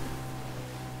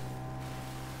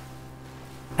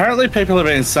 Apparently people have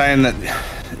been saying that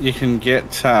you can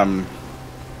get, oh,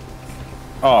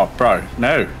 bro,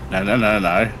 no. No.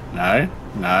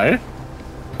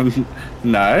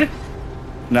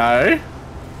 No.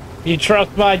 You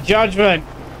trust my judgment.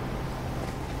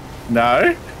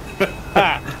 No.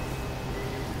 Ha.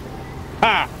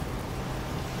 Ha.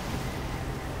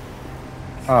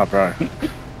 Oh, bro.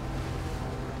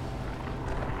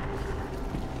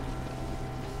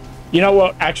 You know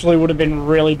what actually would have been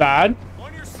really bad?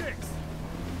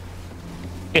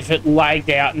 If it lagged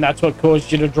out and that's what caused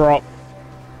you to drop.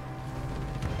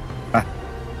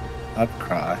 I'd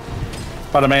cry.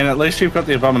 But I mean, at least you've got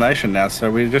the abomination now,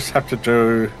 so we just have to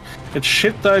do... It's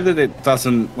shit though that it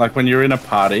doesn't... Like when you're in a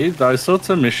party, those sorts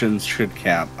of missions should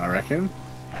count, I reckon.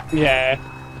 Yeah.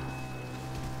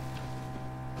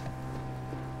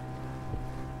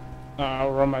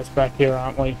 We're almost back here,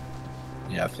 aren't we?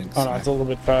 Yeah, I think Oh so. no, it's a little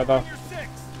bit further.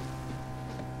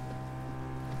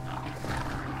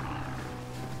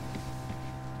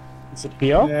 Is it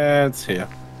here? Yeah, it's here.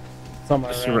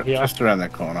 Somewhere around here. Just around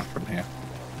that corner from here.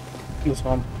 This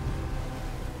one.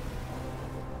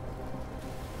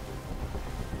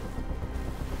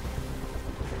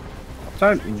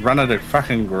 Don't run at the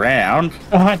fucking ground.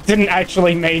 Oh, I didn't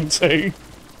actually mean to.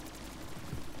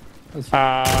 Let's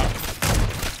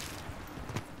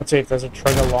see if there's a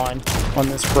trigger line on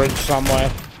this bridge somewhere.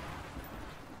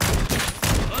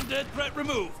 Undead threat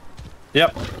removed.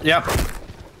 Yep.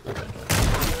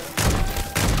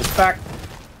 It's back.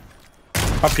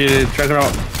 Up you,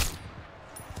 Juggernaut.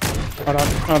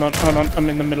 Hold on. I'm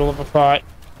in the middle of a fight.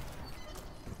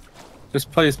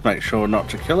 Just please make sure not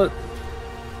to kill it.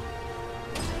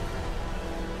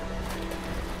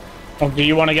 Oh, do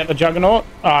you want to get the Juggernaut?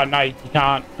 Oh, no, you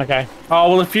can't. Okay. Oh,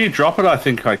 well, if you drop it, I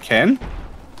think I can.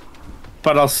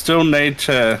 But I'll still need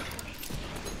to...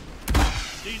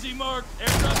 Easy mark.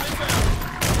 Aircraft inbound.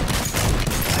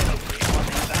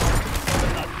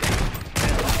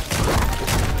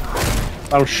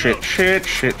 Oh, shit.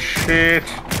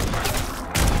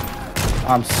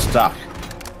 I'm stuck.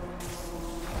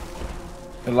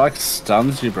 It, like,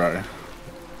 stuns you, bro.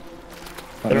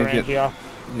 Get around here.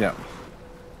 Yeah.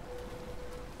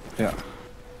 Yeah.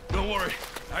 Don't worry.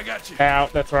 I got you. Ow,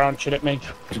 they're throwing shit at me.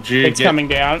 Did you It's coming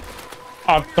down.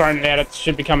 I've thrown it out. It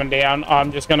should be coming down.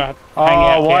 I'm just gonna hang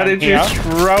out. Oh, why down did here. you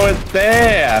throw it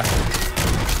there?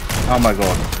 Oh my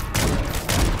god.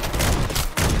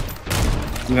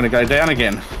 I'm gonna go down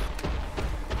again.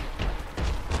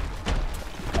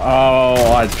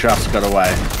 Oh, I just got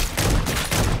away.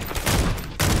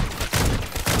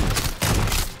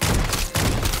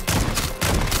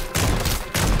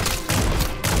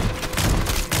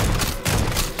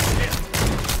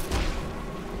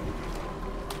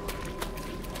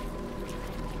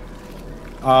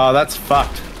 Oh, that's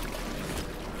fucked.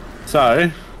 So,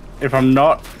 if I'm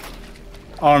not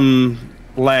on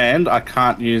land, I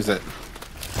can't use it.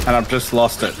 And I've just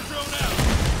lost it.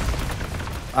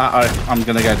 Uh-oh, I'm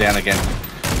gonna go down again.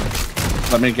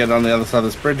 let me get on the other side of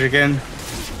this bridge again.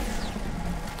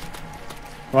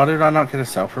 Why did I not get a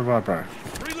self-revive, bro?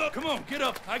 Reload. Come on, get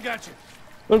up. I got you.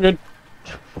 We're good.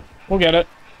 We'll get it.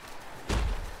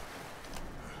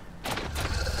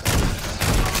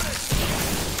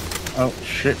 Oh,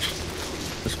 shit.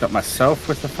 Just got myself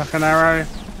with the fucking arrow.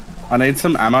 I need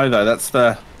some ammo, though. That's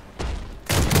the...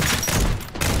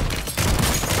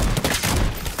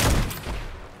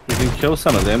 We can kill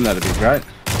some of them. That'd be great.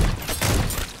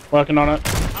 Working on it.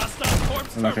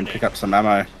 And I can pick up some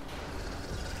ammo.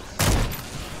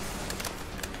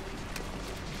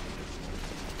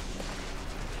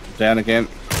 Down again.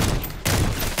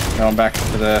 Going back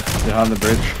to the behind the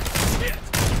bridge.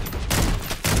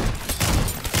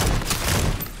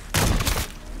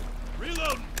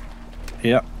 Reload.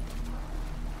 Yep.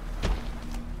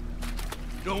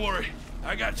 Don't worry,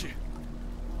 I got you.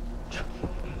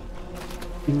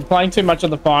 I'm playing too much of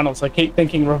the finals. I keep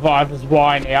thinking revive is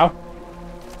why now.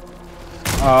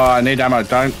 Oh, I need ammo.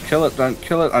 Don't kill it. Don't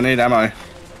kill it. I need ammo.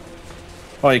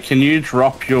 Oh, can you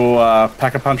drop your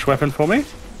pack-a-punch weapon for me?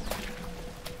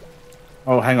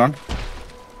 Oh, hang on.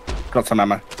 Got some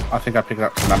ammo. I think I picked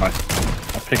up some ammo.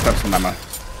 I picked up some ammo.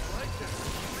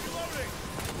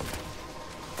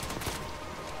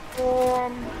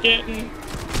 Getting...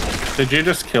 Did you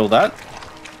just kill that?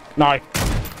 No.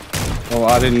 Well,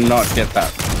 I did not get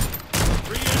that.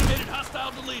 Reanimated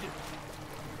hostile deleted.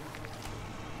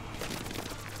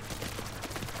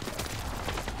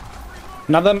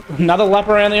 Another lap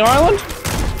around the island?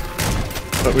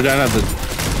 But we don't have the...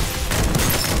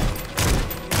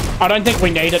 I don't think we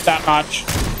need it that much.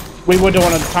 We were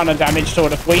doing a ton of damage to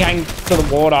it. If we hang to the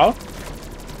water...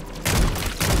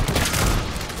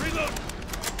 Reload.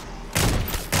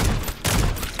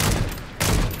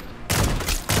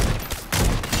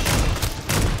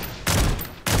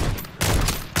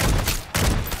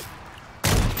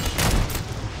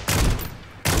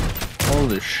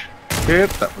 Holy shit,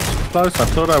 that was close. I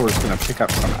thought I was going to pick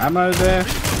up some ammo there.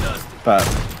 But...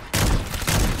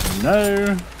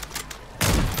 no.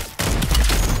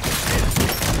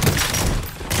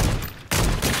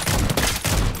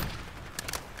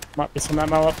 Might be some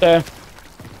ammo up there.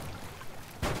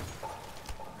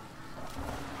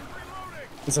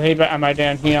 There's a heap of ammo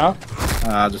down here.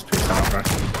 I'll just pick some up, bro.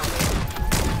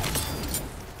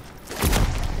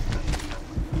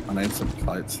 I need some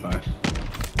plates, though.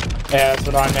 Yeah, that's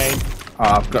what I need. Oh,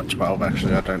 I've got 12,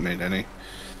 actually. I don't need any.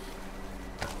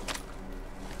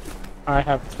 I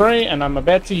have 3, and I'm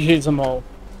about to use them all.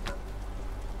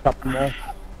 Couple more.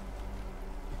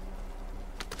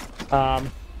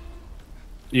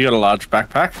 You got a large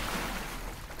backpack?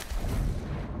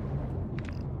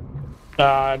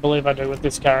 I believe I do with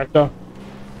this character.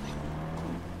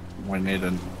 We need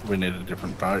a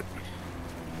different boat.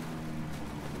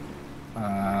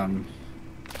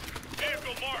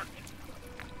 Vehicle marked.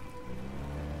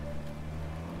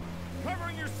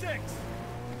 Covering your 6.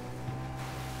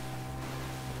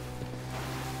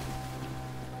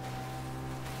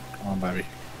 Come on, baby.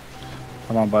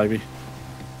 Come on, baby.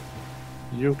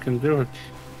 You can do it.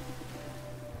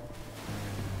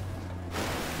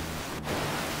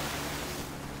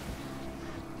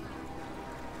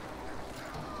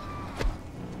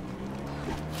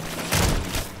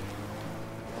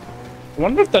 I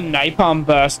wonder if the napalm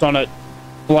burst on it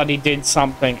bloody did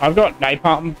something. I've got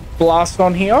napalm blast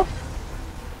on here.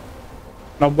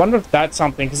 And I wonder if that's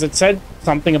something, because it said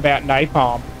something about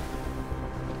napalm.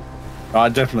 I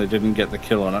definitely didn't get the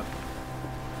kill on it.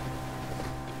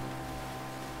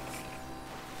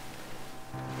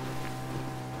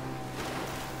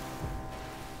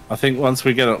 I think once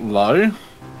we get it low,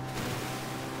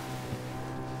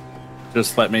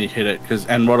 just let me hit it,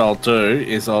 and what I'll do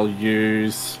is I'll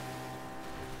use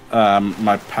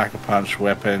my pack-a-punch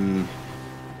weapon,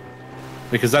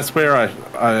 because that's where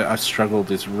I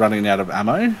struggled, is running out of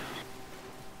ammo.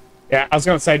 Yeah, I was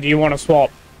going to say, do you want to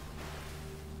swap?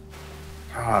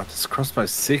 Ah, this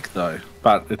crossbow's sick though,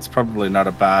 but it's probably not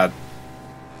a bad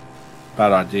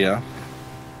idea.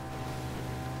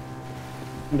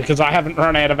 Because I haven't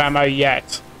run out of ammo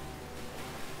yet.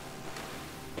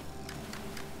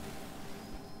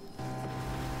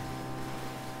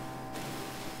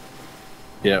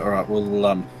 Yeah, alright,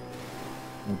 we'll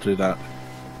do that.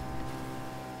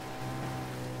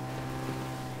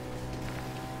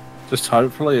 Just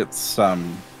hopefully it's I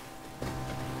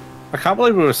can't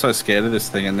believe we were so scared of this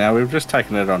thing, and now we've just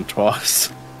taken it on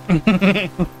twice. Do you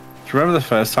remember the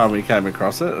first time we came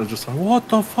across it? It was just like, what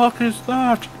the fuck is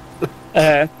that?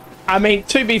 I mean,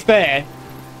 to be fair,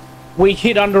 we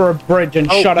hid under a bridge and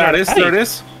shot out. There it is, there it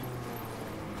is.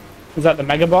 Is that the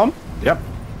mega bomb? Yep.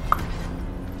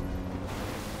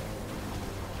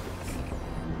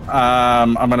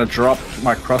 I'm gonna drop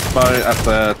my crossbow at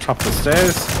the top of the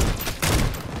stairs.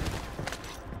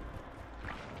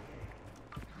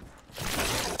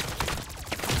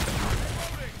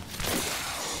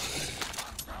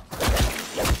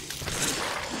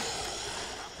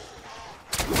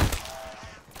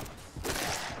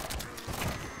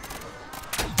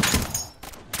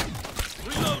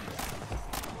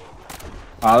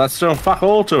 Oh, that's doing fuck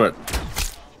all to it.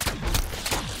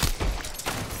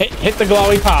 Hit the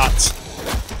glowy parts.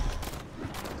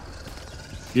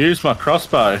 Use my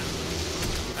crossbow.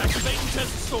 Activating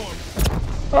test storm.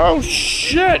 Oh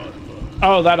shit!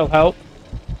 Oh, that'll help.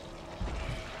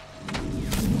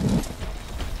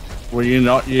 Were you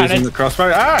not using the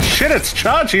crossbow? Ah, shit! It's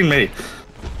charging me.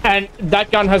 And that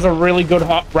gun has a really good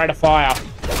hot rate of fire.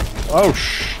 Oh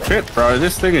shit, bro!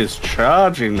 This thing is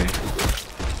charging me.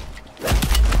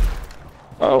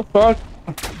 Oh fuck!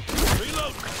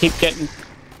 Reload. Keep getting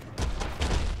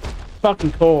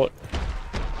fucking caught.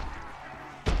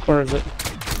 Where is it?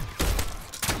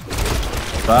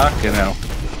 Fucking hell.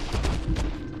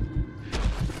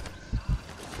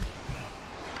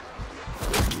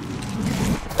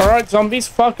 Alright, zombies,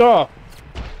 fuck off.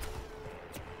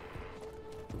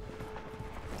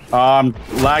 I'm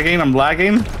lagging.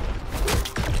 Reload.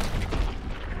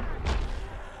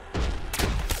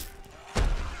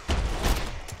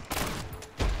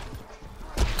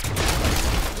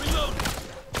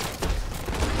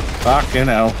 Fucking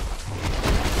hell.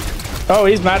 Oh,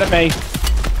 he's mad at me.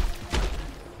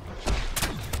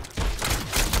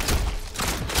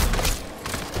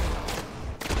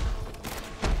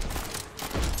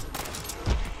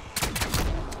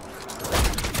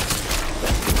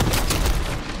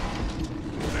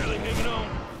 Barely hanging on.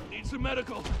 Need some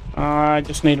medical. I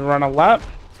just need to run a lap.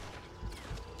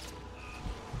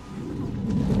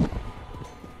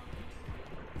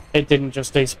 It didn't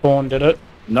just despawn, did it?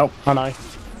 Nope. I know.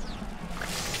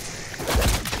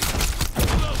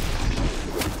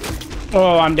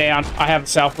 Oh, I'm down. I have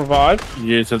self-revive.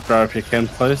 Use it, bro, if you can,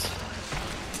 please.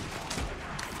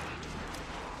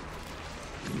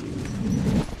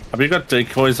 Have you got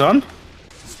decoys on?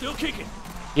 Still kicking.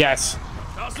 Yes.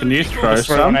 Can you throw Just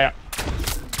throw some? one out.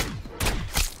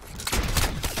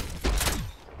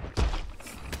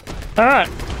 Alright.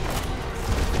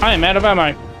 I am out of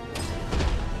ammo.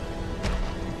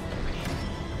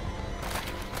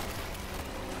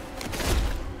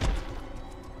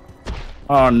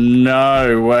 Oh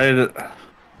no, wait.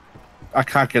 I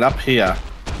can't get up here.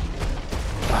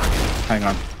 Fuck, hang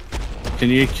on. Can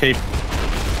you keep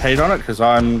heat on it? Because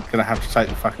I'm going to have to take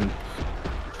the fucking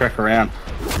trek around.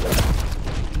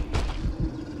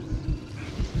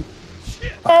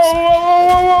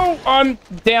 Oh, I'm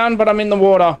down, but I'm in the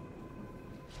water.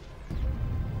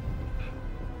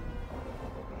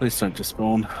 Please don't just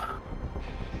spawn.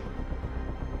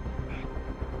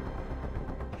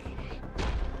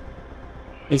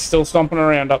 He's still stomping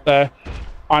around up there.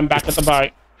 I'm back at the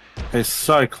boat. He's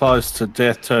so close to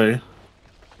death too.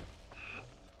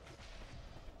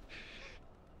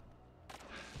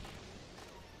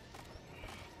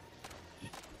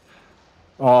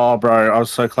 Oh, bro, I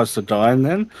was so close to dying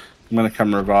then. I'm going to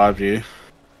come revive you.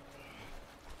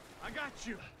 I got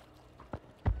you.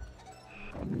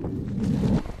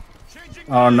 Changing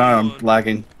Oh no, I'm mag.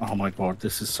 lagging. Oh my god,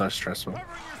 this is so stressful. Covering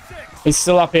your six. He's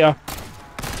still up here.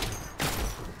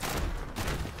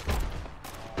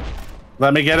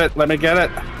 Let me get it, let me get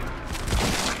it.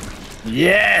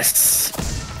 Yes!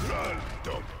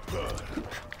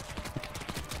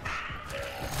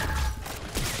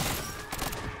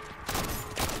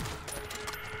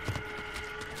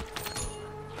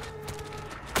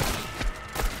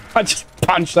 I just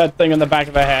punched that thing in the back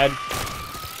of the head.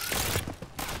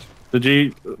 Did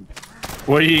you...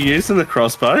 Were you using the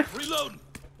crossbow? Reload.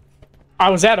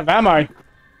 I was out of ammo.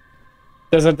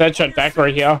 There's a Deadshot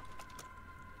Daiquiri here.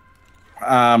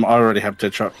 I already have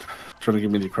Deadshot. Trying to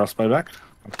give me the crossbow back?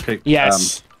 I'll pick,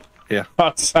 Yes. here.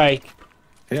 Fuck's sake.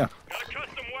 Here. Got a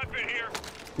custom weapon here.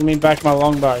 Give me back my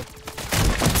longbow.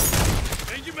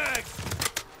 Changing mag.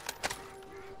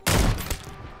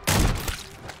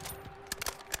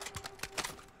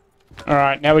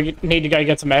 Alright, now we need to go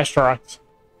get some airstrikes.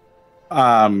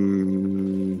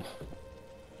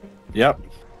 Yep.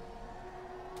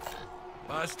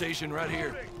 Buy station right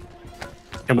here.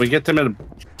 Can we get them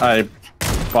at a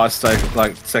buy station,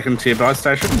 like second tier buy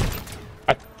station?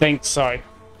 I think so.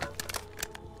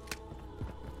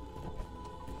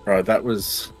 Bro, that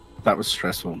was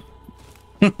stressful.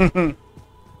 Go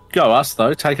us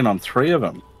though, taking on 3 of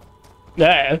them.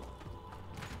 Yeah.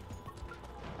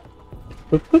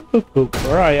 Boop, boop, boop, boop.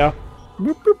 Where are ya?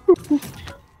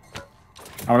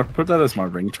 I'm gonna put that as my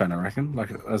ringtone, I reckon, like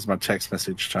as my text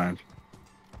message tone.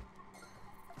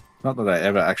 Not that I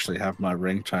ever actually have my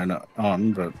ringtone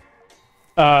on, but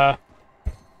I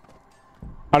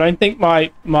don't think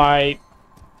my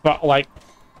like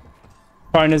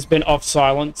phone has been off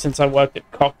silent since I worked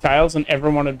at Cocktails, and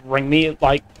everyone would ring me at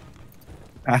like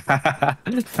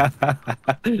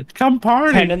come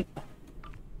party.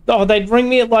 Oh, they'd ring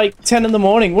me at like 10 in the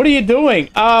morning. What are you doing?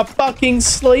 Fucking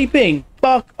sleeping.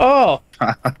 Fuck off.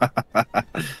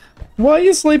 Why are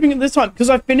you sleeping at this time? Because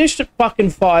I finished at fucking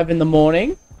 5 in the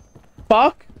morning.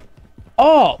 Fuck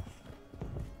off.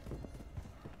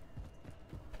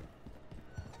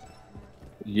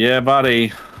 Yeah, buddy.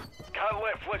 Can't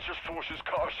let Fletcher's forces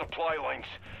cut our supply lines.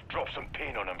 Drop some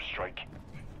pain on him, Strike.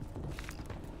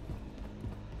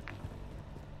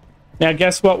 Now,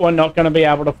 guess what we're not going to be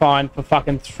able to find for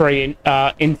fucking 3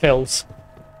 infills?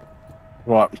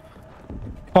 What?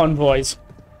 Convoys.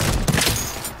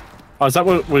 Oh, is that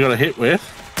what we got a hit with?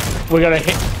 We've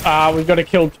got to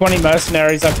kill 20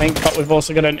 mercenaries, I think, but we've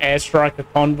also got an airstrike, a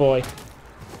convoy.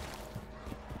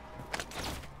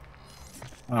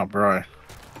 Oh, bro.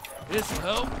 This will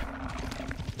help.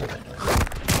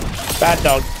 Bad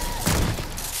dog.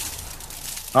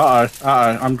 Uh-oh,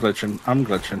 I'm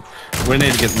glitching. We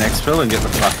need to get an exfil and get the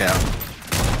fuck out.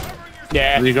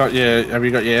 Yeah. Have you got your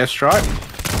airstrike?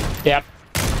 Yep.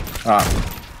 Ah.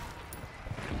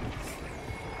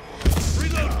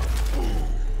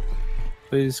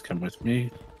 Please come with me.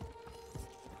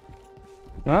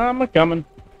 I'm a-coming.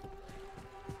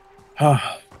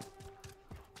 Ah.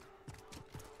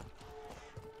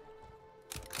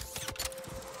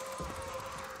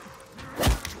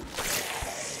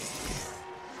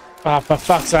 Ah, for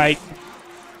fuck's sake.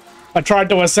 I tried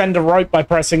to ascend a rope by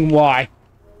pressing Y.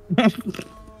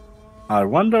 I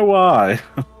wonder why.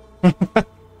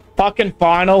 Fucking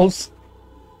finals.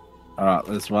 Alright,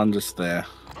 there's one just there.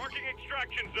 Marking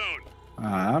extraction zone.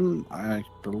 I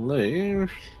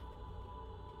believe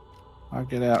I'll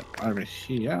get out over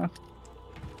here.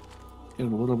 Get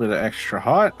a little bit of extra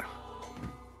height.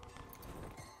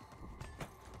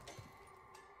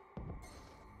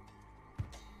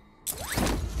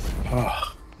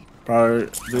 Oh, bro,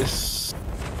 this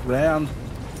round.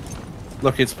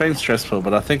 Look, it's been stressful,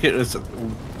 but I think it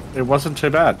wasn't too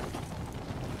bad.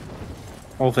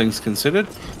 All things considered.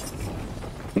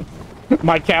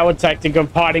 My coward tactic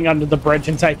of hiding under the bridge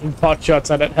and taking pot shots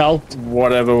at it helped.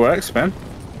 Whatever works, man.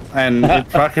 And it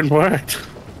fucking worked.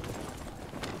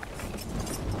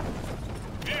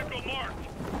 Vehicle marked.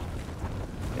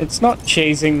 It's not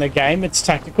cheesing the game, it's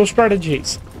tactical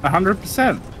strategies.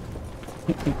 100%.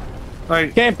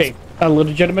 Like, Camping, a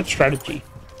legitimate strategy.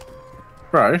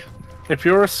 bro, if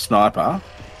you're a sniper,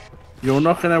 you're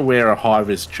not going to wear a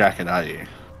high-vis jacket, are you?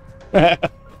 I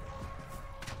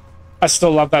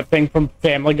still love that thing from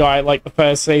Family Guy, like the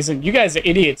first season. You guys are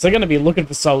idiots. They're going to be looking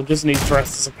for soldiers and he's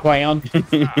dressed as a clown.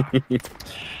 Dobbs here.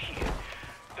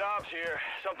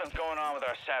 Something's going on with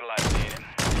our satellite feed.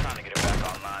 I'm trying to get it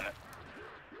back online.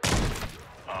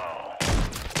 Oh.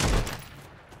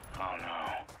 Oh no.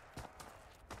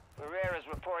 Barrera's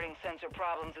reporting sensor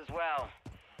problems as well.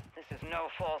 This is no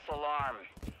false alarm.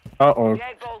 Uh-oh.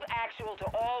 Deadbolt actual to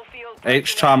all field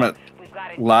Each time it We've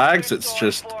got a lags, it's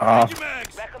just, oh,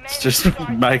 it's just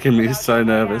making me so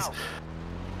nervous.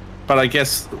 But I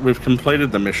guess we've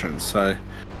completed the mission, so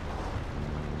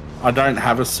I don't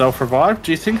have a self-revive.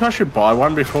 Do you think I should buy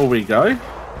one before we go?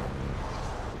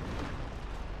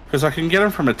 Because I can get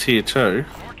them from a tier 2.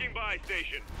 Marking buy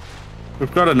station.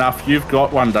 We've got enough. You've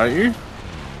got one, don't you?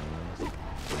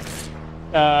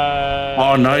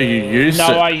 Oh no, you used it.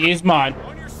 No, I used mine.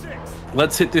 On your 6.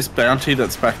 Let's hit this bounty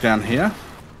that's back down here.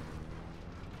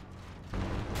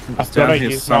 I It's thought down I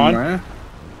here used mine. somewhere.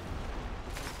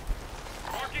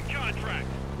 Marking contract.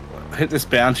 Hit this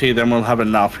bounty, then we'll have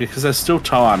enough because there's still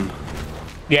time.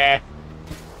 Yeah.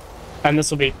 And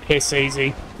this will be piss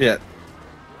easy. Yeah.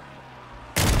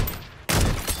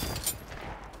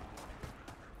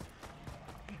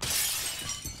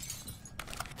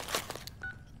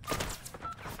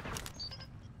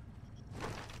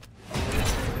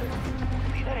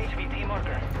 See that HVT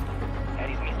marker? That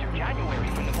is Mr. January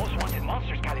from the Most Wanted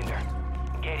Monsters calendar.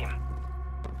 Get him.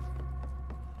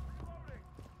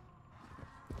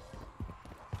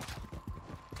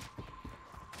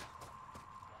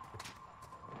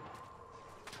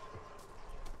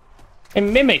 Hey,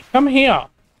 Mimic, come here.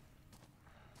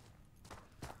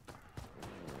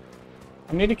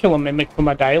 I need to kill a Mimic for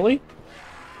my daily.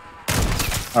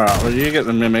 Alright, well you get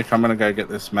the mimic, I'm gonna go get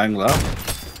this mangler.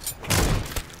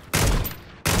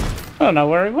 I don't know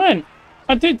where he went.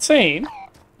 I did see him.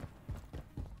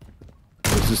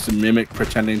 He's just a mimic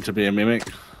pretending to be a mimic?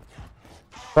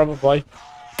 Probably.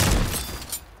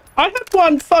 I had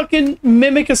one fucking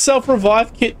mimic a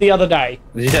self-revive kit the other day.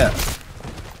 Yeah.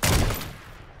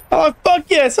 Oh, fuck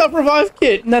yeah, self-revive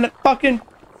kit. And then it fucking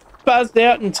buzzed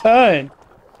out and turned.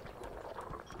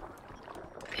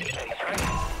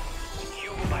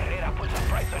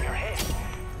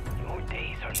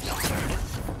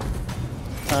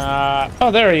 Oh,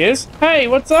 there he is. Hey,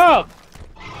 what's up?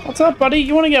 What's up, buddy?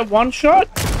 You want to get one shot?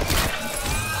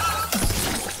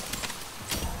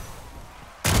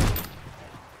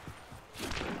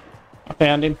 I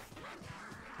found him.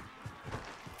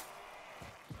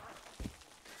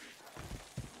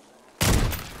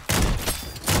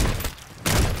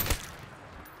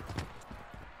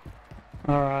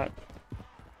 Alright.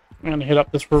 I'm gonna hit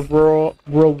up this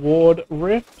reward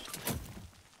rift.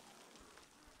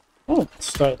 Oh,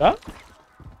 stay that.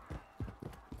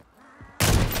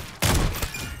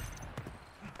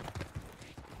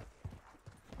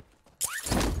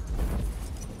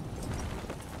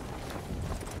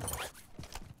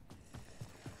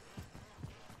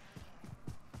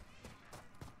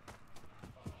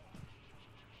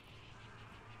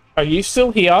 Are you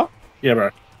still here? Yeah, bro.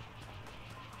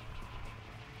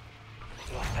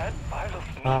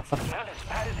 Ah, fuck.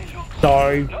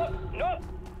 Sorry.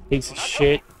 Piece of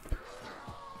shit.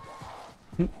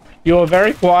 You were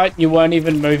very quiet. You weren't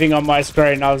even moving on my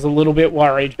screen. I was a little bit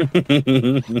worried.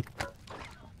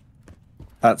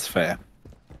 That's fair.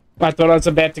 I thought I was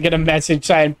about to get a message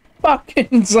saying,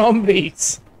 fucking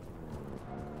zombies.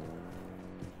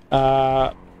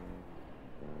 Covering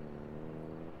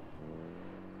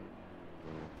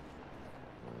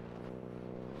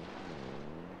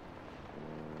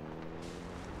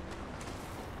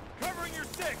your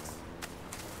six.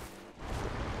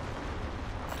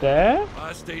 There?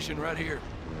 Buy station right here.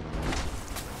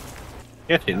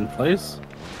 Get in, please.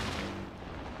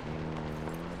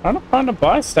 Trying to find a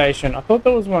buy station. I thought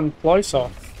there was one closer.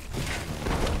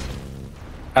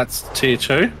 That's tier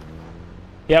 2.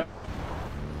 Yep.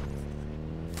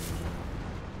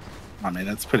 I mean,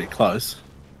 that's pretty close.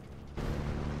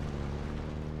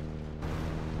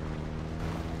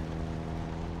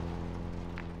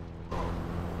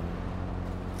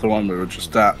 The one we were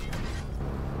just at.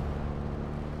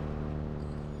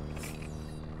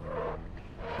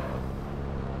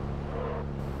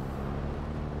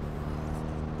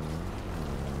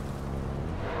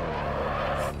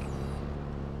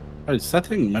 Oh, is that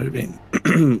thing moving?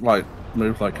 Like,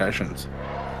 move locations.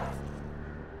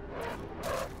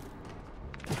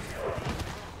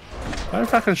 Don't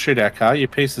fucking shoot our car, you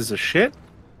pieces of shit.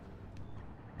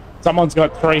 Someone's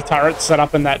got 3 turrets set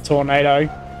up in that tornado.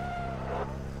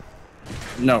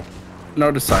 No.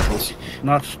 No disciples.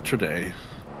 Not today.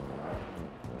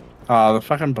 Ah, the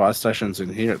fucking buy station's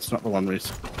in here. It's not the one we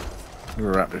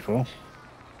were at before.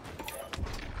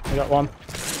 I got one.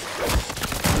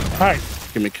 Hey.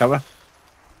 Give me cover.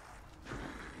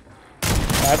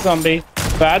 Bad zombie.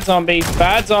 Bad zombie.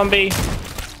 Bad zombie.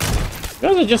 You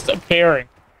guys are just appearing.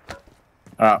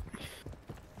 Alright.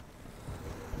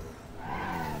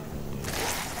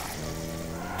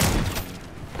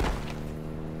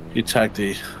 You take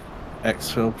the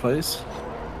exfil, please.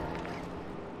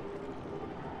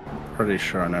 Pretty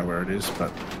sure I know where it is,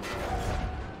 but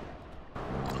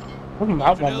Wasn't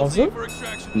that one, was it?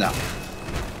 no.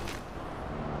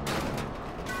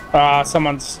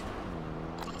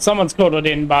 Someone's called it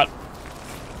in, but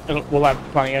we'll have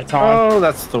plenty of time. Oh,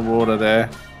 that's the water there.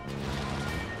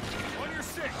 On your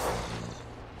six.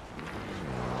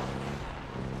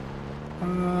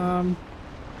 On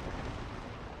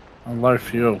low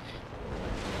fuel.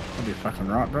 That'd be fucking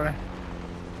right, bro.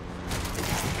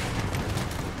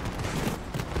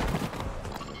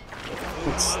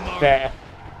 It's there.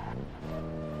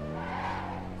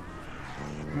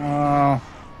 Oh,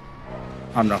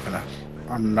 I'm not gonna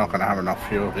have enough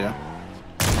fuel here.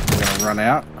 We're gonna run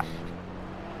out.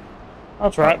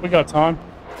 That's right, we got time.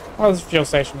 Oh, there's a fuel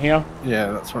station here.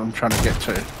 Yeah, that's what I'm trying to get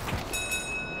to.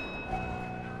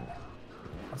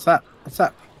 What's that? What's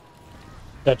that?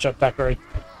 Ketchup factory.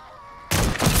 I'm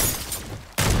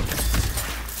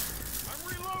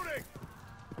reloading.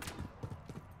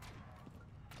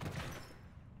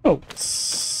 Oh,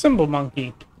 symbol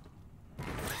monkey.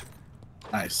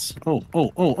 Nice. Oh, oh,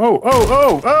 oh, oh, oh,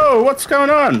 oh, oh, what's going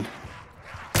on?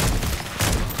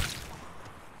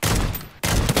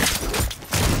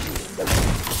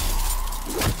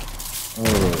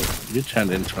 Oh, you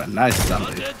turned into a nice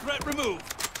zombie. Undead threat removed.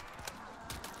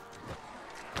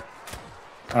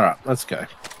 Alright, let's go.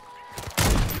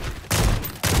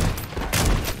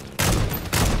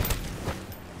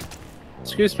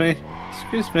 Excuse me.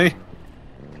 Excuse me.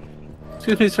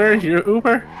 Excuse me, sir. Your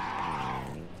Uber?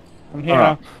 I'm here.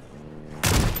 Alright.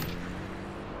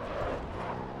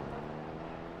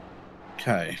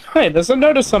 Okay. Hey, there's a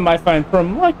notice on my phone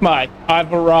from LykeMyke.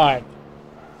 I've arrived.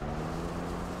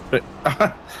 But,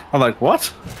 I'm like,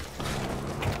 what?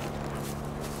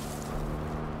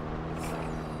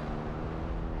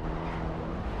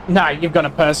 No, you've got a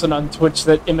person on Twitch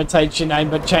that imitates your name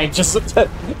but changes it,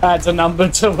 adds a number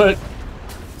to it.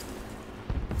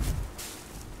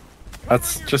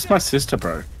 That's just my sister,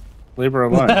 bro. Leave her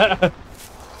alone.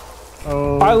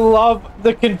 Oh. I love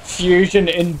the confusion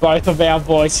in both of our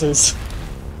voices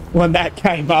when that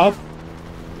came up.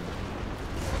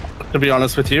 To be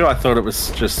honest with you, I thought it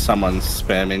was just someone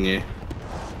spamming you.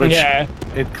 Which Yeah.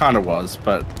 it kind of was,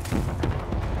 but...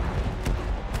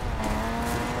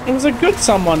 It was a good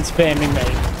someone spamming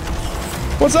me.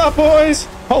 What's up, boys?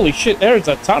 Holy shit, there's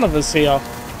a ton of us here.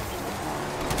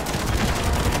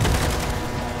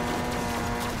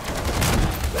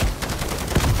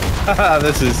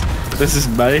 this is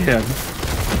mayhem.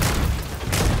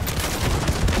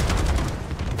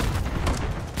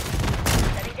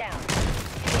 Steady down.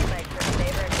 Me and my first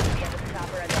neighbor at the end of the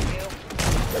chopper and the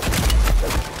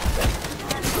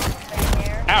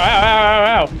Ow, ow, ow,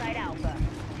 ow, ow. Side alpha.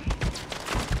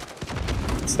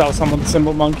 Stole someone's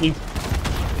symbol monkey. Be a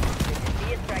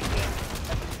strike team.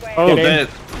 That's a square. Oh, Get in. that...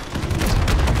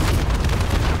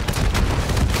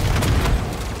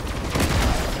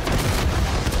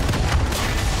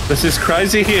 This is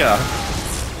crazy here.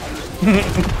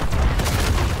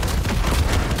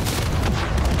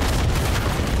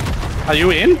 Are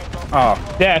you in? Oh,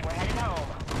 Yeah.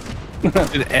 We're headed home.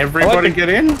 did everybody I like get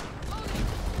in?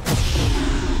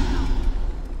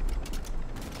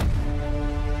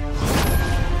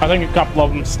 I think a couple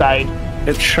of them stayed.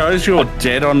 It shows you're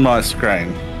dead on my screen.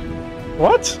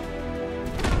 What?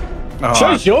 Oh,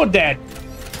 Shows you're dead.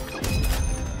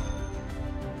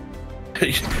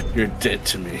 you're dead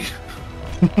to me.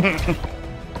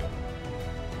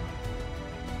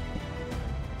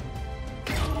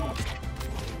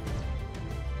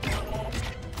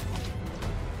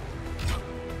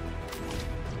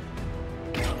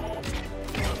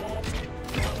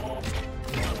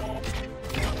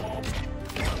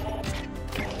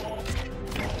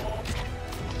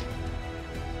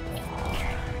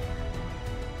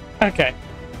 Okay.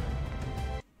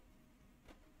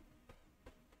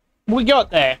 We got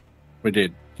there. We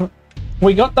did.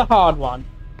 We got the hard one.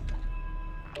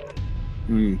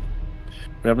 We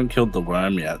haven't killed the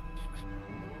worm yet.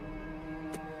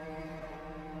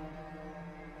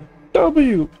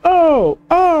 W-O-R-L.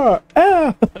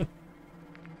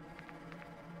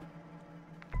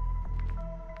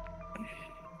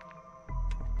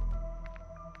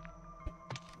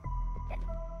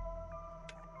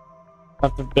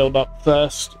 Have to build up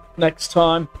first next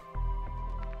time.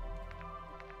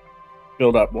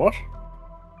 Build up what?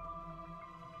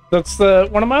 That's the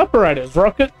one of my operators,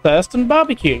 Rocket, Thirst, and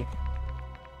Barbecue.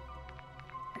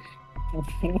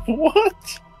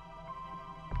 What?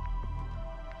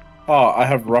 Oh, I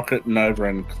have Rocket, Nova,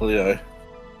 and Cleo.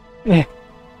 Yeah.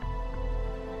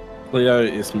 Cleo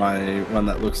is my one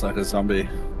that looks like a zombie.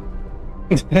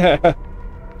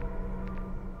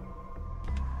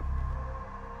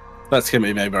 That's gonna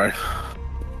be me, bro.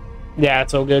 Yeah,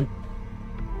 it's all good.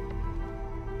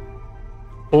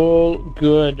 All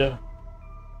good.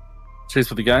 Cheers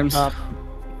for the games.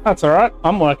 That's alright.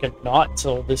 I'm working nights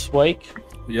all this week.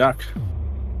 Yuck.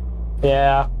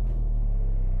 Yeah.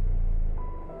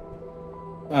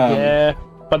 Yeah.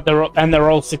 But they're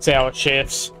all 6-hour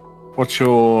shifts. What's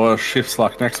your shifts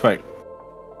like next week?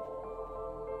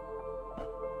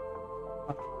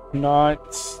 Night,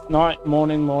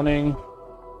 morning,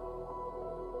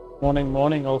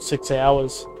 all 6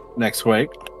 hours. Next week?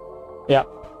 Yeah.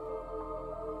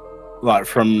 Like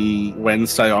from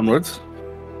Wednesday onwards?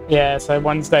 Yeah, so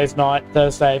Wednesday's night,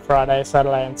 Thursday, Friday,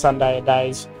 Saturday, and Sunday are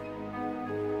days.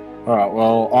 Alright,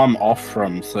 well, I'm off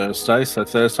from Thursday, so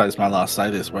Thursday's my last day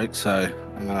this week, so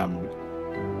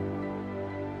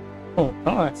Oh,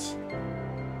 nice.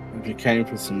 if you came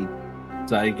for some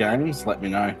day games, let me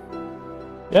know.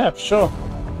 Yeah, for sure.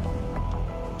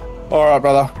 Alright,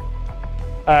 brother.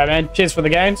 Alright, man. Cheers for the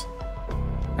games.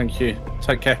 Thank you.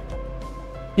 Take care.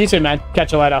 You too, man.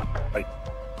 Catch you later. Bye.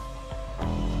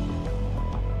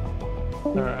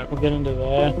 Alright, we'll get into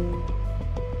there.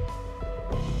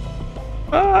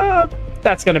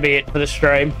 That's gonna be it for the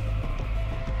stream.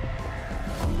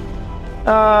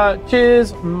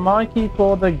 Cheers, Mikey,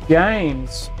 for the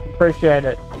games. Appreciate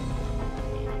it.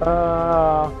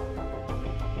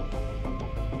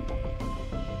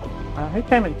 Who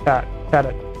came and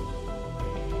chatted?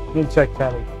 Let me check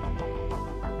chatty.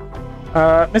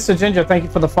 Mr. Ginger, thank you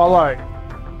for the follow.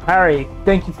 Harry,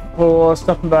 thank you for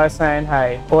stopping by saying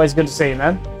hey. Always good to see you,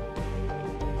 man.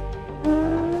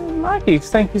 Mikey,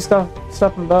 thank you for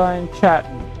stopping by and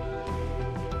chatting.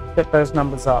 Get those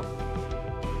numbers up.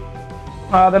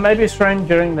 There may be a stream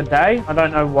during the day. I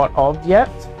don't know what of yet.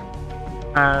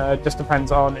 It just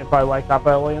depends on if I wake up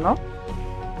early or not.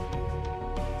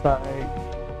 So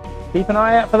keep an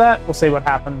eye out for that. We'll see what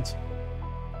happens.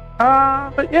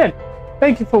 But yeah,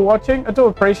 thank you for watching. I do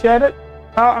appreciate it.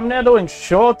 I'm now doing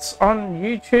shorts on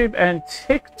YouTube and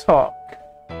TikTok.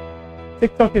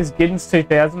 TikTok is Giddens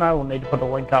 2000. I will need to put a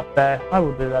link up there. I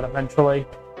will do that eventually.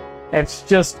 It's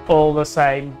just all the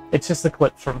same. It's just the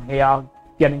clips from here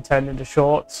getting turned into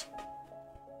shorts.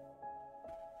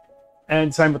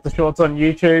 And same with the shorts on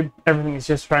YouTube. Everything is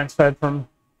just transferred from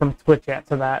Twitch out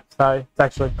to that. So it's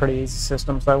actually a pretty easy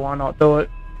system, so why not do it?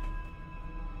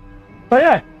 But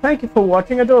yeah, thank you for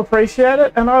watching. I do appreciate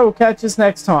it, and I will catch you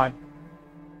next time.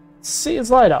 See you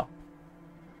later.